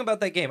the thing about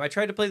that game. I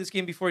tried to play this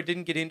game before I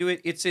didn't get into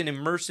it. It's an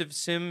immersive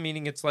sim,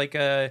 meaning it's like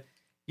you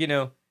can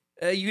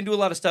do a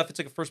lot of stuff. It's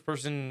like a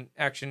first-person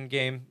action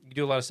game. You can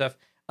do a lot of stuff.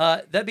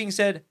 That being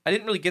said, I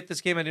didn't really get this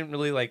game. I didn't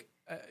really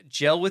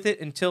gel with it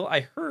until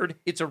I heard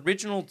its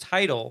original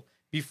title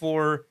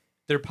before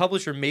their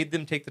publisher made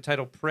them take the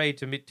title Prey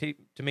to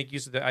make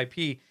use of the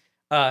IP.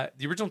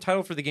 The original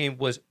title for the game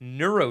was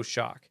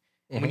Neuroshock.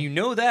 And when you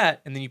know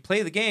that, and then you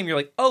play the game, you're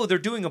like, oh, they're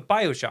doing a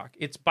Bioshock.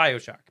 It's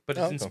Bioshock, but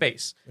it's in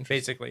space,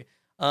 basically.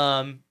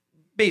 But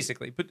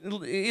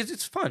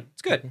it's fun.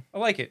 It's good. I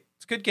like it.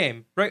 It's a good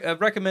game.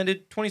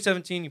 Recommended.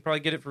 2017. You probably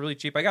get it for really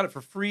cheap. I got it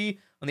for free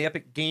on the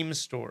Epic Games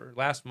Store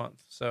last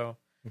month. So,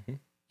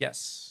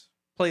 yes,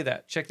 play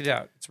that. Check it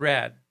out. It's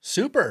rad.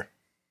 Super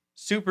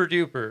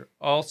Duper.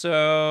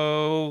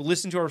 Also,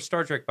 listen to our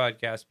Star Trek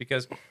podcast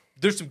because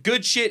there's some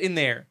good shit in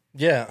there.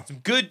 Yeah. Some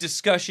good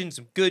discussion,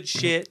 some good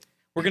shit.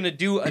 We're going to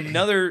do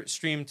another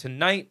stream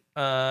tonight.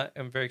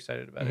 I'm very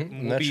excited about it.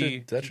 And we'll be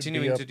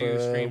continuing to do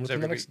streams within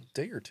every the week. next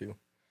day or two.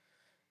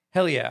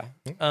 Hell yeah.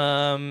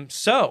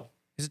 So,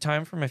 is it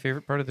time for my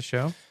favorite part of the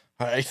show?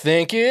 I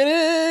think it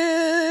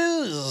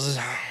is.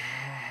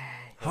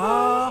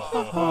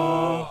 Bucket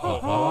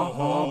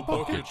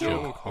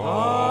joke.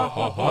 Ha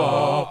ha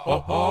ha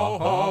ha ha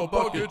ha.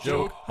 Bucket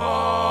joke.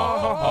 Ha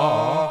ha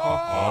ha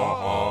ha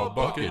ha.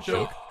 Bucket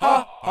joke.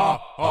 Ha ha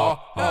ha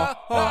ha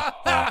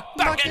ha.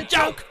 Bucket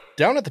joke.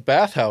 Down at the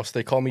bathhouse,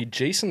 they call me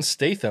Jason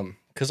Statham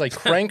because I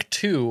crank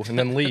two and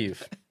then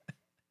leave.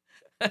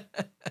 I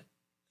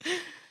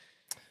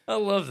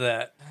love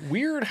that.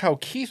 Weird how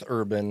Keith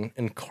Urban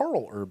and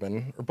Carl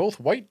Urban are both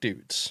white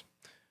dudes.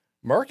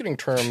 Marketing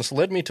terms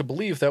led me to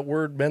believe that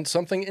word meant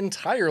something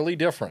entirely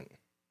different.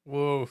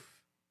 Woof.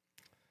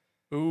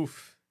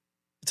 Oof.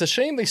 It's a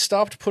shame they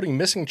stopped putting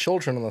missing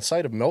children on the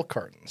side of milk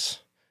cartons.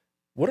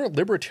 What are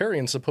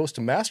libertarians supposed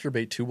to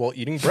masturbate to while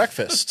eating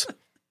breakfast?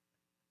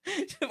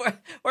 Why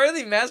are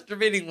they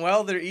masturbating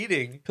while they're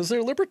eating? Because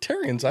they're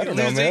libertarians. I don't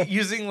know, man.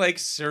 Using like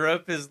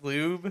syrup as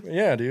lube?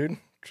 Yeah, dude.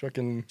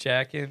 Fucking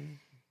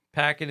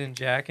Packing and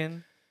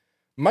jacking.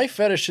 My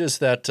fetish is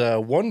that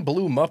one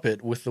blue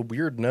Muppet with the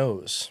weird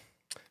nose.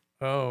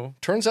 Oh.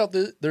 Turns out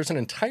that there's an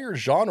entire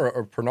genre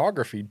of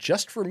pornography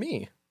just for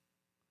me.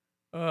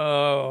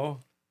 Oh.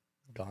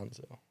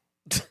 Gonzo.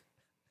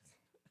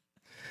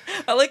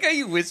 I like how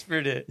you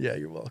whispered it. Yeah,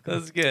 you're welcome.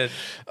 That's good.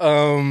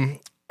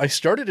 I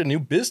started a new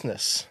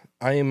business.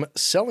 I am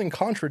selling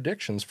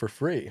contradictions for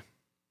free.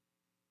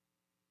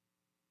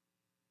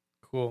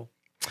 Cool.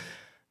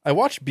 I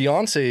watched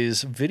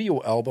Beyonce's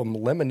video album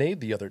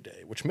Lemonade the other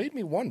day, which made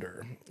me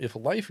wonder if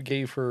life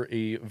gave her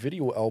a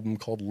video album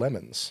called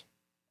Lemons.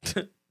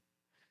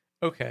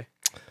 Okay.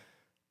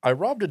 I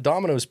robbed a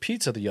Domino's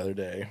pizza the other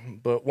day,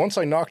 but once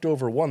I knocked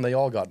over one, they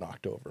all got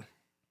knocked over.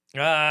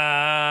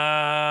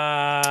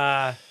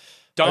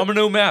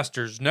 Domino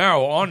Masters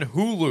now on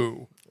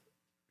Hulu.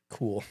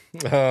 Cool.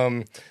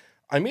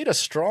 I made a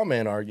straw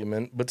man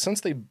argument, but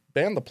since they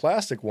banned the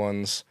plastic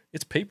ones,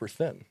 it's paper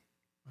thin.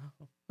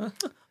 What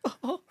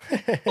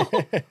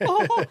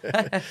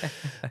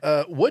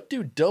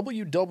do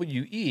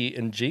WWE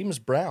and James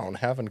Brown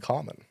have in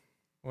common?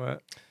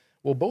 What?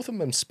 Well, both of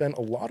them spent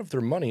a lot of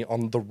their money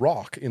on The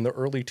Rock in the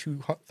early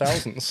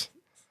 2000s.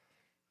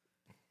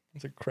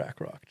 It's a crack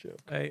rock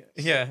joke.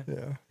 Yeah.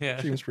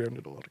 James Brown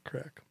did a lot of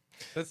crack.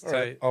 That's All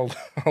tight. right,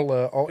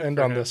 I'll end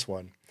for on him. this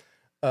one.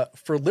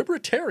 For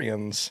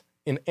libertarians,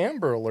 an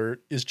Amber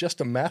Alert is just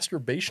a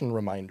masturbation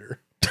reminder.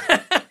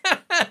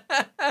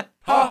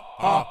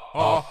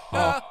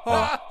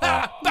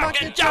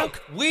 Bucket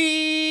joke.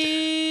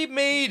 We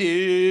made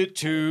it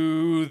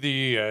to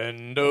the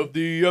end of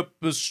the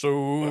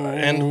episode.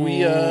 And we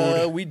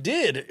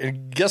did.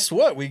 And guess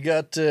what? We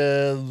got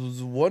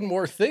one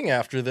more thing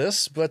after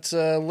this. But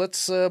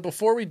let's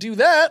before we do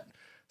that,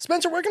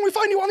 Spencer, where can we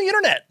find you on the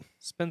internet?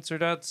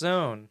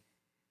 Spencer.zone.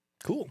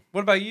 Cool.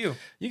 What about you?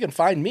 You can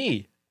find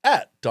me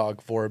at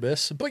Dog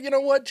Vorbis. But you know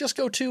what? Just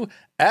go to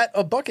at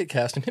a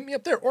Bucketcast and hit me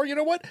up there. Or you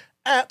know what?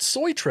 At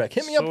Soy Trek.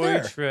 Hit me up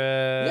there.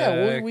 Trek.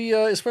 Yeah, we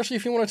especially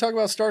if you want to talk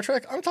about Star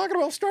Trek, I'm talking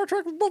about Star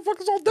Trek with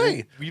motherfuckers all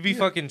day. We be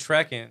fucking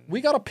trekking.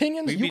 We got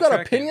opinions. We You be got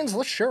trekking. opinions.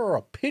 Let's share our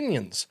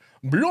opinions.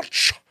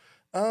 Bitch.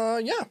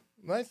 Yeah,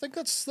 I think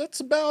that's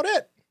about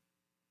it.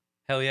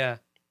 Hell yeah.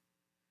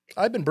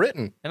 I've been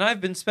Britain. And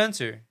I've been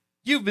Spencer.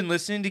 You've been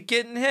listening to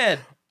Getting Head.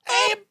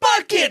 A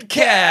Bucket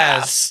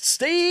Cast.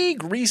 Stay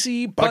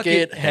greasy,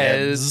 bucket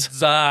heads.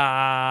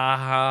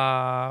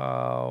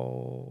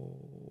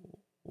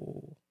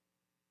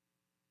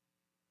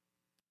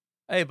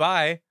 Hey,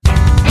 bye.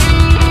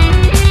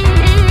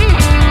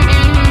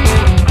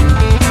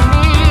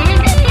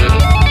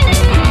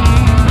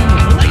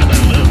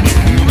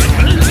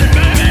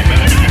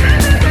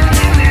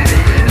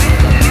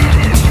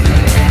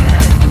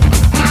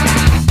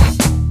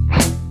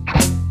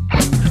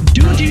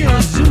 Due to your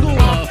Google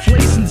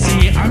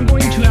flacency, I'm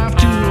going to have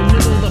to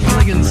nibble the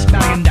friggin'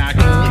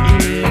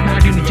 spaggendackle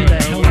back into the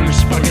hellier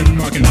spuckin'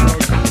 muckin' truck.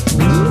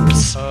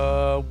 Whoops.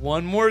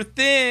 One more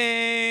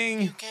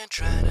thing. You can't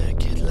try to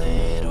get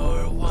laid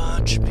or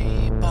watch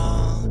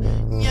people.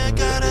 You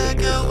gotta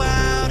go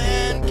out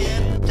and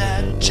get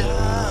that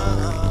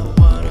job.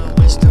 What a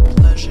waste of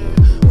pleasure.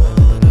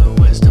 What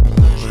a waste of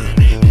pleasure.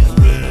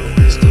 What a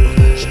waste of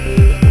pleasure.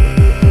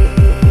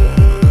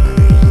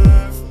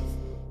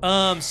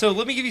 So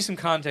let me give you some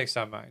context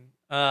on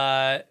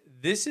mine.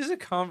 This is a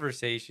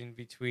conversation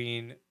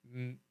between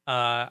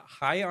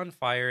High on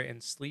Fire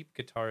and Sleep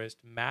guitarist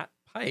Matt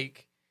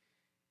Pike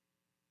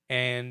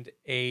and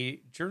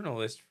a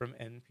journalist from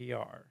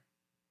NPR.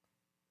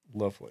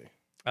 Lovely.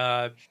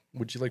 Uh,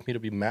 Would you like me to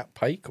be Matt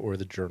Pike or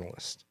the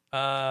journalist?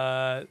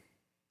 That's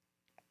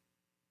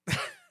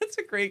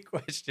a great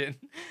question.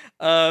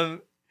 Yeah,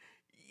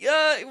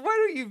 why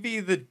don't you be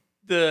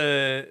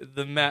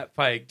the Matt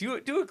Pike? Do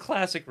a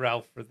classic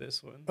Ralph for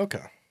this one.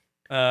 Okay.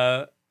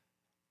 Uh,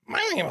 My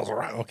name is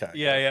Ralph. Okay.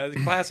 yeah,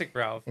 the classic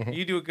Ralph. Mhm.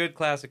 You do a good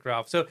classic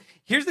Ralph. So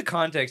here's the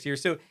context here.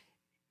 So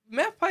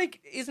Matt Pike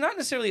is not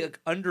necessarily like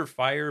under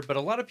fire, but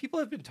a lot of people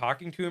have been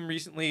talking to him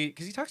recently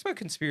because he talks about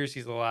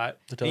conspiracies a lot.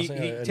 It does? He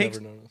I takes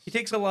never noticed. he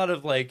takes a lot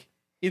of like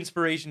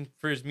inspiration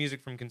for his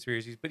music from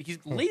conspiracies, but he's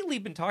Hmm. lately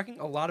been talking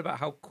a lot about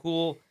how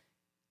cool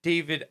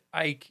David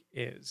Icke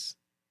is.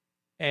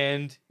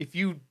 And if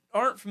you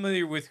aren't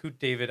familiar with who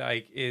David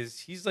Icke is,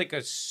 he's like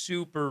a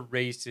super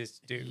racist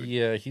dude.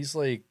 Yeah, he's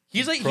like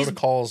He's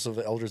Protocols of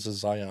the Elders of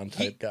Zion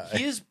type guy.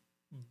 He is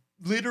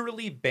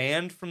literally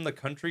banned from the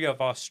country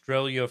of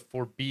Australia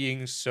for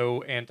being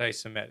so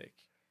anti-Semitic.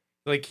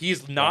 Like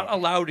he's not Wow.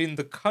 allowed in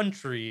the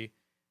country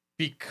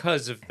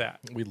because of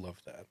that. We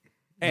love that.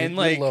 And, we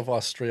like, love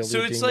Australia so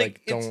being it's like,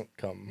 like- it's don't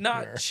come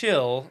Not here.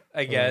 chill,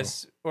 I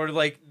guess, or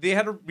like they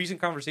had a recent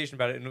conversation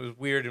about it and it was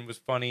weird and was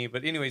funny.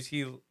 But anyways,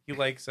 he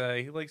likes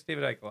David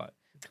Icke a lot.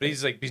 But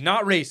he's like he's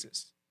not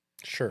racist,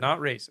 Sure. not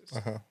racist.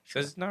 Uh-huh.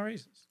 Says it's not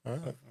racist. All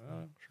right.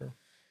 Sure.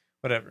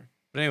 Whatever.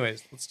 But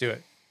anyways, let's do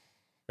it.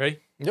 Ready?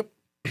 Yep.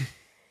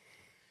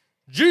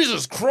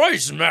 Jesus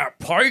Christ, Matt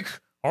Pike!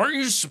 Aren't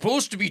you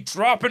supposed to be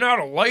dropping out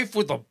of life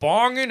with a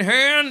bong in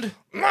hand?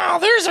 Now,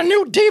 there's a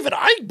new David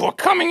Icke book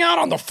coming out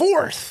on the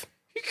 4th.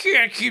 You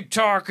can't keep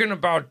talking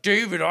about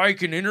David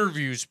Icke in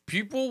interviews.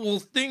 People will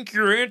think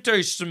you're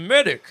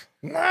anti-Semitic.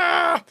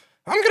 Nah,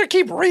 I'm gonna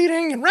keep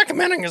reading and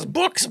recommending his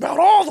books about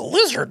all the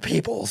lizard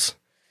peoples.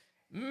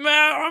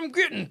 Matt, I'm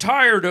getting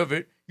tired of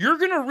it. You're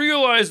gonna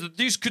realize that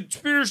these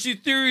conspiracy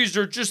theories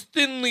are just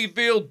thinly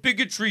veiled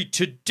bigotry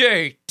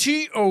today. Today.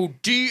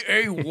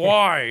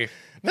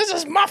 This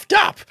is muffed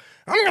up.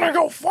 I'm gonna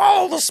go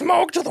follow the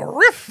smoke to the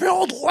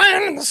rift-filled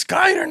land in the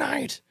sky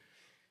tonight.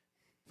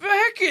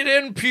 Back at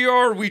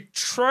NPR, we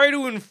try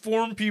to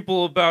inform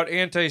people about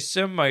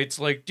anti-Semites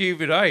like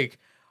David Icke.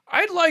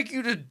 I'd like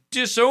you to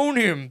disown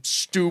him,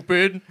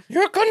 stupid.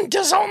 You couldn't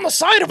disown the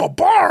side of a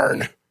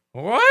barn.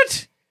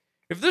 What?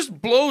 If this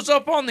blows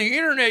up on the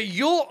internet,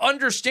 you'll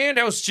understand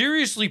how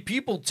seriously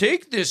people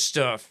take this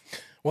stuff.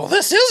 Well,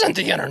 this isn't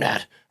the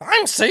internet.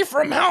 I'm safe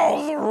from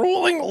how the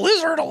ruling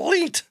lizard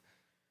elite.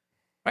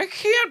 I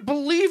can't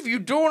believe you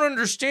don't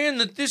understand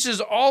that this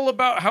is all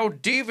about how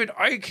David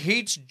Icke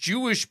hates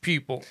Jewish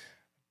people.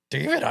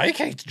 David Icke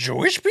hates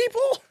Jewish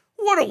people?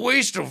 What a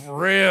waste of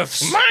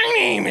riffs. My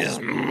name is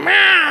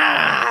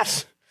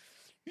Matt.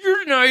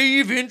 Your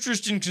naive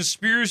interest in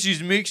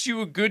conspiracies makes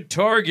you a good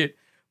target.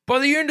 By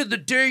the end of the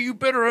day, you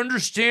better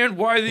understand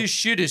why this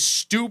shit is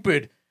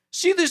stupid.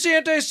 See this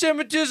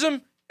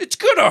anti-Semitism? It's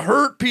gonna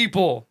hurt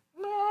people.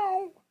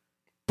 No.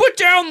 Put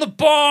down the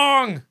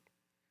bong!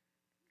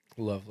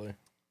 Lovely.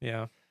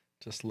 Yeah,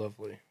 Just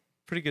lovely.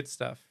 pretty good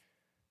stuff.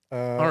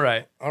 All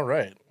right. All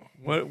right.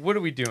 What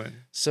are we doing?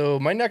 So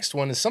my next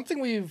one is something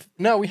we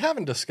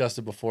haven't discussed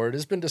it before. It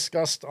has been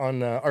discussed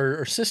on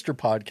our sister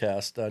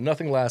podcast,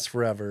 Nothing Lasts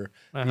Forever,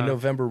 the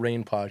November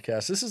Rain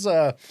podcast. This is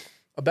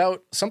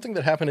about something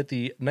that happened at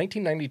the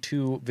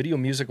 1992 Video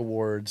Music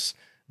Awards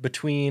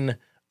between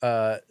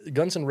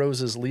Guns N'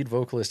 Roses lead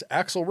vocalist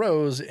Axl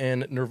Rose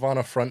and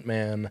Nirvana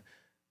frontman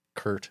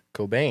Kurt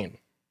Cobain.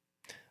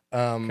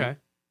 Okay.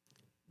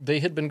 They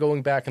had been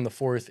going back and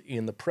forth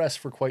in the press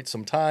for quite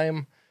some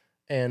time,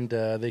 and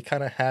they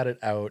kind of had it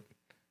out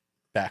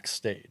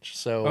backstage.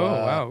 So,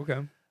 Wow.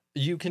 Okay.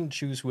 you can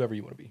choose whoever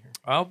you want to be here.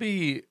 I'll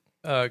be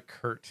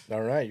Kurt.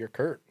 All right, you're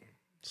Kurt.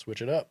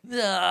 Switch it up.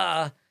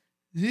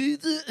 He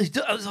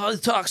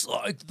talks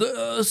like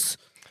this.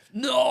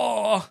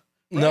 No.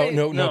 Right?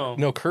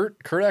 No. Kurt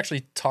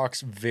actually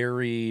talks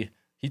he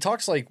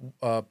talks like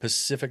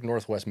Pacific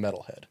Northwest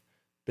metalhead.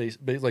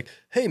 Like,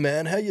 hey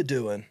man, how you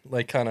doing?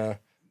 Like kind of.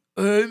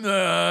 Hey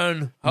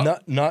man.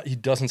 Not. He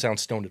doesn't sound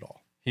stoned at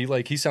all.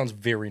 He sounds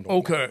very normal.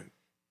 Okay.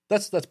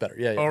 That's better.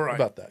 Yeah. All right.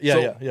 About that.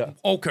 Yeah.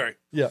 Okay.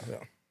 Yeah.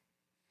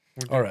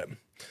 All right.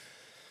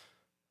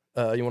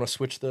 You want to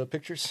switch the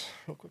pictures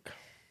real quick?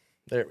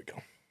 There we go.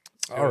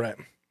 All right.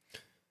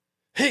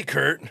 Hey,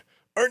 Kurt,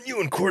 aren't you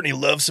and Courtney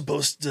Love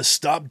supposed to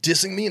stop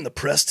dissing me in the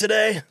press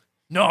today?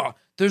 Nah,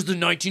 there's the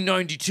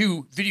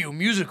 1992 Video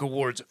Music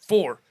Awards at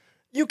 4.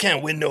 You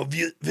can't win no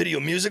video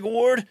music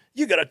award.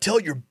 You gotta tell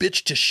your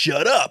bitch to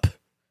shut up.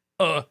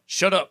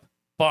 Shut up.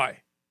 Bye.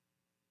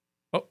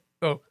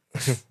 Oh.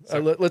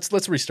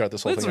 Let's restart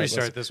this whole Let's thing.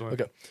 restart this one.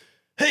 Okay.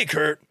 Hey,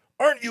 Kurt,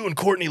 aren't you and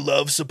Courtney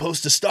Love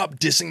supposed to stop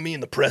dissing me in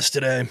the press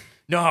today?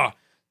 Nah,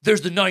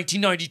 there's the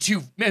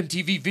 1992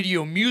 MTV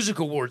Video Music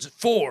Awards at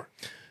 4.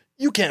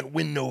 You can't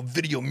win no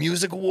video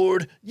music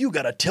award. You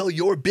gotta tell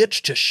your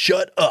bitch to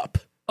shut up.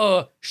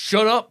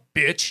 Shut up,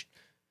 bitch.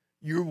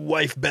 Your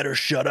wife better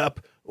shut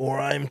up, or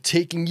I'm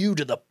taking you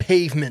to the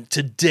pavement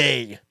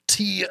today.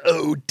 Today.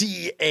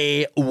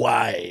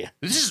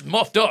 This is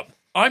muffed up.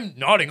 I'm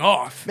nodding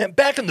off. Man,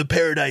 back in the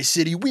Paradise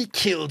City, we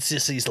killed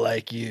sissies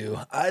like you.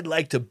 I'd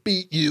like to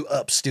beat you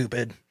up,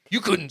 stupid. You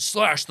couldn't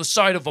slash the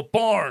side of a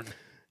barn.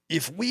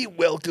 If we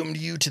welcomed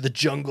you to the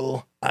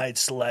jungle, I'd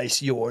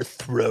slice your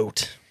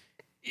throat.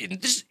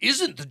 This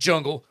isn't the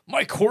jungle.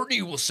 My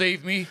Courtney will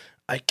save me.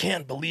 I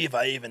can't believe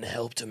I even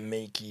helped to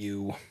make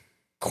you.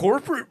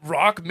 Corporate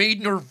rock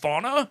made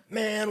Nirvana?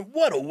 Man,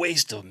 what a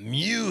waste of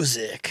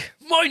music.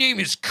 My name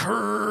is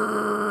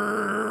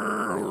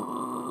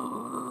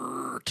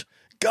Kurt.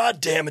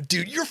 God damn it,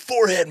 dude, your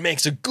forehead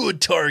makes a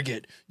good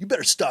target. You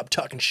better stop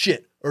talking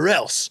shit, or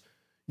else.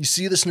 You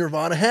see this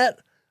Nirvana hat?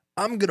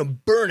 I'm gonna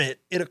burn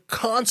it at a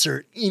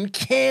concert in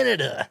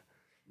Canada.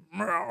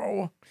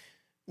 Meow.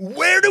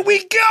 Where do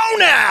we go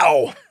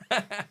now?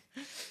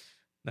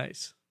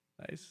 Nice.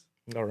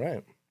 All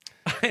right.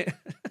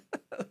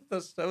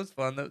 That was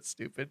fun. That was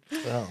stupid.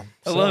 Well,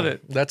 I love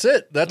it. That's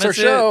it. That's our That's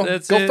it.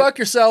 That's Go it. fuck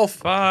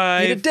yourself.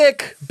 Bye. Eat a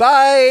dick.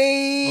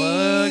 Bye.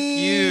 Fuck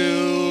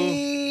you.